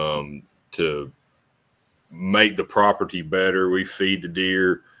to make the property better. We feed the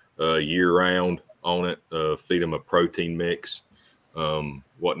deer year round on it, feed them a protein mix,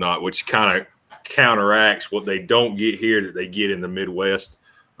 whatnot, which kind of counteracts what they don't get here that they get in the Midwest,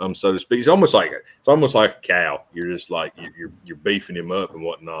 so to speak. It's almost like a cow. You're just like you're beefing him up and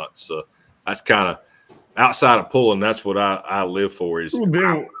whatnot. So that's kind of outside of pulling. That's what I live for. Is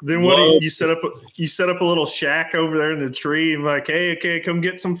then what do you set up? You set up a little shack over there in the tree and like, hey, okay, come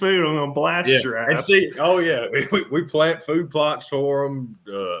get some food. I'm gonna blast your ass. And see, we plant food plots for them,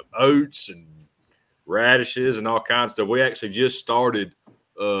 oats and radishes and all kinds of stuff. We actually just started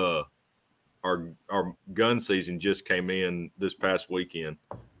our gun season just came in this past weekend.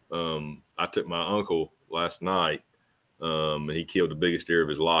 I took my uncle last night, and he killed the biggest deer of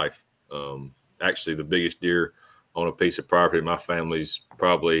his life. Actually, the biggest deer on a piece of property. My family's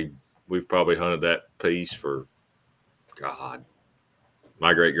we've probably hunted that piece for, God,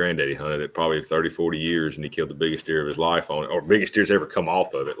 my great granddaddy hunted it probably 30, 40 years, and he killed the biggest deer of his life on it, or biggest deer's ever come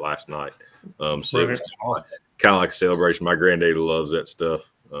off of it last night. So it was kind of like a celebration. My granddaddy loves that stuff.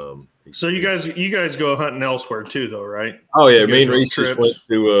 So you guys go hunting elsewhere too, though, right? Oh yeah, me and Reese just went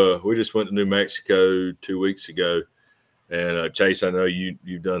to New Mexico 2 weeks ago, and Chase, I know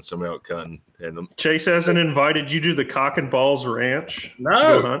you've done some elk hunting. And Chase hasn't invited you to the Cock and Balls Ranch.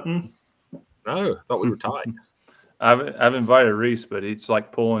 No, go hunting. No, I thought we were tight. I've invited Reese, but it's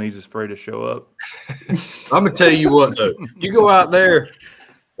like pulling. He's afraid to show up. I'm gonna tell you what, though, you go out there,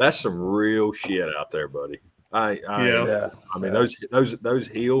 that's some real shit out there, buddy. I mean, those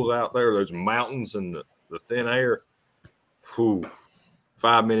hills out there, those mountains and the thin air. Whew,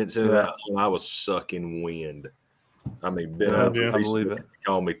 5 minutes into that, I was sucking wind. I mean, I believe it.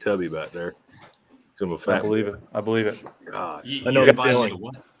 Call me Tubby back there. I believe it. God, I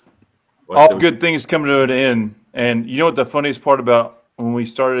know all good things coming to an end. And you know what the funniest part about when we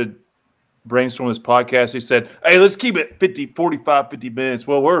started brainstorming this podcast, he said, hey, let's keep it 50 minutes.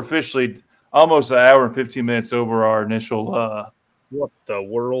 Well, we're officially almost an hour and 15 minutes over our initial what the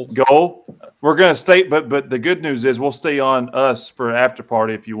world goal. We're going to stay, but the good news is we'll stay on us for an after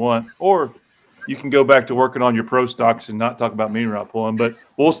party if you want, or you can go back to working on your pro stocks and not talk about mini rod pulling, but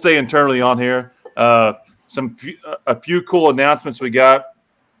we'll stay internally on here. A few cool announcements we got.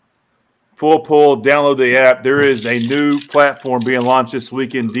 Full pull, download the app. There is a new platform being launched this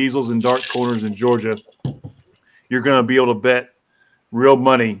weekend, Diesels and Dark Corners in Georgia. You're going to be able to bet real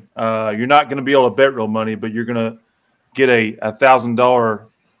money. You're not going to be able to bet real money, but you're going to get a $1,000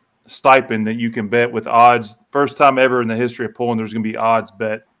 stipend that you can bet with odds. First time ever in the history of pulling, there's going to be odds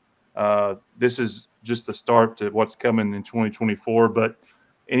bet. This is just the start to what's coming in 2024. But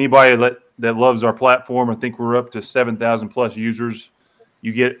anybody that loves our platform, I think we're up to 7,000 plus users.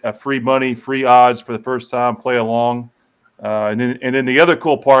 You get a free money, free odds for the first time. Play along, and then the other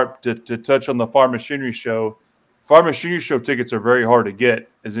cool part to touch on the Farm Machinery Show. Farm Machinery Show tickets are very hard to get,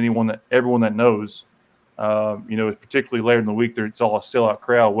 as everyone that knows. Particularly later in the week, it's all a sellout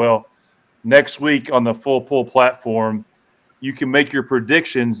crowd. Well, next week on the Full Pull platform, you can make your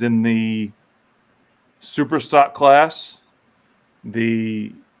predictions in the Super Stock class,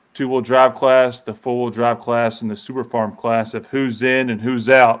 the two-wheel drive class, the four-wheel drive class, and the Super Farm class of who's in and who's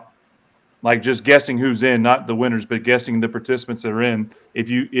out. Like just guessing who's in, not the winners, but guessing the participants that are in. If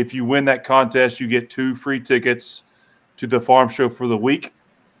you win that contest, you get 2 free tickets to the farm show for the week,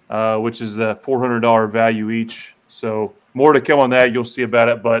 which is a $400 value each. So more to come on that. You'll see about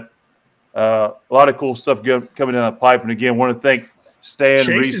it. But a lot of cool stuff coming down the pipe. And again, want to thank Stan, Chase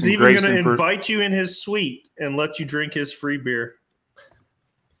Reese, is and even Grayson going to invite you in his suite and let you drink his free beer.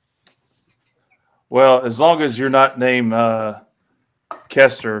 Well, as long as you're not named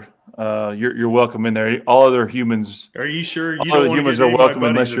Kester, you're welcome in there. All other humans. Are you sure? All other humans are welcome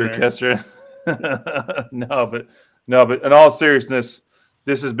unless you're Kester. No, but in all seriousness,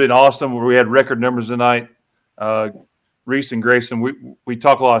 this has been awesome. We had record numbers tonight. Reese and Grayson, we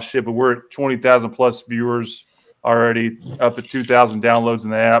talk a lot of shit, but we're at 20,000 plus viewers already, up at 2,000 downloads in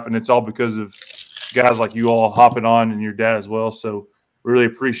the app, and it's all because of guys like you all hopping on and your dad as well. So we really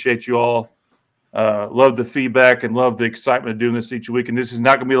appreciate you all. Love the feedback and love the excitement of doing this each week. And this is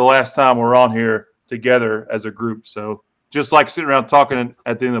not going to be the last time we're on here together as a group. So just like sitting around talking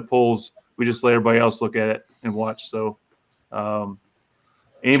at the end of the polls, we just let everybody else look at it and watch. So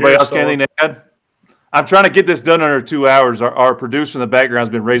anybody else got anything to add? I'm trying to get this done under 2 hours. Our producer in the background has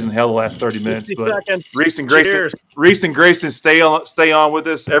been raising hell the last 30 minutes. 60 but seconds. Reese and Grayson, stay on with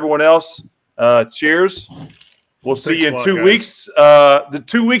us. Everyone else, cheers. We'll see you in 2 weeks. The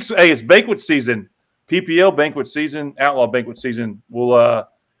 2 weeks, hey, it's banquet season, PPL banquet season, outlaw banquet season. We'll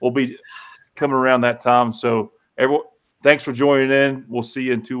be coming around that time. So, everyone, thanks for joining in. We'll see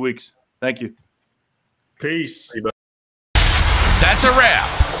you in 2 weeks. Thank you. Peace. That's a wrap.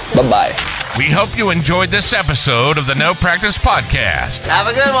 Bye-bye. We hope you enjoyed this episode of the No Practice Podcast. Have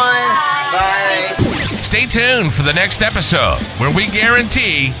a good one. Bye. Stay tuned for the next episode, where we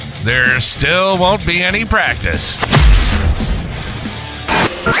guarantee there still won't be any practice.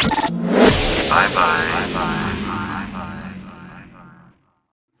 Bye-bye.